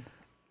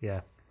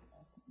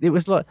 It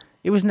was like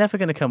it was never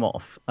going to come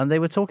off, and they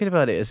were talking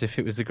about it as if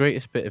it was the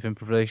greatest bit of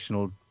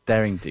improvisational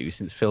daring do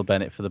since Phil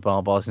Bennett for the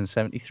Barbars in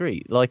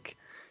 '73. Like,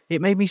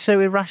 it made me so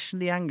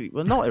irrationally angry.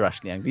 Well, not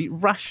irrationally angry,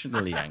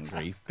 rationally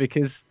angry,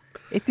 because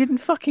It didn't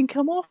fucking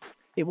come off.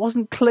 It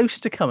wasn't close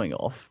to coming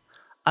off.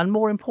 And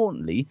more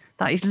importantly,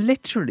 that is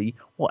literally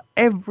what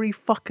every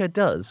fucker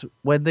does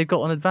when they've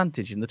got an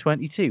advantage in the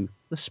 22.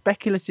 The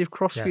speculative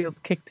crossfield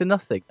kick to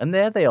nothing. And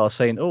there they are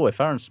saying, oh, if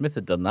Aaron Smith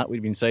had done that,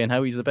 we'd been saying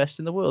how he's the best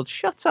in the world.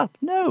 Shut up.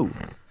 No.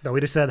 No,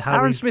 we'd have said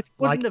how he's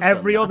like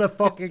every other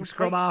fucking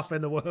scrum half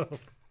in the world.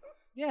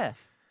 Yeah.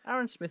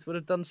 Aaron Smith would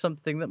have done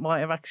something that might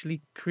have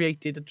actually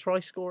created a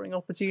try-scoring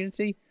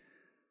opportunity.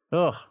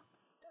 Ugh.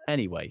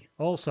 Anyway.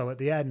 Also, at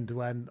the end,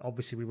 when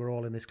obviously we were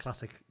all in this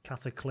classic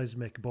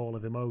cataclysmic ball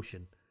of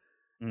emotion,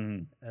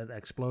 an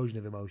explosion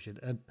of emotion,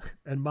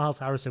 and Miles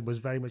Harrison was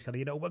very much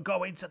kind of, we're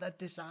going to the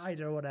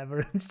decider or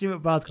whatever, and Stuart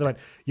Barnes kind of went,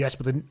 yes,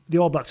 but the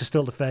All Blacks are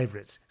still the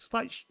favourites. It's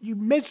like, you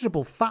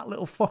miserable fat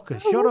little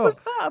fucker, shut what up. What was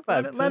that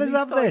about? Let us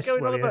have this,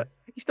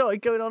 he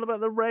started going on about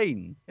the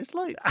rain. It's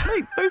like,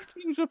 mate, both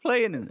teams were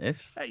playing in this.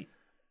 Hey,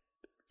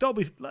 don't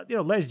be,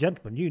 ladies and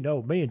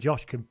gentlemen, me and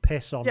Josh can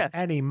piss on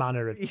any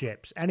manner of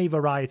chips, any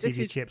variety of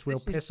your chips. We'll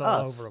piss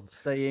all over them.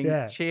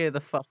 Saying, cheer the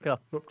fuck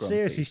up. Grumpy.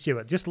 Seriously,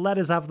 Stuart, just let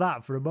us have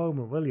that for a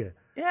moment, will you?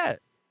 Yeah.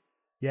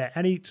 Yeah.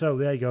 So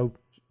there you go.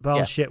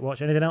 Barnes shit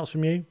watch. Anything else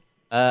from you?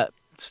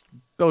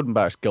 Golden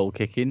Barrett's goal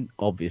kicking,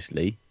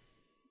 obviously,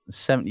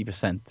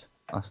 70%.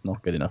 That's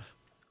not good enough.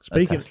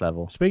 Speaking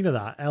of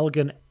that,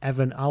 Elgin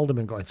Evan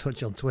Alderman got in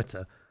touch on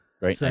Twitter.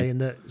 Great saying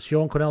that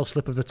Sean Quinnell's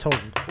slip of the tongue.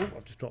 Oh,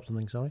 I've just dropped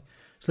something. Sorry.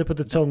 Slip of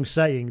the tongue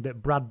saying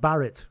that Brad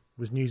Barrett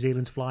was New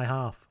Zealand's fly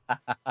half.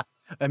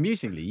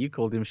 Amusingly, you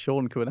called him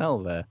Sean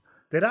Quinnell there.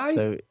 Did I?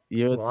 So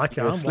I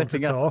can't want to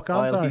talk,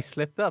 can't I? He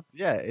slipped up.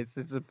 Yeah, it's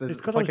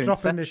because I was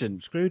dropping this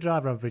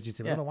screwdriver I'm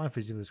fidgeting. I don't know why I'm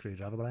fidgeting with a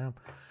screwdriver, but I am.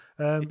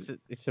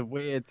 It's a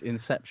weird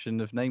inception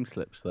of name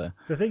slips there.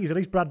 The thing is, at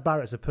least Brad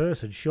Barrett's a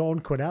person. Sean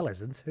Quinnell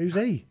isn't. Who's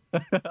he?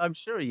 I'm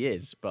sure he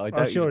is, but I don't.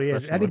 I'm sure he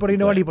is. Anybody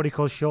know anybody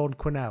called Sean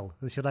Quinnell?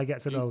 Should I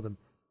get to know them?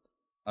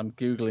 I'm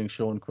Googling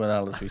Sean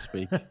Quinnell as we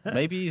speak.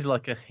 Maybe he's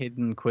like a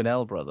hidden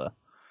Quinnell brother.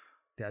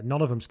 Yeah,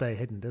 none of them stay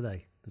hidden, do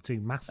they? They're too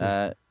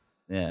massive.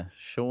 Yeah,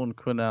 Sean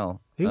Quinnell.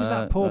 Who was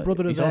that poor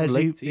brother of theirs?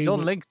 He's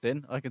on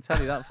LinkedIn. I can tell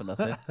you that for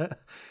nothing.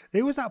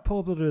 Who was that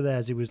poor brother of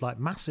theirs who was like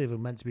massive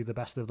and meant to be the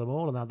best of them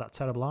all and had that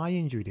terrible eye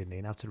injury, didn't he?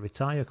 And had to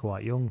retire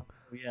quite young.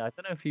 Yeah, I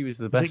don't know if he was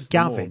the best. Was it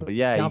Gavin? But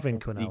yeah, Gavin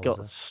Quinnell.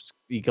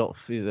 He got.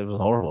 It was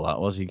horrible. That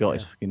was. He got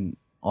his fucking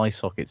eye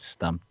sockets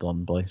stamped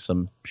on by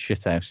some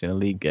shithouse in a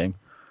league game.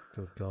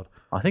 Good God.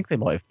 I think they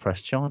might have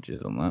pressed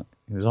charges on that.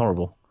 It was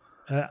horrible.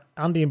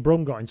 Andy and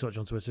Brum got in touch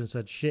on Twitter and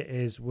said,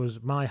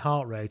 was my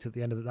heart rate at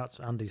the end of that's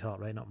Andy's heart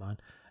rate, not mine.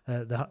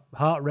 The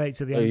heart rate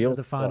at the end of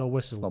the final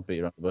whistle. Not beat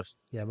around the bush.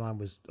 Yeah, mine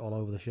was all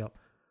over the shop.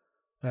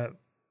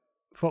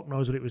 Fuck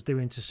knows what it was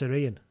doing to Sir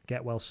Ian.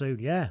 Get well soon.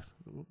 Yeah,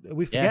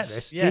 we forget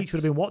this. Yes. Geach would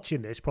have been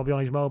watching this probably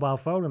on his mobile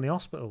phone in the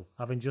hospital,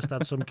 having just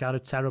had some kind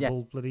of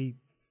terrible bloody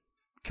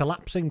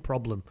collapsing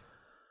problem.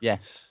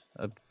 Yes.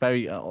 A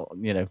very,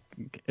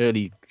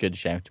 early good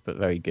shout, but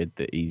very good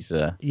that he's...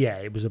 yeah,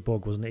 it was a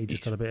bug, wasn't it? He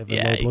just had a bit of a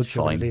low blood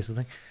sugar or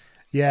something.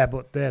 Yeah,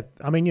 but,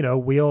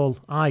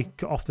 I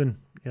often,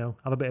 have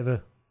a bit of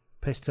a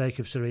piss take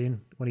of Sir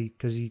Ian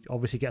because he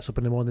obviously gets up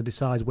in the morning and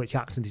decides which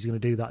accent he's going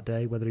to do that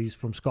day, whether he's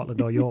from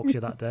Scotland or Yorkshire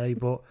that day.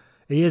 But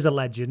he is a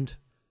legend.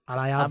 And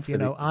I have,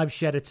 I've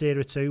shed a tear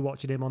or two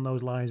watching him on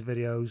those Lions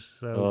videos.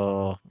 So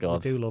oh, God. I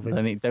do love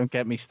him. Don't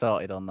get me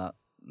started on that.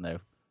 No.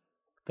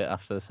 Bit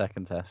after the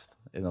second test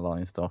in the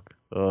Lions stock.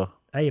 Oh.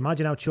 Hey,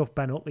 imagine how chuffed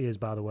Ben Utley is,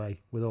 by the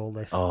way, with all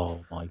this.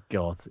 Oh my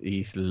God,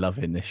 he's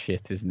loving this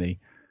shit, isn't he?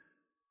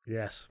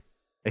 Yes.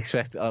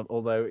 Except,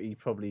 although he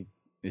probably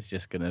is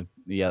just gonna,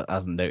 he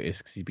hasn't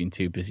noticed because he's been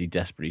too busy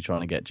desperately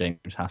trying to get James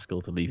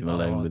Haskell to leave him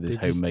alone with his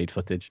homemade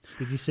footage.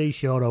 Did you see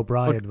Sean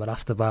O'Brien when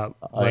asked about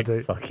whether...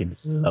 I fucking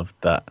loved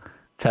that.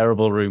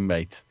 Terrible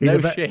roommate.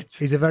 Shit.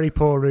 He's a very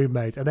poor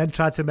roommate, and then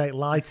tried to make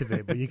light of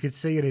it, but you could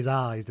see in his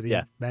eyes that he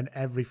meant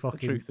every fucking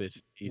the truth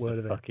is, he's word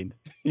a of fucking...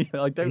 it.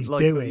 I don't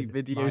like when he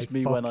videos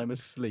me when I'm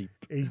asleep.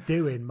 He's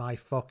doing my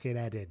fucking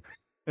head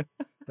in,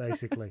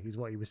 basically, is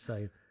what he was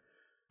saying.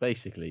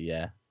 Basically,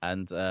 yeah.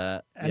 And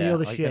Any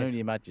other shit? I can only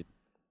imagine.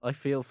 I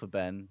feel for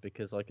Ben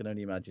because I can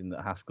only imagine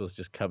that Haskell's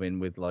just come in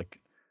with like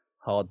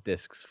hard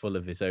disks full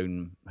of his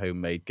own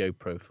homemade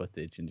GoPro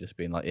footage and just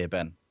being like, here,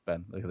 Ben,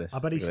 look at this. I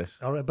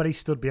bet he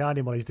stood behind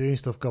him while he's doing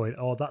stuff going,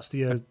 oh, that's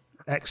the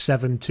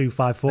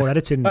X7254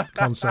 editing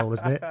console,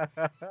 isn't it?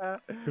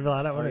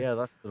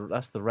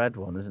 That's the red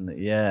one, isn't it?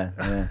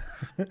 Yeah.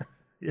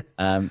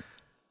 Yeah.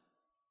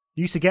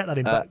 You used to get that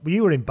in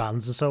you were in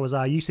bands and so was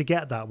I. You used to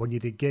get that when you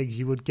did gigs.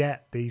 You would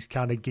get these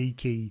kind of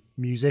geeky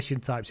musician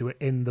types who were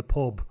in the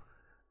pub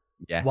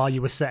while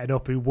you were setting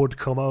up, who would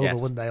come over,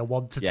 wouldn't they, and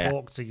want to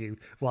talk to you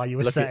while you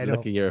were setting up.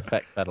 Look at your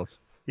effects pedals.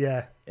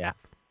 Yeah.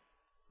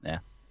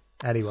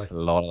 Anyway, it's a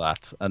lot of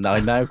that, and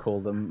I now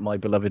call them my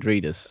beloved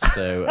readers.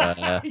 So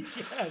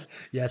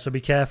so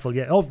be careful.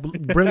 Yeah,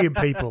 brilliant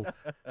people,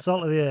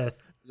 salt of the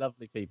earth,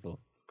 lovely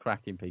people,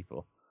 cracking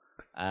people.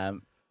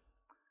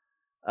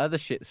 Other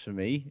shits for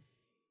me.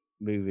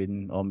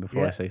 Moving on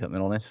before I say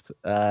something honest.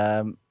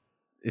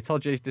 It's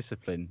Oj's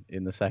discipline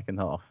in the second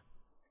half.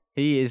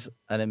 He is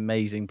an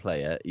amazing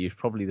player. He's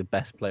probably the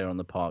best player on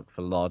the park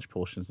for large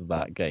portions of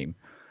that game.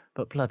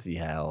 But bloody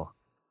hell,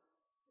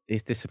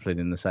 his discipline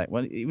in the second.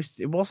 Well,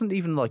 it wasn't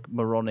even like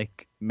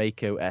moronic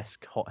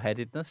Mako-esque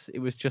hot-headedness. It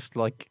was just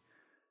like,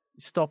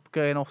 stop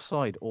going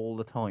offside all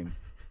the time.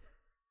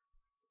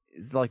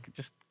 It's like,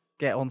 just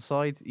get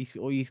onside.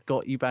 He's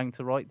got you banged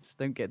to rights.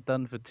 Don't get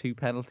done for 2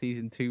 penalties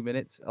in 2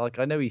 minutes. Like,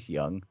 I know he's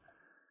young,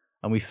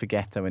 and we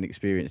forget how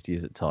inexperienced he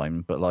is at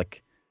time. But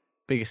like,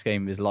 biggest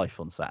game of his life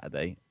on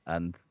Saturday,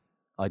 and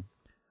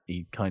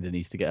he kind of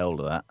needs to get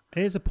hold of that.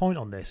 Here's a point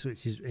on this,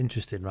 which is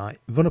interesting, right?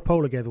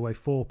 Vunipola gave away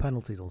 4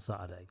 penalties on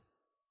Saturday.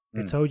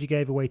 Itoje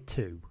gave away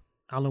 2.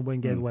 Alan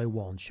Wynne gave away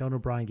 1. Sean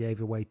O'Brien gave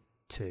away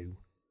 2.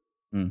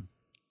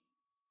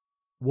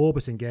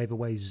 Warburton gave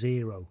away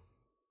 0.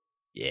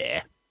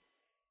 Yeah.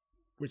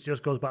 Which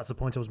just goes back to the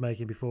point I was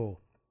making before.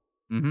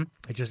 Mm-hmm.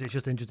 It's just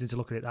interesting to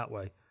look at it that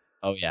way.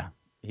 Oh, yeah.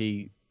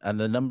 And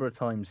the number of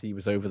times he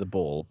was over the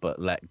ball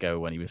but let go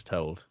when he was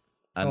told.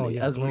 And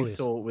as glorious. We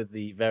saw with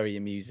the very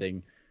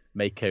amusing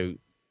Mako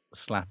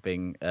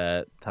slapping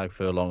Tag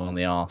Furlong on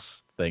the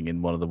arse thing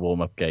in one of the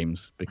warm-up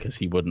games because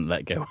he wouldn't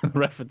let go when the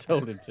ref had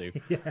told him to,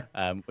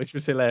 which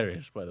was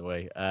hilarious, by the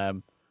way.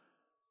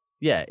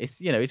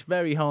 It's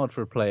very hard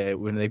for a player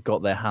when they've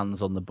got their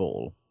hands on the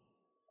ball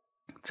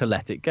to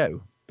let it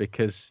go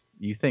because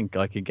you think,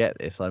 I can get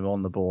this, I'm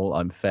on the ball,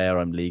 I'm fair,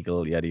 I'm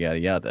legal, yada, yada,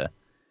 yada.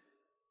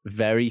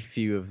 Very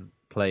few of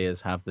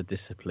players have the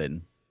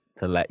discipline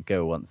to let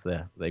go once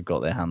they've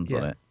got their hands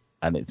on it,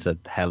 and it's a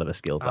hell of a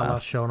skill to have.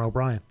 That's Sean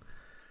O'Brien.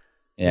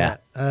 Yeah.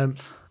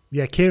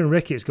 Kieran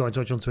Ricketts got in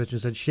touch on Twitter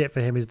and said, shit for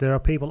him is there are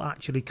people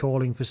actually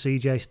calling for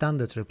CJ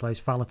Stander to replace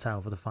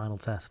Faletau for the final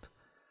test.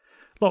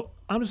 Look,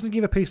 I'm just going to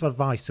give a piece of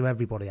advice to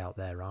everybody out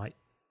there, right?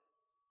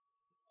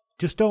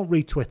 Just don't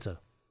read Twitter.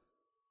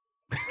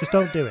 Just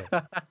don't do it.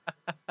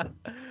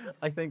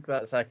 I think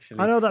that's actually...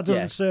 I know that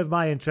doesn't serve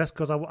my interest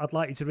because I'd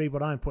like you to read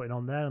what I'm putting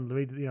on there and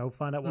read,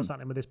 find out what's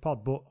happening with this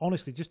pod. But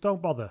honestly, just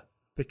don't bother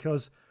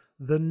because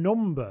the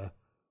number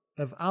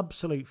of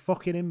absolute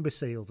fucking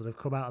imbeciles that have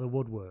come out of the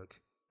woodwork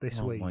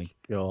this week... Oh my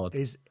God.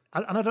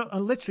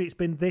 And literally it's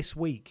been this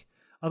week.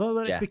 I don't know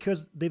whether it's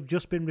because they've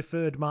just been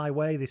referred my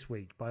way this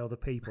week by other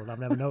people and I've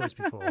never noticed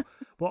before.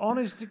 But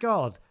honest to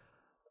God,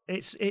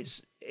 it's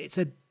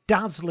a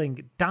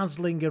dazzling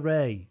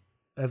array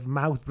of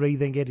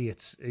mouth-breathing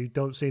idiots who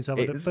don't seem to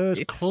have the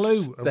first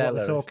clue of what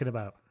they're talking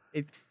about.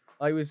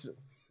 I was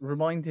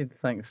reminded,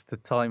 thanks to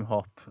Time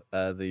Hop,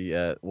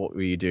 the What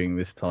Were You Doing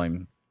This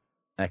Time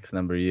X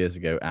number of years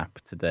ago app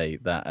today,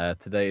 that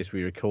today as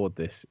we record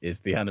this is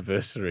the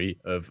anniversary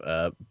of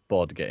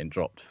Bod getting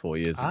dropped 4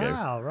 years ago.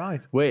 Ah,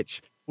 right.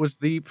 Which was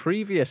the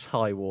previous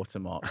high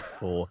watermark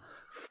for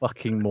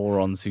fucking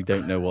morons who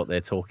don't know what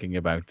they're talking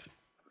about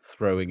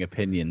throwing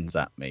opinions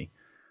at me.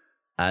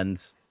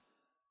 And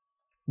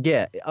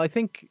yeah, I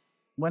think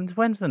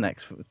when's the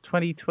next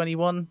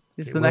 2021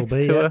 is the next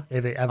tour?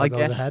 If it ever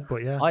goes ahead,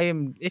 but yeah.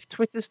 If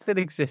Twitter still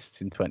exists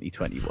in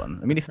 2021,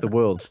 I mean, if the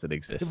world still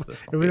exists,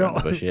 that's we're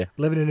not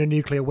living in a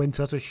nuclear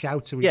winter to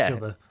shout to each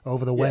other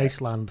over the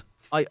wasteland.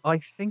 I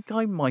think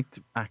I might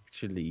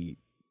actually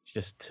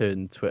just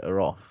turn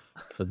Twitter off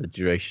for the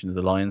duration of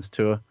the Lions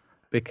tour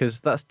because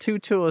that's 2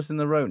 tours in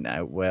a row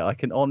now where I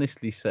can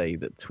honestly say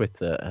that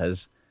Twitter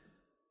has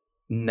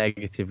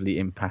negatively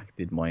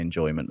impacted my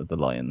enjoyment of the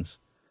Lions.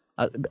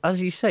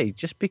 As you say,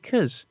 just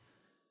because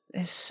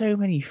there's so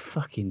many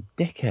fucking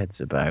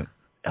dickheads about,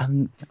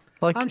 and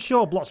like I'm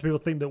sure lots of people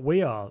think that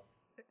we are.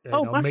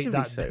 Meet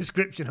that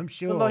description. I'm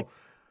sure. But,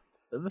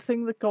 the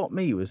thing that got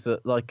me was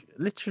that, like,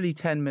 literally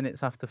 10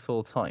 minutes after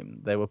full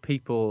time, there were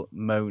people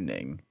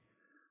moaning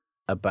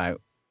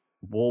about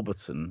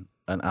Warburton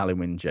and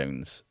Alwyn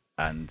Jones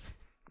and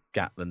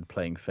Gatland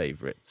playing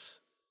favourites.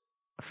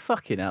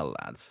 Fucking hell,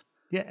 lads.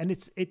 Yeah, and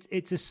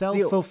it's a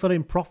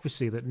self-fulfilling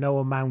prophecy that no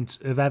amount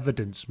of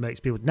evidence makes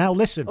people... Now,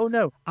 listen. Oh,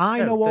 no. I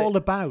know all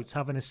about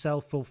having a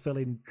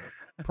self-fulfilling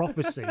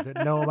prophecy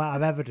that no amount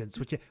of evidence...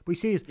 Which we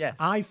see is,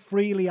 I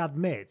freely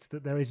admit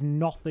that there is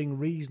nothing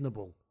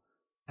reasonable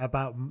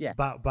about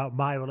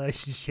my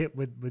relationship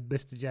with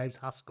Mr. James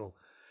Haskell.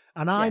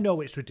 And I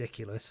know it's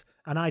ridiculous.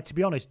 And I, to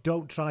be honest,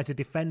 don't try to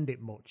defend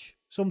it much.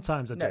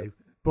 Sometimes I do.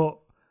 But...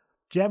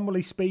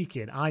 generally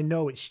speaking, I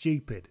know it's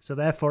stupid, so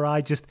therefore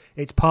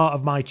it's part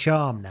of my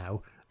charm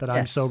now that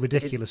I'm so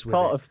ridiculous with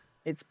it.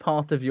 It's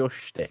part of your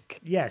shtick.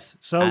 Yes,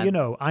 so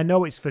I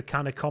know it's for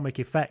kind of comic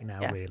effect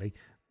now, really.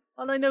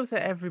 And I know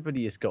that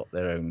everybody has got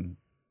their own,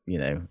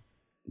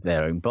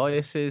 their own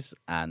biases,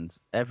 and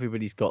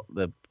everybody's got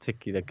the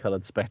particular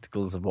coloured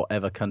spectacles of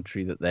whatever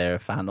country that they're a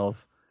fan of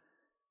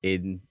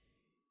in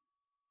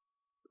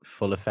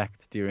full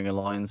effect during a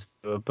Lions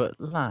tour. But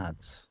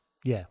lads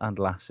and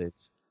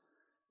lasses...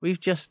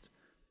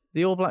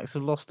 the All Blacks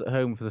have lost at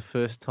home for the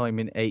first time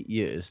in 8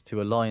 years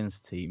to a Lions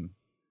team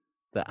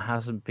that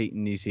hasn't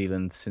beaten New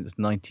Zealand since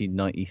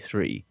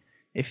 1993.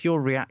 If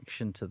your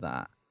reaction to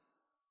that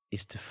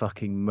is to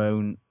fucking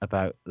moan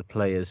about the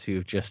players who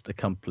have just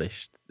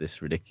accomplished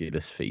this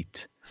ridiculous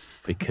feat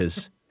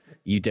because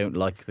you don't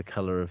like the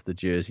colour of the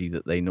jersey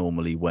that they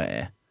normally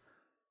wear,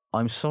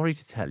 I'm sorry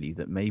to tell you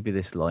that maybe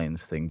this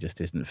Lions thing just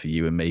isn't for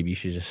you, and maybe you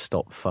should just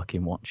stop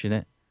fucking watching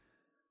it.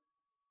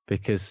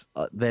 Because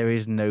there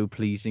is no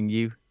pleasing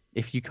you.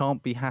 If you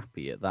can't be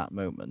happy at that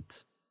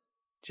moment,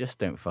 just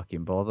don't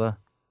fucking bother.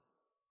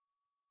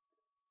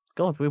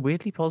 God, we're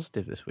weirdly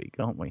positive this week,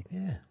 aren't we?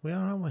 Yeah, we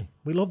are, aren't we?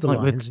 We love the Like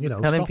Lions, we're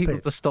telling stop people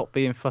it. to stop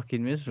being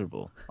fucking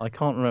miserable. I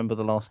can't remember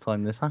the last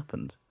time this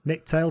happened.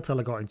 Nick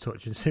Tailteller got in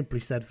touch and simply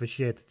said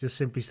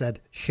simply said,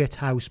 shit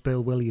house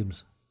Bill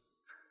Williams.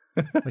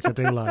 Which I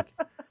do like.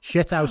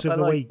 Shit house of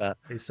the like week that.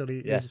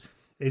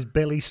 is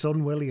Billy's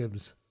son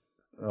Williams.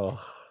 Oh,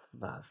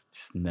 that's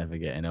just never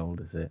getting old,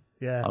 is it?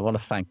 Yeah. I want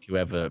to thank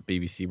whoever at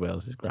BBC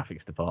Wales's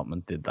graphics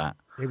department did that.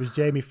 It was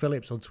Jamie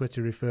Phillips on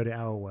Twitter referred it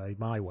our way,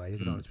 my way. I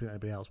don't know if it's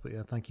anybody else, but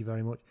yeah, thank you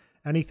very much.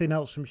 Anything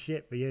else from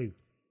shit for you?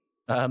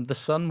 The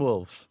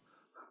Sunwolves.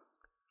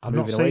 I've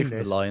Moving not away seen from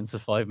this. the Lions for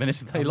 5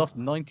 minutes. They lost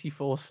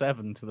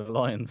 94-7 to the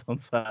Lions on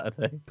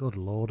Saturday. Good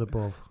Lord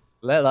above.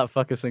 Let that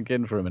fucker sink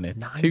in for a minute.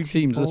 Two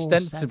teams 94-7.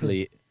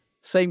 ostensibly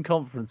same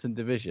conference and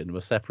division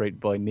were separated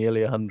by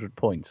nearly 100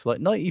 points. Like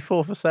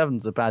 94-7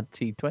 is a bad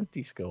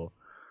T20 score.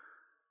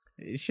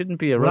 It shouldn't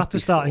be a We'll rugby have to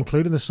start score.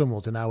 including the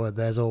Sunwolves in our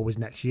There's Always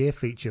Next Year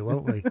feature,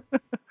 won't we?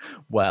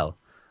 Well,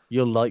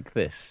 you'll like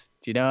this.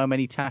 Do you know how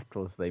many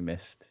tackles they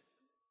missed?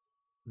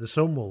 The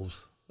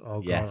Sunwolves.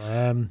 Oh, God. Yes.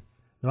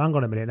 No, hang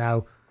on a minute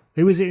now.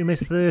 Who was it who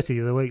missed 30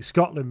 the other week?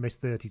 Scotland missed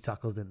 30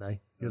 tackles, didn't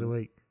they, the other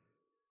week?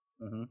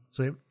 Mm-hmm.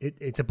 So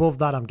it's above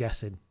that, I'm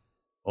guessing.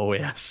 Oh,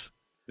 yes.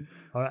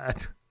 All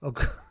right. Oh,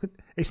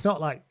 it's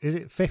not like, is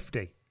it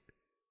 50?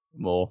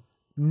 More.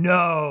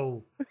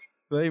 No.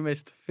 They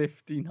missed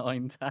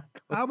 59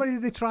 tackles. How many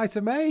did they try to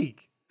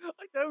make?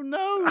 I don't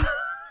know.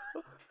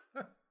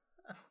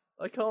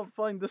 I can't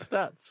find the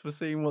stats for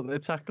seeing what their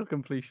tackle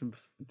completion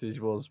percentage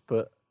was,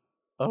 but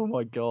oh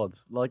my God.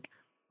 Like,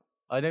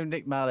 I know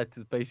Nick Mallet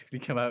has basically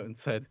come out and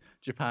said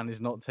Japan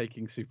is not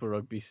taking Super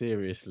Rugby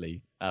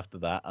seriously after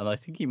that, and I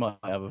think he might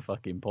have a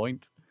fucking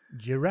point.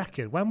 Do you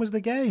reckon? When was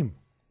the game?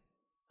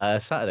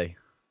 Saturday.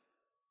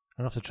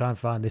 I'll have to try and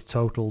find this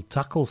total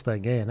tackles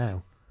thing here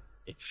now.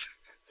 It's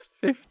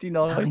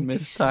 59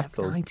 missed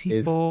tackles.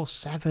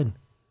 94-7.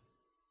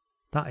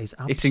 That is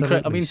absolutely It's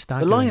incredible. I mean,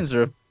 staggering. the Lions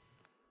are a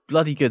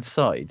bloody good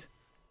side,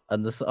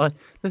 and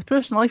the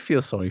person I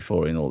feel sorry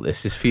for in all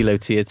this is Philo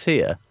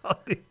Tia.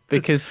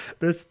 Because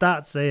the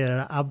stats here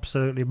are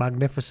absolutely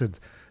magnificent.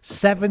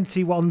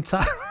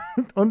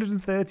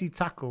 130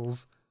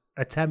 tackles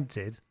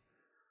attempted,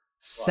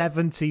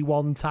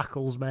 71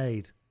 tackles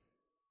made.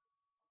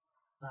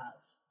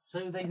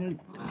 So they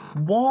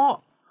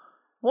what?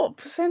 What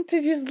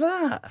percentage is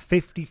that?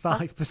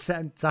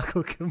 55%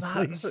 tackle That's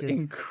completion.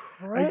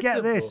 incredible. And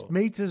get this,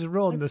 meters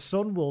run, the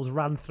Sunwolves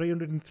ran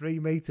 303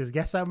 meters.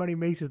 Guess how many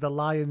meters the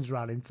Lions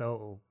ran in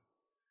total?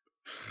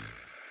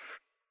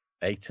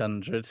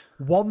 800.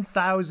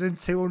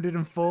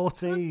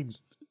 1,214.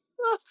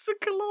 That's a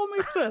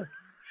kilometre.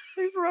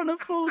 They've run a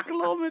full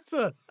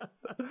kilometre.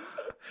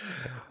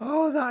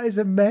 Oh, that is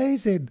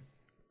amazing.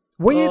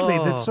 Weirdly,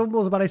 the Oh.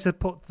 Sunwolves managed to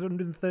put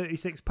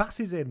 136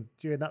 passes in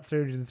during that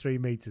 303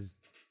 metres.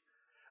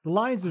 The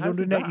Lions was How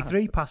did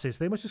 183 passes.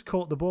 They must just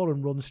caught the ball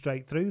and run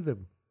straight through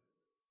them.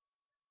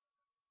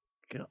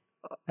 God.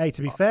 Hey,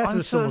 to be fair to the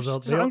I'm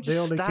Sunwolves, just they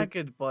only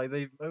staggered by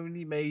they've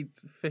only made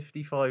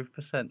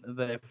 55% of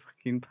their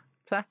fucking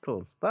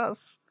tackles.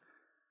 That's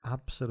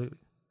absolutely.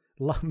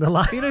 The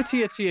Lions, Philo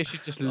Tia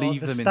should just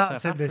leave the them in stats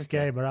South in this Africa.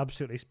 game are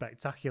absolutely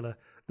spectacular.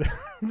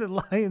 The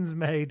Lions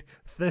made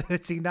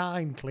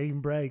 39 clean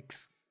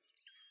breaks.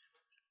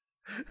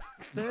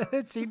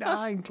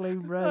 39 clean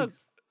breaks.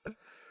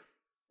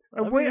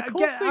 And I mean, of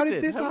course how they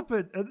did did. this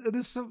happen?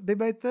 And they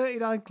made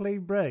 39 clean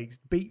breaks,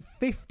 beat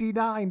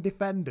 59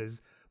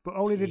 defenders, but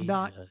only did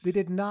nine. Jesus. They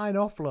did 9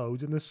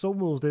 offloads, and the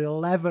Sunwolves did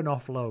 11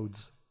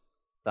 offloads.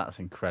 That's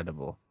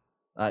incredible.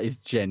 That is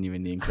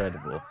genuinely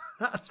incredible.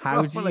 That's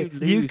How do properly- you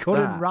You lose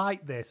couldn't that?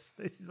 write this.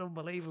 This is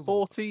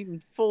unbelievable.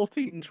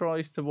 14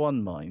 tries to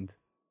 1, mind.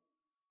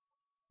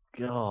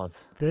 God.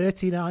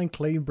 39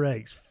 clean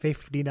breaks,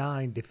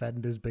 59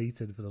 defenders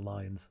beaten for the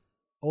Lions.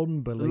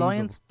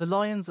 Unbelievable. The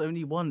Lions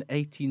only won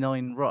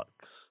 89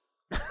 rucks.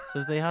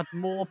 So they had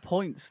more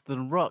points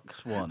than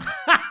rucks won.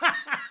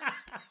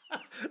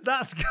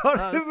 That's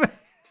got to be.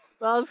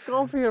 That's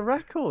got to be a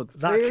record. They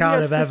That only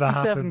can't had have ever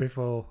 57 happened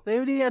before. They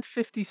only had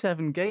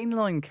 57 gain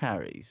line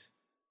carries.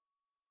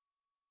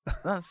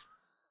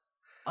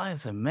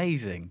 That's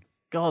amazing.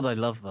 God, I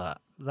love that.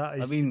 That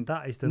is, I mean,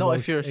 that is the not most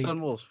if you're a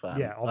Sunwolves fan.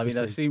 Yeah, I mean,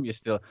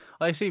 obviously.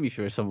 I assume if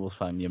you're a Sunwolves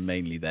fan, you're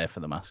mainly there for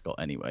the mascot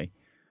anyway.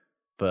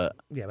 But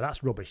Yeah, but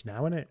that's rubbish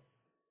now, isn't it?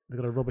 They've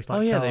got a rubbish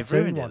like they've cartoon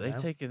ruined it. one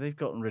now. They've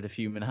gotten rid of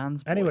human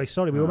hands. Boy. Anyway,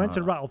 sorry, we were meant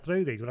to Ah. rattle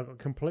through these, but I got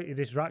completely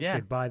distracted Yeah.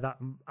 by that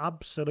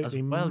absolutely As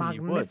well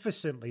you would.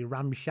 magnificently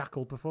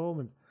ramshackle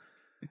performance.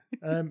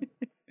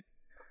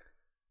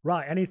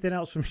 Right, anything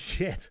else from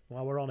shit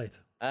while we're on it?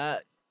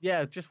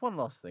 Yeah, just one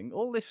last thing.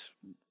 All this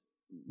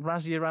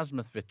Razzie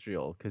Erasmus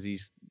vitriol because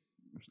he's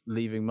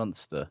leaving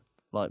Munster.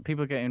 Like,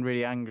 people are getting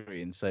really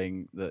angry and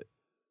saying that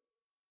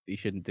he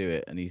shouldn't do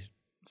it, and he's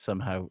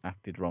somehow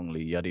acted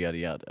wrongly, yada yada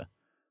yada.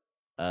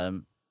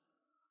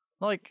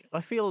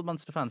 I feel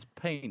Munster fans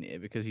pain here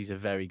because he's a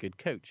very good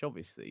coach,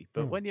 obviously.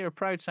 But when you're a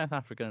proud South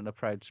African and a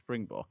proud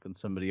Springbok, and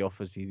somebody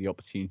offers you the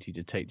opportunity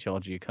to take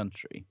charge of your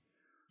country,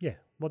 yeah,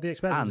 what do you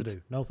expect him to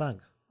do? No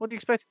thanks. What do you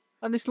expect?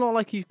 And it's not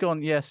like he's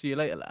gone, yeah, see you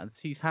later, lads.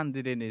 He's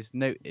handed in his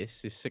notice,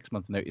 his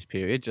 6-month notice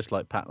period, just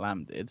like Pat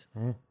Lam did.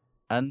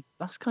 And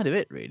that's kind of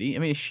it, really. I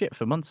mean, it's shit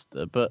for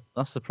Munster, but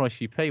that's the price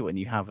you pay when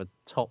you have a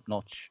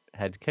top-notch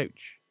head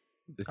coach.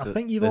 I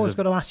think you've always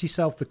got to ask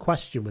yourself the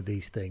question with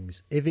these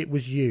things. If it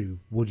was you,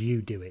 would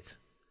you do it?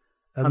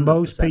 And 100%.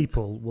 Most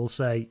people will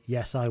say,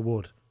 yes, I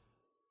would.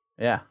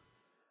 Yeah.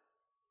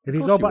 If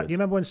you go back, do you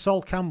remember when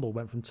Sol Campbell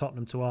went from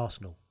Tottenham to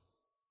Arsenal?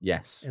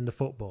 Yes. In the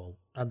football.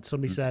 And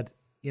somebody said,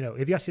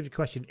 if you asked you the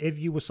question, if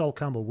you were Sol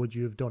Campbell, would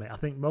you have done it? I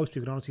think most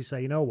people can honestly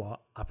say, you know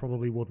what, I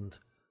probably wouldn't.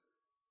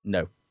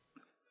 No.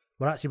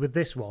 But actually with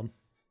this one,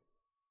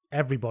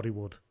 everybody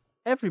would.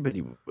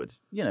 Everybody would.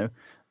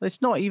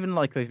 It's not even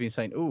like they've been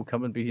saying, oh,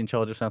 come and be in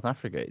charge of South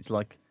Africa. It's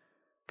like,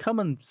 come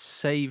and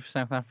save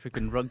South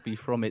African rugby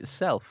from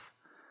itself.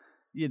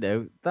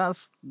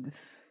 That's...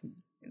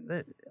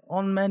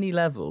 On many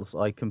levels,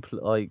 I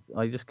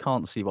just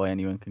can't see why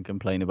anyone can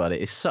complain about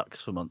it. It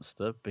sucks for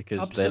Munster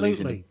because they're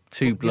losing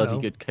two bloody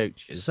good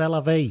coaches. C'est la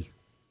vie.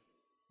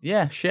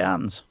 Yeah, shit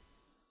happens.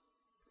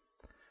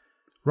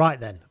 Right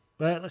then.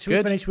 Should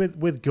we finish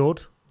with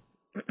good?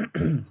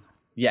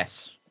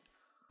 Yes.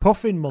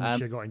 Puffin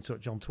Muncher got in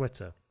touch on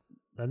Twitter,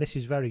 and this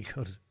is very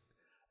good.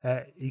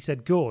 He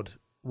said, good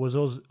was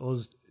us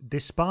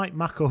despite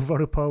Mako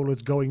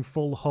Vorapola's going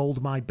full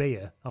hold my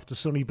beer after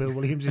Sonny Bill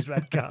Williams'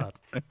 red card,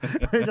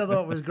 which I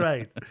thought was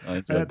great.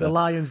 The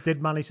Lions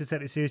did manage to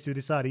take it seriously to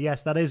decide,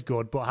 yes, that is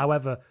good, but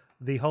however,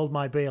 the hold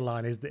my beer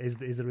line is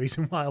the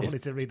reason why I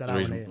wanted to read that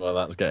out here. Well,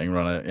 that's getting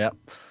run out, yep.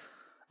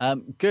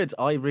 Good.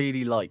 I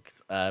really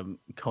liked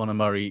Conor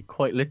Murray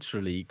quite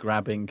literally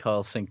grabbing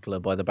Kyle Sinclair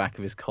by the back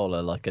of his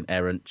collar like an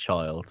errant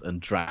child and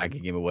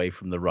dragging him away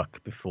from the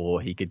ruck before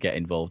he could get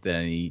involved in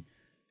any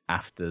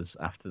afters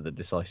after the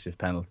decisive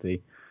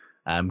penalty.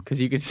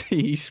 Because you could see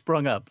he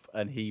sprung up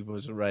and he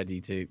was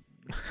ready to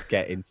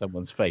get in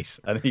someone's face.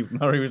 And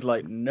Murray was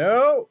like,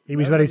 no! He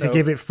was ready to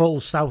give it full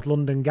South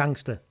London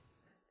gangster.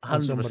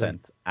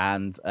 100%.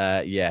 And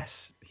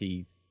yes,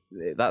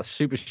 that's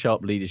super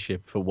sharp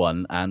leadership for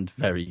one, and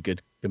very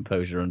good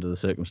composure under the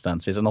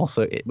circumstances, and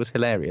also it was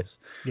hilarious.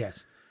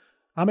 Yes,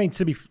 I mean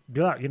to be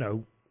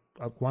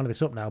I've wound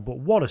this up now, but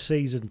what a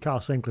season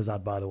Carl Sinclair's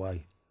had, by the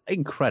way.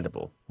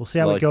 Incredible. We'll see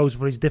how it goes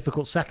for his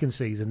difficult second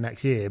season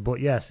next year, but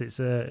yes, it's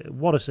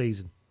what a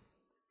season.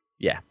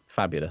 Yeah,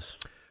 fabulous.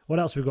 What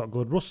else have we got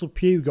good? Russell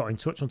Pugh got in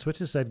touch on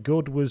Twitter, said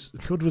good was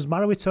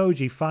Maro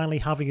Itoje finally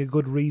having a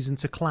good reason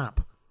to clap.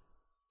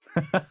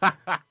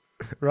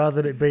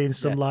 Rather than it being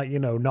some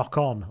knock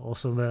on or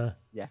some.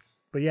 Yes.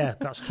 But yeah,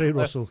 that's true,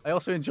 Russell. I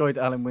also enjoyed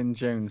Alan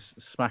Wynne-Jones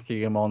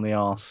smacking him on the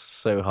arse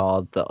so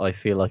hard that I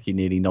feel like he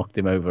nearly knocked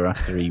him over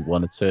after he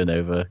won a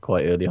turnover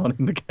quite early on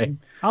in the game.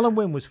 Alan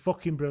Wynne was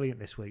fucking brilliant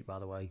this week, by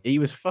the way. He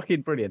was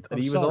fucking brilliant.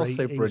 And he was also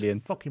brilliant. He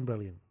was fucking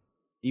brilliant.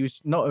 He was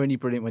not only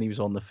brilliant when he was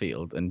on the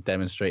field and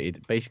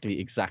demonstrated basically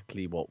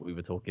exactly what we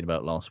were talking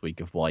about last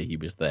week of why he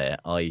was there,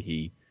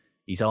 i.e.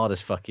 he's hard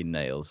as fucking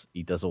nails,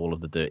 he does all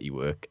of the dirty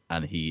work,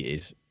 and he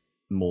is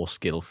more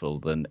skillful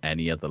than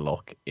any other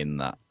lock in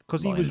that.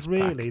 Because he was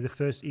really the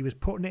first, he was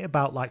putting it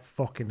about like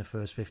fuck in the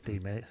first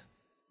 15 minutes.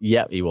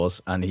 Yep, he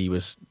was. And he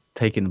was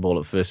taking the ball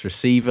at first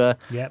receiver.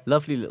 Yep.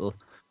 Lovely little,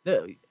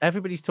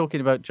 everybody's talking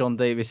about John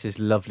Davis's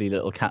lovely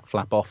little cat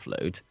flap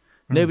offload.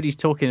 Nobody's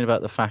talking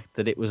about the fact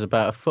that it was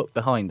about a foot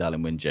behind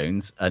Alan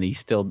Wynne-Jones and he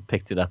still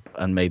picked it up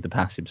and made the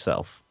pass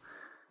himself.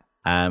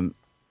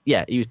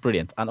 Yeah, he was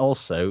brilliant. And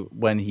also,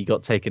 when he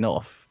got taken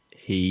off,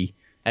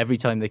 every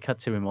time they cut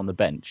to him on the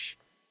bench,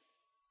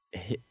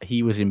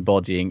 he was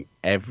embodying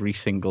every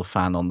single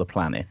fan on the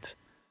planet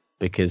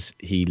because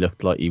he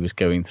looked like he was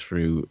going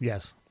through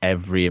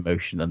every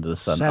emotion under the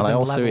sun.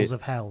 7 levels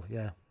of hell,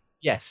 yeah.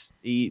 Yes,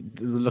 he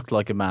looked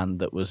like a man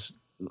that was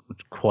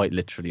quite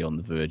literally on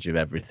the verge of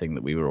everything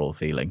that we were all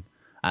feeling.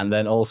 And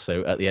then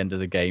also, at the end of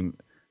the game,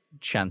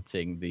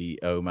 chanting the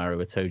O Maro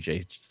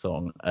Itoje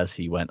song as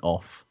he went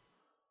off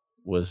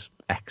was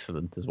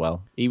excellent as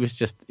well. He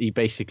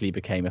basically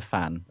became a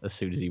fan as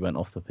soon as he went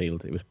off the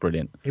field. It was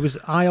brilliant. It was.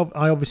 I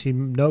obviously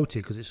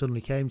noted because it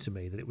suddenly came to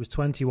me that it was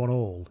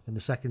 21-all in the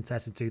second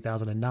test in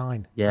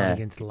 2009. Yeah,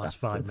 running into the last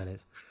 5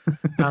 minutes,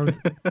 and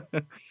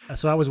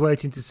so I was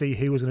waiting to see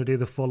who was going to do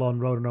the full-on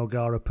Ronan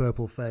O'Gara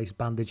purple face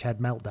bandage head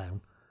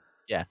meltdown.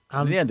 Yeah,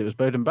 and in the end it was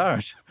Bowden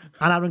Barrett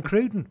and Aaron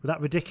Cruden with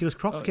that ridiculous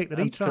cross kick that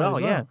he tried as well.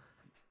 Yeah.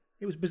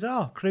 It was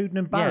bizarre. Cruden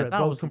and Barrett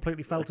both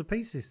completely fell to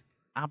pieces.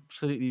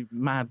 Absolutely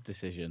mad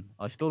decision.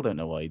 I still don't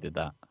know why he did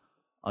that.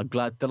 I'm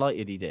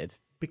delighted he did.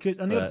 Because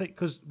the other thing,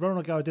 because Ronan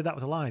O'Gara did that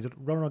with the Lions,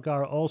 Ronan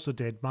O'Gara also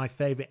did my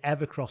favourite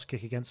ever cross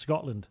kick against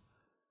Scotland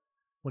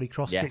when he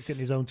cross kicked it in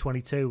his own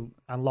 22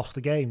 and lost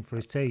the game for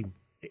his team.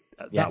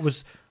 That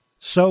was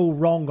so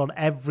wrong on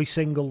every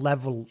single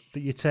level that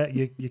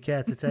you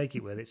care to take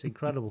it with. It's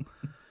incredible.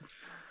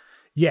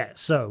 Yeah.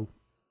 So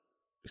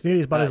It's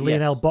nearly as bad as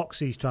Lionel yes.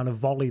 Boxey's trying to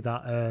volley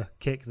that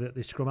kick that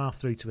the scrum half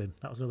threw to him.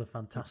 That was another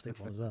fantastic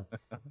one as well.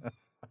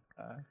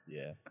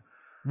 Yeah.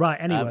 Right,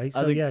 anyway,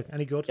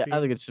 any good? Yeah,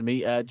 other good to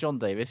me. John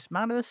Davis,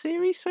 man of the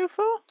series so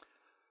far?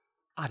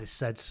 I'd have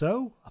said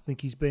so. I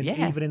think he's been,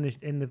 even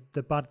in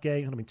the bad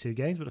game, I mean 2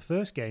 games, but the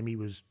first game he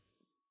was...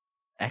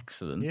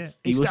 Excellent. Yeah.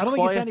 He was I don't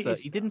think quieter.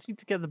 He didn't seem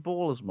to get the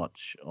ball as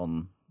much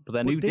on, but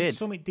then who did?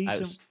 Something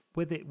decent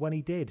with it when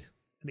he did.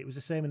 And it was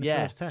the same in the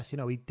first test. You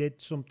know, he did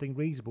something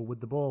reasonable with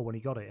the ball when he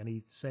got it, and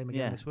he's the same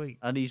again this week.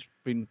 And he's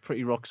been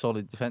pretty rock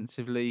solid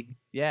defensively.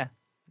 Yeah.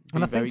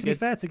 And I think, to be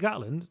fair to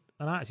Gatland,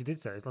 and I actually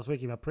did say this last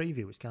week in my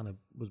preview, which kind of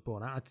was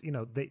born out, you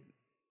know,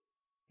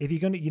 if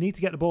you need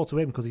to get the ball to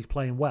him because he's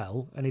playing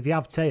well, and if you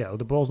have Teo,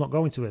 the ball's not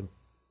going to him,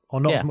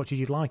 or not as much as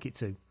you'd like it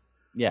to.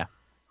 Yeah.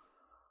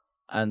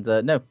 And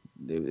no,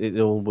 it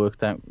all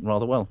worked out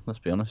rather well, let's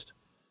be honest.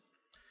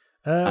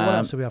 What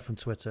else do we have from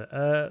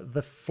Twitter?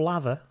 The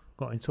Flather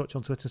got in touch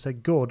on Twitter and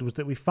said, good was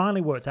that we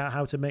finally worked out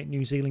how to make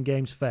New Zealand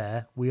games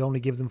fair. We only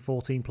give them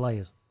 14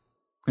 players.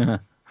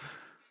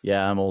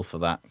 Yeah, I'm all for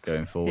that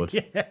going forward,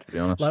 to be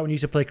honest. Like when you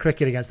used to play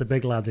cricket against the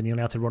big lads and you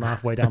only had to run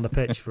halfway down the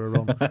pitch for a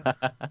run.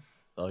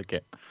 Like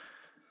it.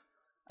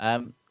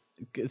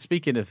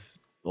 Speaking of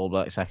All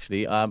Blacks,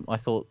 actually, I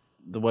thought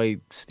the way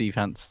Steve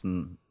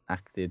Hansen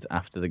acted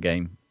after the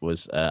game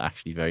was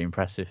actually very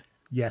impressive.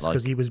 Yes,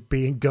 because he was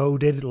being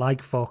goaded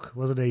like fuck,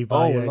 wasn't he,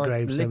 by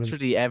Graham Simmons?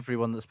 Literally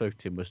everyone that spoke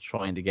to him was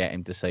trying to get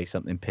him to say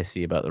something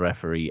pissy about the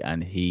referee,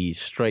 and he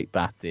straight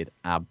batted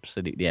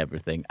absolutely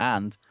everything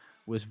and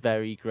was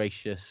very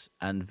gracious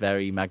and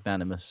very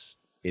magnanimous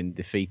in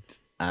defeat.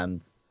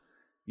 And,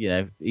 you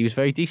know, he was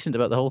very decent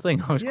about the whole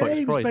thing. I was quite surprised.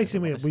 He was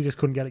basically, we just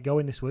couldn't get it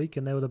going this week,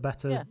 and they were the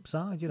better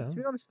side, you know. To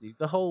be honest with you,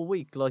 the whole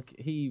week, like,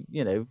 he,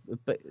 you know,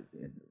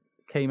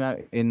 came out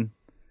in...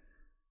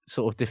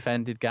 sort of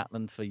defended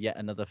Gatland for yet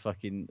another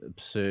fucking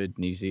absurd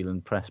New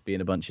Zealand press being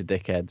a bunch of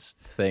dickheads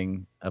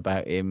thing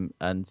about him,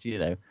 and you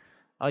know,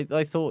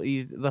 I thought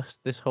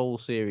this whole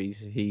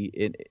series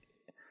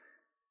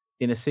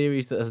in a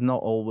series that has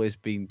not always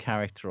been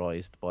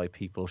characterised by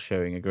people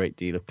showing a great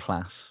deal of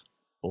class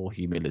or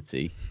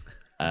humility.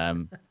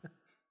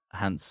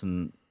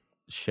 Hansen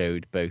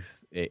showed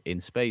both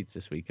in spades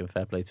this week, and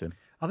fair play to him.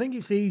 I think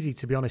it's easy,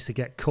 to be honest, to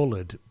get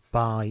coloured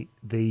by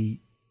the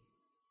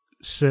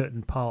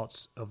certain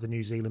parts of the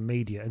New Zealand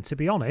media, and to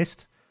be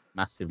honest,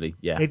 massively,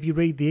 yeah. If you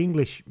read the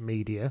English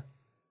media,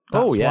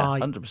 that's why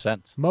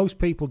 100%. Most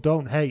people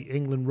don't hate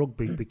England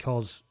rugby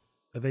because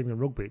of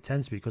England rugby. It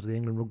tends to be because of the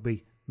England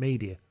rugby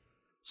media.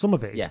 Some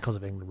of it is because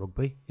of England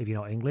rugby. If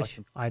you're not English,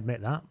 I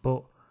admit that,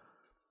 but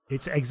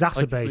it's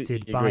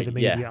exacerbated by the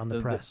media and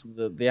the press.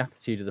 The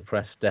attitude of the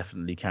press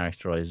definitely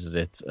characterises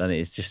it, and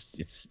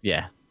it's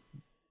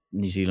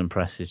New Zealand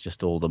press is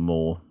just all the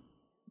more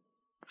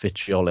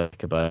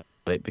vitriolic about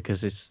it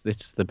because it's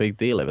the big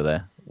deal over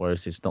there,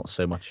 whereas it's not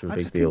so much of a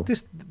big deal.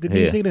 The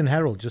New Zealand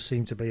Herald just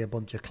seem to be a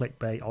bunch of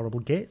clickbait, horrible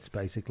gits,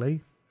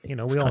 basically. You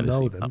know, we all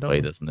know them, don't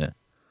we? Doesn't it?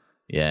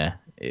 Yeah,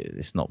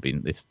 it's not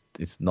been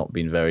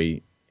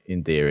very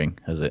endearing,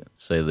 has it?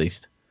 To say the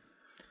least.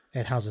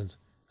 It hasn't.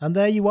 And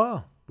there you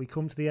are. We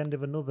come to the end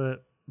of another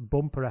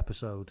bumper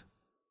episode.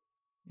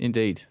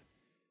 Indeed.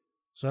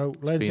 So,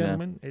 ladies and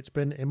gentlemen, it's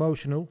been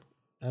emotional,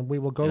 and we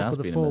will go for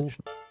the full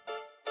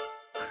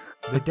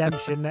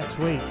redemption next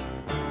week,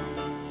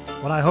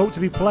 when I hope to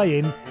be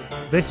playing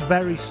this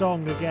very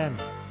song again.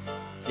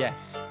 Yes.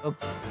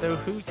 So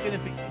who's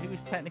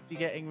technically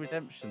getting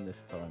redemption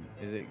this time?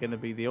 Is it going to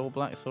be the All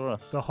Blacks or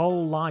us? The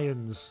whole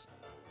Lions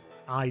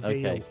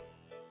ideal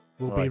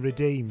will be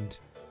redeemed,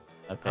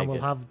 and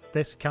we'll have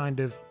this kind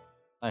of.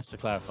 Thanks for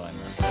clarifying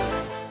that.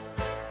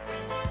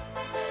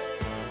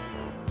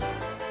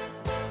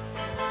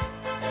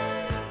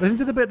 Listen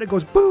to the bit that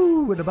goes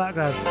boo in the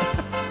background.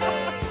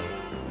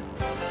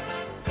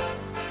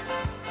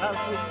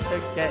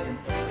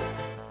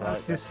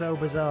 That's just so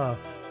bizarre.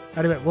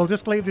 Anyway, we'll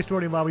just leave this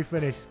running while we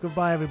finish.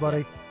 Goodbye,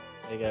 everybody.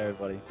 There you go,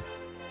 everybody.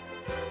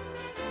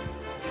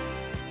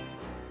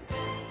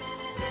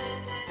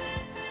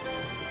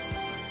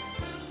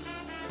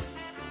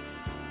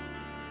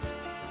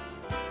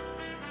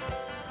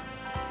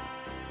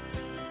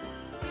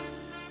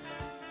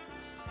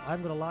 I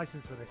haven't got a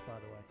license for this, by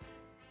the way.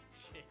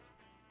 Shit.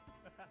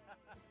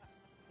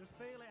 Just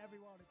feel it,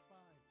 everyone. It's fine.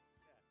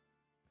 Right.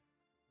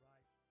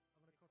 I'm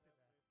going to cut it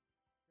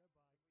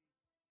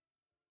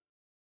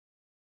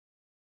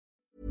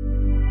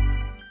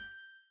there. Goodbye.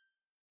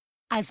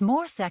 As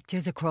more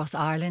sectors across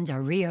Ireland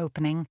are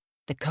reopening,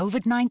 the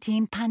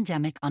COVID-19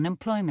 pandemic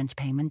unemployment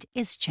payment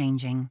is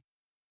changing.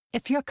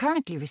 If you're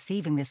currently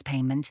receiving this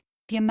payment,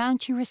 the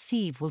amount you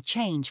receive will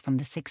change from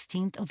the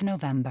 16th of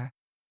November.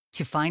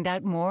 To find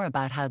out more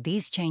about how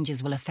these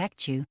changes will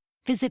affect you,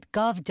 visit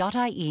gov.ie/PUP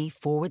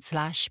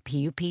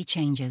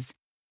changes.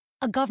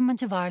 A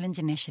Government of Ireland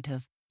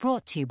initiative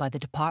brought to you by the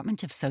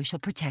Department of Social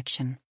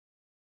Protection.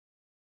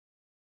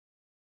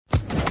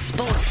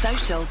 Sports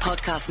Social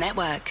Podcast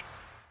Network.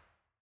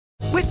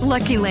 With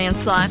Lucky Land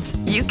Slots,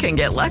 you can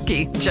get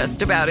lucky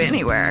just about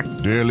anywhere.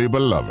 Dearly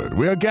beloved,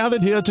 we are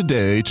gathered here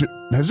today to...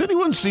 Has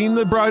anyone seen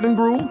the bride and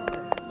groom?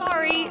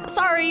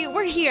 Sorry,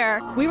 we're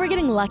here. We were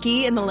getting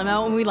lucky in the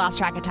limo and we lost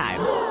track of time.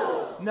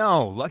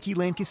 No, Lucky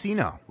Land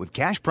Casino, with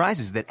cash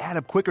prizes that add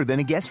up quicker than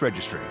a guest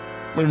registry.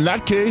 In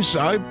that case,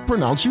 I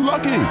pronounce you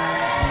lucky.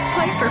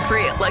 Play for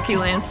free at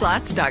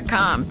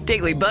LuckyLandSlots.com.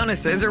 Daily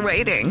bonuses are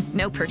waiting.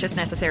 No purchase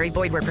necessary.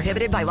 Void where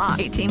prohibited by law.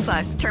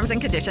 18+. Terms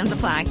and conditions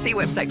apply. See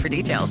website for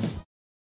details.